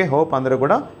 ఓకే, హోప్ అందరూ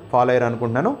కూడా ఫాలో అయ్యారు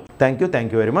అనుకుంటున్నాను. Thank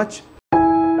you very much.